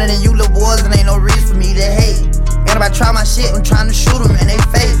 More money than you little boys and ain't no reason for me to hate. And if I try my shit, I'm trying to shoot them in they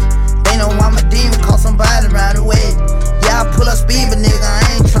face. They know I'm a demon, call somebody around the way. Yeah, I pull up speed, but nigga,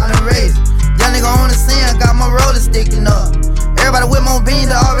 I ain't trying to race. Young nigga on the scene, I got my roller sticking up. Everybody with more beans,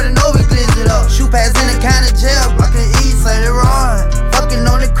 I already know we glitz it up. Shoot pass in the kind of jail, rockin' east, St. Laurent. Fucking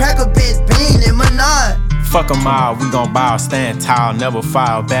on the cracker, bitch, bean in Menard. Fuck 'em all, we gon' ball, stand tall, never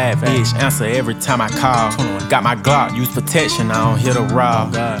fall. Bad bitch, answer every time I call. Got my Glock, use protection, I don't hit a raw.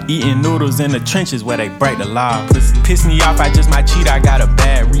 Eating noodles in the trenches where they break the law. Piss me off, I just might cheat, I got a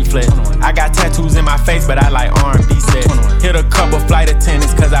bad reflex. I got tattoos in my face, but I like R&B sex. Hit a couple flight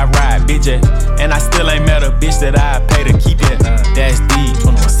attendants cause I ride bitch jet. And I still ain't met a bitch that I pay to keep it. That's deep.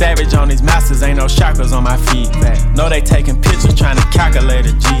 Savage on these masters, ain't no chakras on my feet. Know they taking pictures, trying to calculate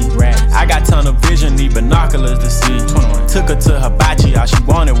a G. I got tunnel vision, need binoculars to see. Took her to Hibachi, all she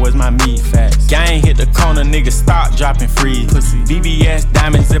wanted was my meat. Gang hit the corner, niggas stop dropping free. VVS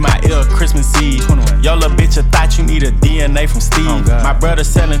diamonds in my ear, Christmas Eve. Yo, little bitch, I thought you need a DNA from Steve. My brother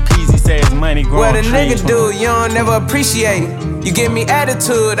selling peas, he say his money growing what a trees. nigga do, you don't never appreciate. You give me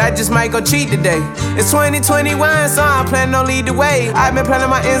attitude, I just might go cheat today. It's 2021, so I'm planning on lead the way. I've been planning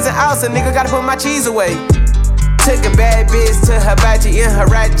my ins and outs, a nigga gotta put my cheese away. Took a bad bitch to Hibachi and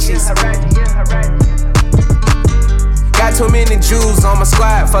Hirachis. Got too many Jews on my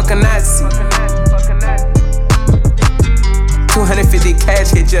squad, fuck a Nazi. 250 cash,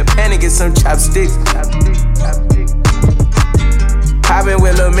 hit Japan and get some chopsticks. I been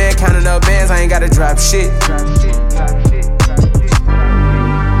with Lil Man counting up bands, I ain't gotta drop shit.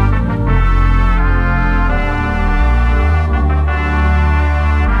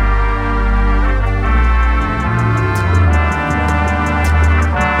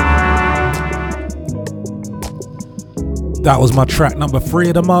 That was my track number 3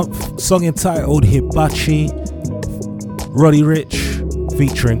 of the month. Song entitled Hibachi. Roddy Ricch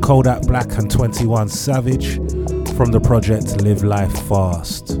featuring Kodak Black and 21 Savage from the project Live Life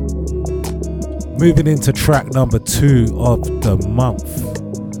Fast. Moving into track number 2 of the month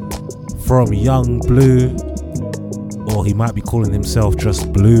from Young Blue, or he might be calling himself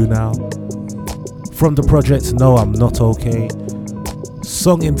just Blue now, from the project No I'm Not Okay.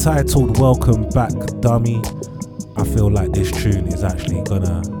 Song entitled Welcome Back Dummy. I feel like this tune is actually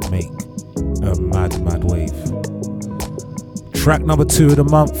gonna make a mad wave. Track number 2 of the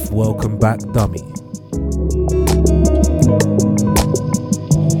month, Welcome Back Dummy.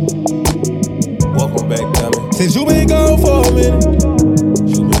 Welcome back, dummy. Since you been gone for a minute,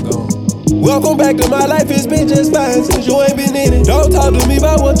 you been gone. Welcome back to my life, it's been just fine since you ain't been in it. Don't talk to me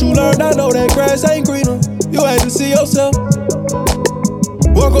about what you learned, I know that grass ain't greener. You had to see yourself.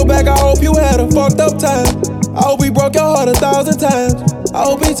 Welcome back, I hope you had a fucked up time. I hope he broke your heart 1,000 times. I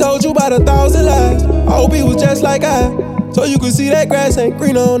hope he told you about 1,000 lies. I hope he was just like I, so you could see that grass ain't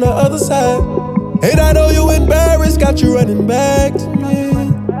greener on the other side. And I know you embarrassed, got you running back to me.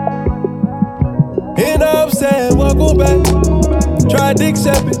 And I'm saying, welcome back. Tried to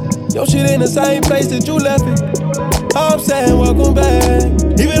accept it. Your shit in the same place that you left it. I'm saying, welcome back.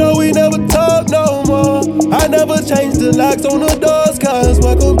 Even though we never talk no more, I never changed the locks on the doors, cause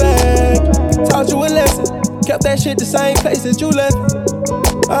welcome back. Taught you a lesson. Kept that shit the same place that you left it.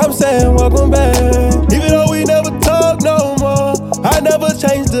 I'm saying welcome back. Even though we never talk no more, I never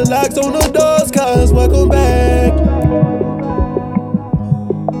changed the locks on the doors, cause welcome back.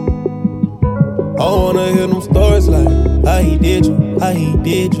 I wanna hear them stories like how he did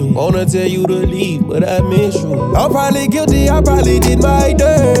you. Wanna tell you to leave, but I miss you. I'm probably guilty, I probably did my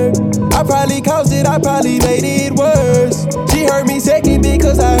dirt. I probably caused it, I probably made it worse. She heard me second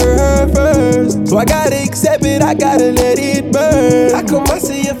because I heard her first. So I gotta accept it, I gotta let it burn. How come I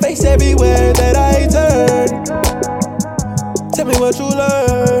see your face everywhere that I turn? Tell me what you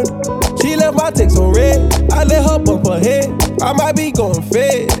learned. She left my text on red, I let her bump her head. I might be going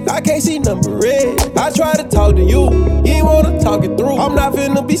fed, I can't see number red. I try to talk to you, you ain't wanna talk it through. I'm not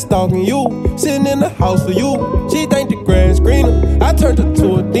finna be stalking you, sitting in the house for you. She think the grass greener, I turned her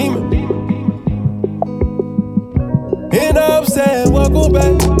to a demon. And I'm saying, welcome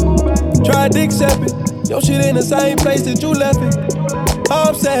back. Tried to accept it, your shit in the same place that you left it.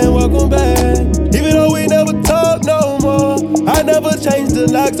 I'm saying, welcome back. Even though we never talk no more, I never changed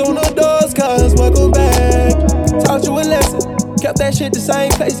the locks on the doors, cause welcome back. Taught you a lesson, kept that shit the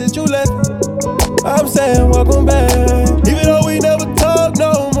same place that you left it. I'm saying welcome back. Even though we never talk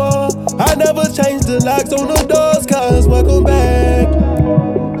no more, I never changed the locks on the doors, cause welcome back.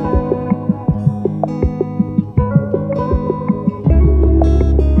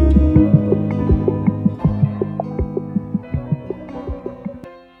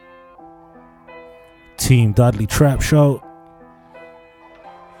 Team Dudley Trap Show.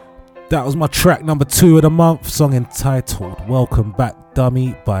 That was my track number 2 of the month, song entitled Welcome Back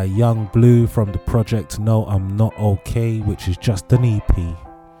Dummy by Young Blue from the project No I'm Not Okay, which is just an EP.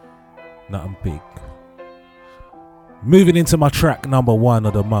 Nothing big. Moving into my track number 1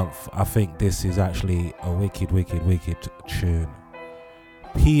 of the month. I think this is actually a wicked tune.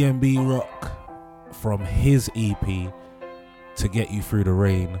 PNB Rock from his EP To Get You Through the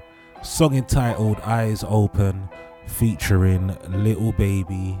Rain. Song entitled Eyes Open, featuring Little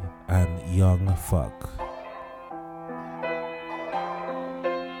Baby and Young Fuck.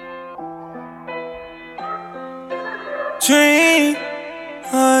 Dream,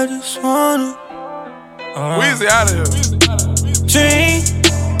 I just wanna Weezy out of here. dream,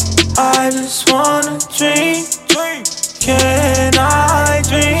 I just wanna dream. Can I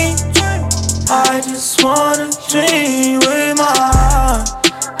dream? I just wanna dream with my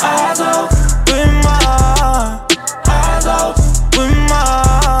eyes open, with my eyes open, with my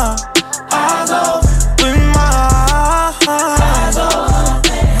eyes open, with my eyes open.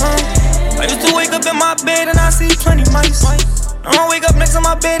 I used to wake up in my bed and I see plenty mice. Now I wake up next to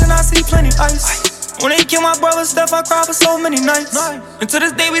my bed and I see plenty ice. When they killed my brother Steph, I cried for so many nights. And to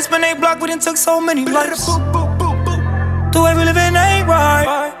this day we spend a block, we done took so many lives. The way we living ain't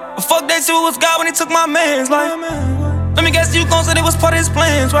right. But fuck that shit, was God when he took my man's life. Let me guess, you gon' say they was part of his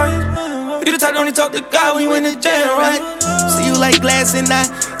plans, right? You the type that only talk to God when you in the jail, right? See you like glass and I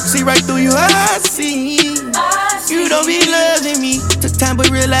see right through you. I see you don't be loving me. Took time but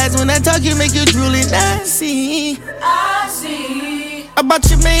realize when I talk you make you drool and I see about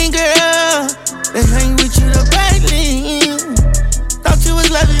your main girl that hang with you the brightly. Thought you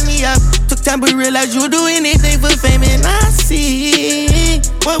was loving me up. Took time but realize you'll do anything for fame and I see.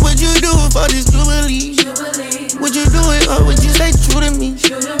 What would you do for this jubilee? Would you do it or would you stay true to me?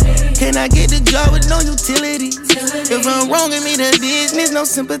 Can I get the job with no utility? If I'm wrong, give me the business, no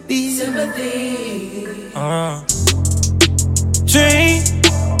sympathy. Dream,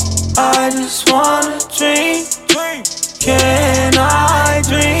 I just wanna dream. Can I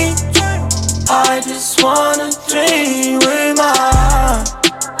dream? I just wanna dream with my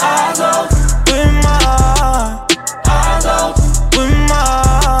eyes open, with my eyes open, with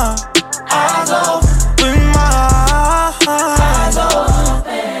my eyes open, with my eyes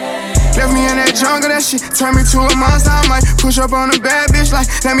open. Left me in that jungle, that shit turned me to a monster. I might push up on a bad bitch like,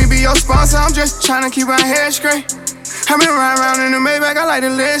 let me be your sponsor. I'm just tryna keep my head straight. I've been riding around in the Maybach, I like the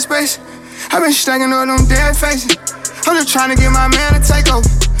leg space. I've been stacking up them dead faces. I'm just tryna get my man to take over.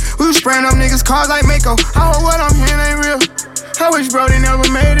 We was spraying up niggas' cars like Mako. I hope what I'm hearing ain't real. I wish Brody never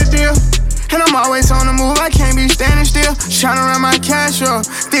made a deal. And I'm always on the move, I can't be standing still. Shining around my cash up.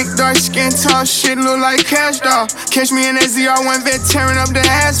 Thick, dark skin, tall shit, look like cash doll. Catch me in that ZR1 vet tearing up the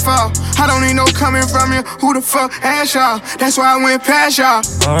asphalt. I don't need no coming from you, who the fuck ask y'all? That's why I went past y'all.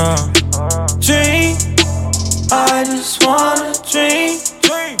 Dream, I just wanna dream.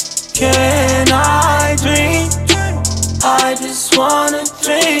 Can I dream? I just wanna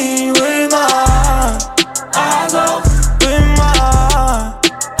dream with my eyes open, with my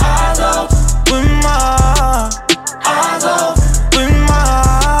eyes open, with my eyes open, with my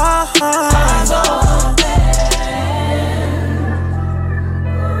eyes open.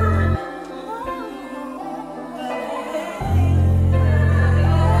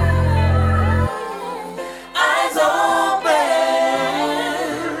 Eyes open.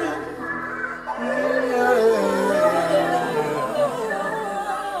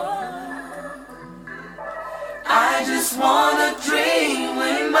 I just wanna